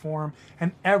what the form,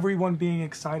 and everyone being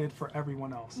excited for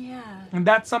everyone else. Yeah. And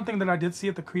that's something that I did see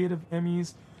at the Creative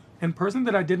Emmys. in person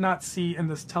that I did not see in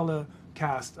this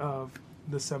telecast of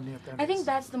the 70th Emmys. I think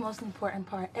that's the most important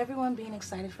part. Everyone being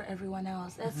excited for everyone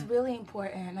else. That's really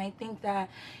important. And I think that,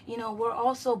 we're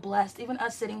all so blessed, even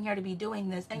us sitting here to be doing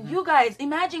this. And you guys,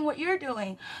 imagine what you're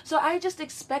doing. So I just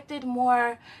expected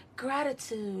more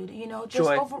gratitude, just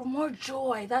joy. more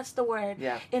joy. That's the word.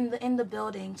 Yeah. In the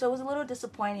building. So it was a little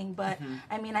disappointing, but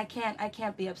I mean, I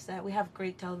can't be upset. We have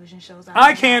great television shows.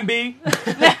 I can be.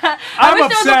 I'm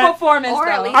upset. There was a performance, or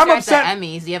at though. least I'm you're upset. at the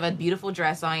Emmys. You have a beautiful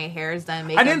dress on, your hair is done,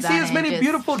 makeup I didn't see done, as many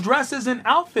beautiful dresses and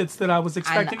outfits that I was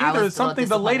expecting I either. was still Something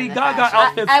the Lady disappointed in the Gaga fashion.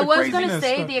 outfits. I the was going to craziness.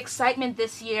 say the excitement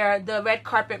this year, the red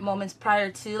carpet moments prior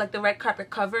to, like the red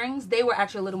carpet coverings, they were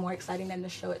actually a little more exciting than the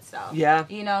show itself. Yeah.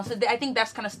 So I think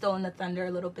that's kind of still in the thunder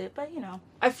a little bit, but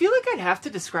I feel like I'd have to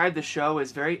describe the show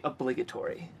as very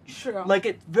obligatory. Sure. Like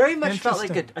it very much felt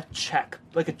like Interesting.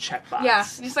 a checkbox. Yeah,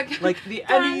 just like the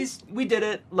Emmys, we did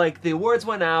it. Like the awards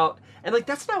went out, and like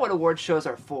that's not what award shows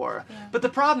are for. Yeah. But the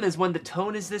problem is when the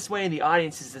tone is this way and the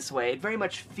audience is this way, it very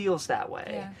much feels that way.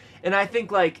 Yeah. And I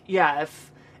think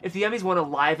if the Emmys want to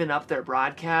liven up their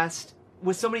broadcast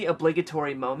with so many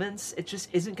obligatory moments, it just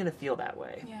isn't going to feel that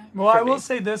way. Yeah. Well, I will me.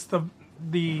 say this: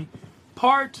 the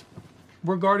part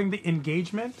regarding the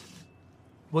engagement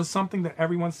was something that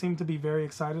everyone seemed to be very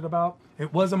excited about.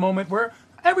 It was a moment where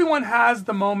everyone has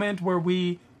the moment where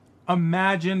we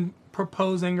imagine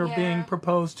proposing or being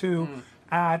proposed to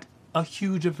at a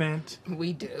huge event.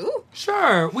 We do?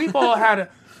 Sure. We've all had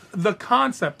the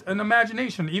concept, an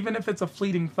imagination, even if it's a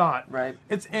fleeting thought. Right.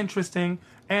 It's interesting.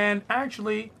 And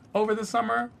actually, over the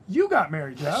summer, you got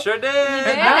married, Jeff. Sure did.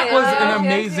 And that was an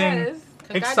amazing, yes.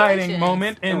 exciting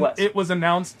moment. And It it was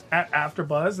announced at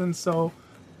AfterBuzz. And so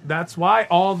that's why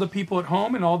all the people at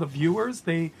home and all the viewers,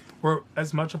 they were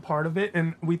as much a part of it.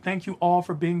 And we thank you all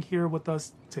for being here with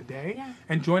us today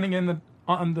and joining in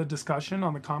on the discussion,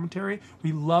 on the commentary.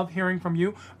 We love hearing from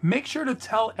you. Make sure to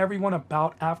tell everyone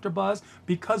about AfterBuzz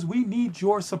because we need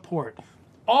your support.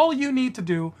 All you need to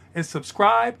do is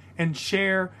subscribe and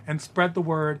share and spread the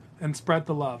word and spread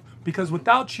the love. Because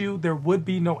without you, there would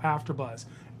be no AfterBuzz.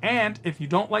 And if you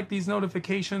don't like these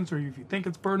notifications or if you think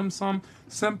it's burdensome,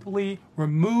 simply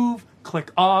remove,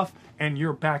 click off, and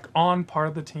you're back on part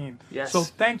of the team. Yes. So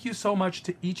thank you so much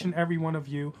to each and every one of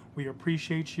you. We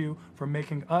appreciate you for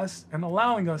making us and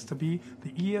allowing us to be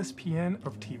the ESPN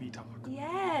of TV Talk.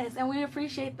 Yes, and we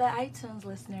appreciate the iTunes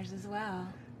listeners as well.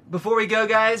 Before we go,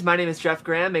 guys, my name is Jeff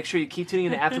Graham. Make sure you keep tuning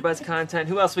in to AfterBuzz content.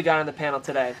 Who else we got on the panel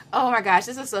today? Oh my gosh,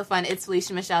 this is so fun. It's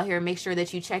Felicia Michelle here. Make sure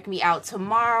that you check me out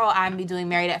tomorrow. I'm going to be doing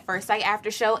Married at First Sight after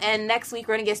show. And next week,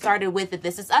 we're going to get started with the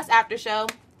This Is Us after show.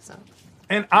 So,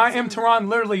 And I am Tehran,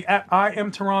 literally at I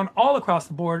am Tehran, all across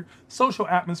the board, social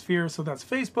atmosphere. So that's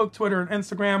Facebook, Twitter, and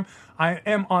Instagram. I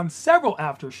am on several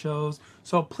after shows.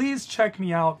 So please check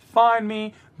me out. Find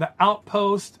me, The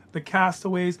Outpost, The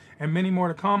Castaways, and many more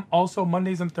to come. Also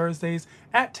Mondays and Thursdays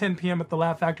at 10 p.m. at the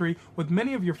Laugh Factory with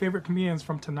many of your favorite comedians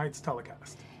from tonight's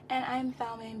telecast. And I'm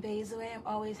Falmaine Bezaway. I'm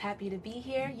always happy to be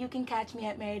here. You can catch me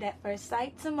at Married at First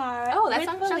Sight tomorrow. Oh, that's with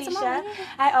on the show Felicia. tomorrow.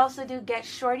 I also do Get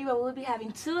Shorty, where we'll be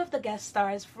having 2 of the guest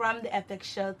stars from the Epic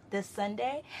Show this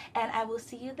Sunday. And I will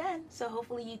see you then. So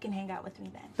hopefully you can hang out with me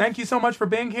then. Thank you so much for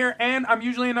being here. And I'm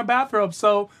usually in a bathrobe,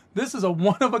 so this is a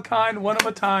one-of-a-kind,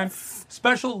 one-of-a-time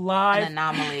special live An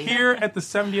anomaly. here at the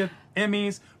 70th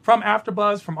Emmys from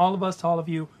AfterBuzz, from all of us to all of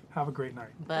you. Have a great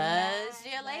night. buzz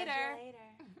you later.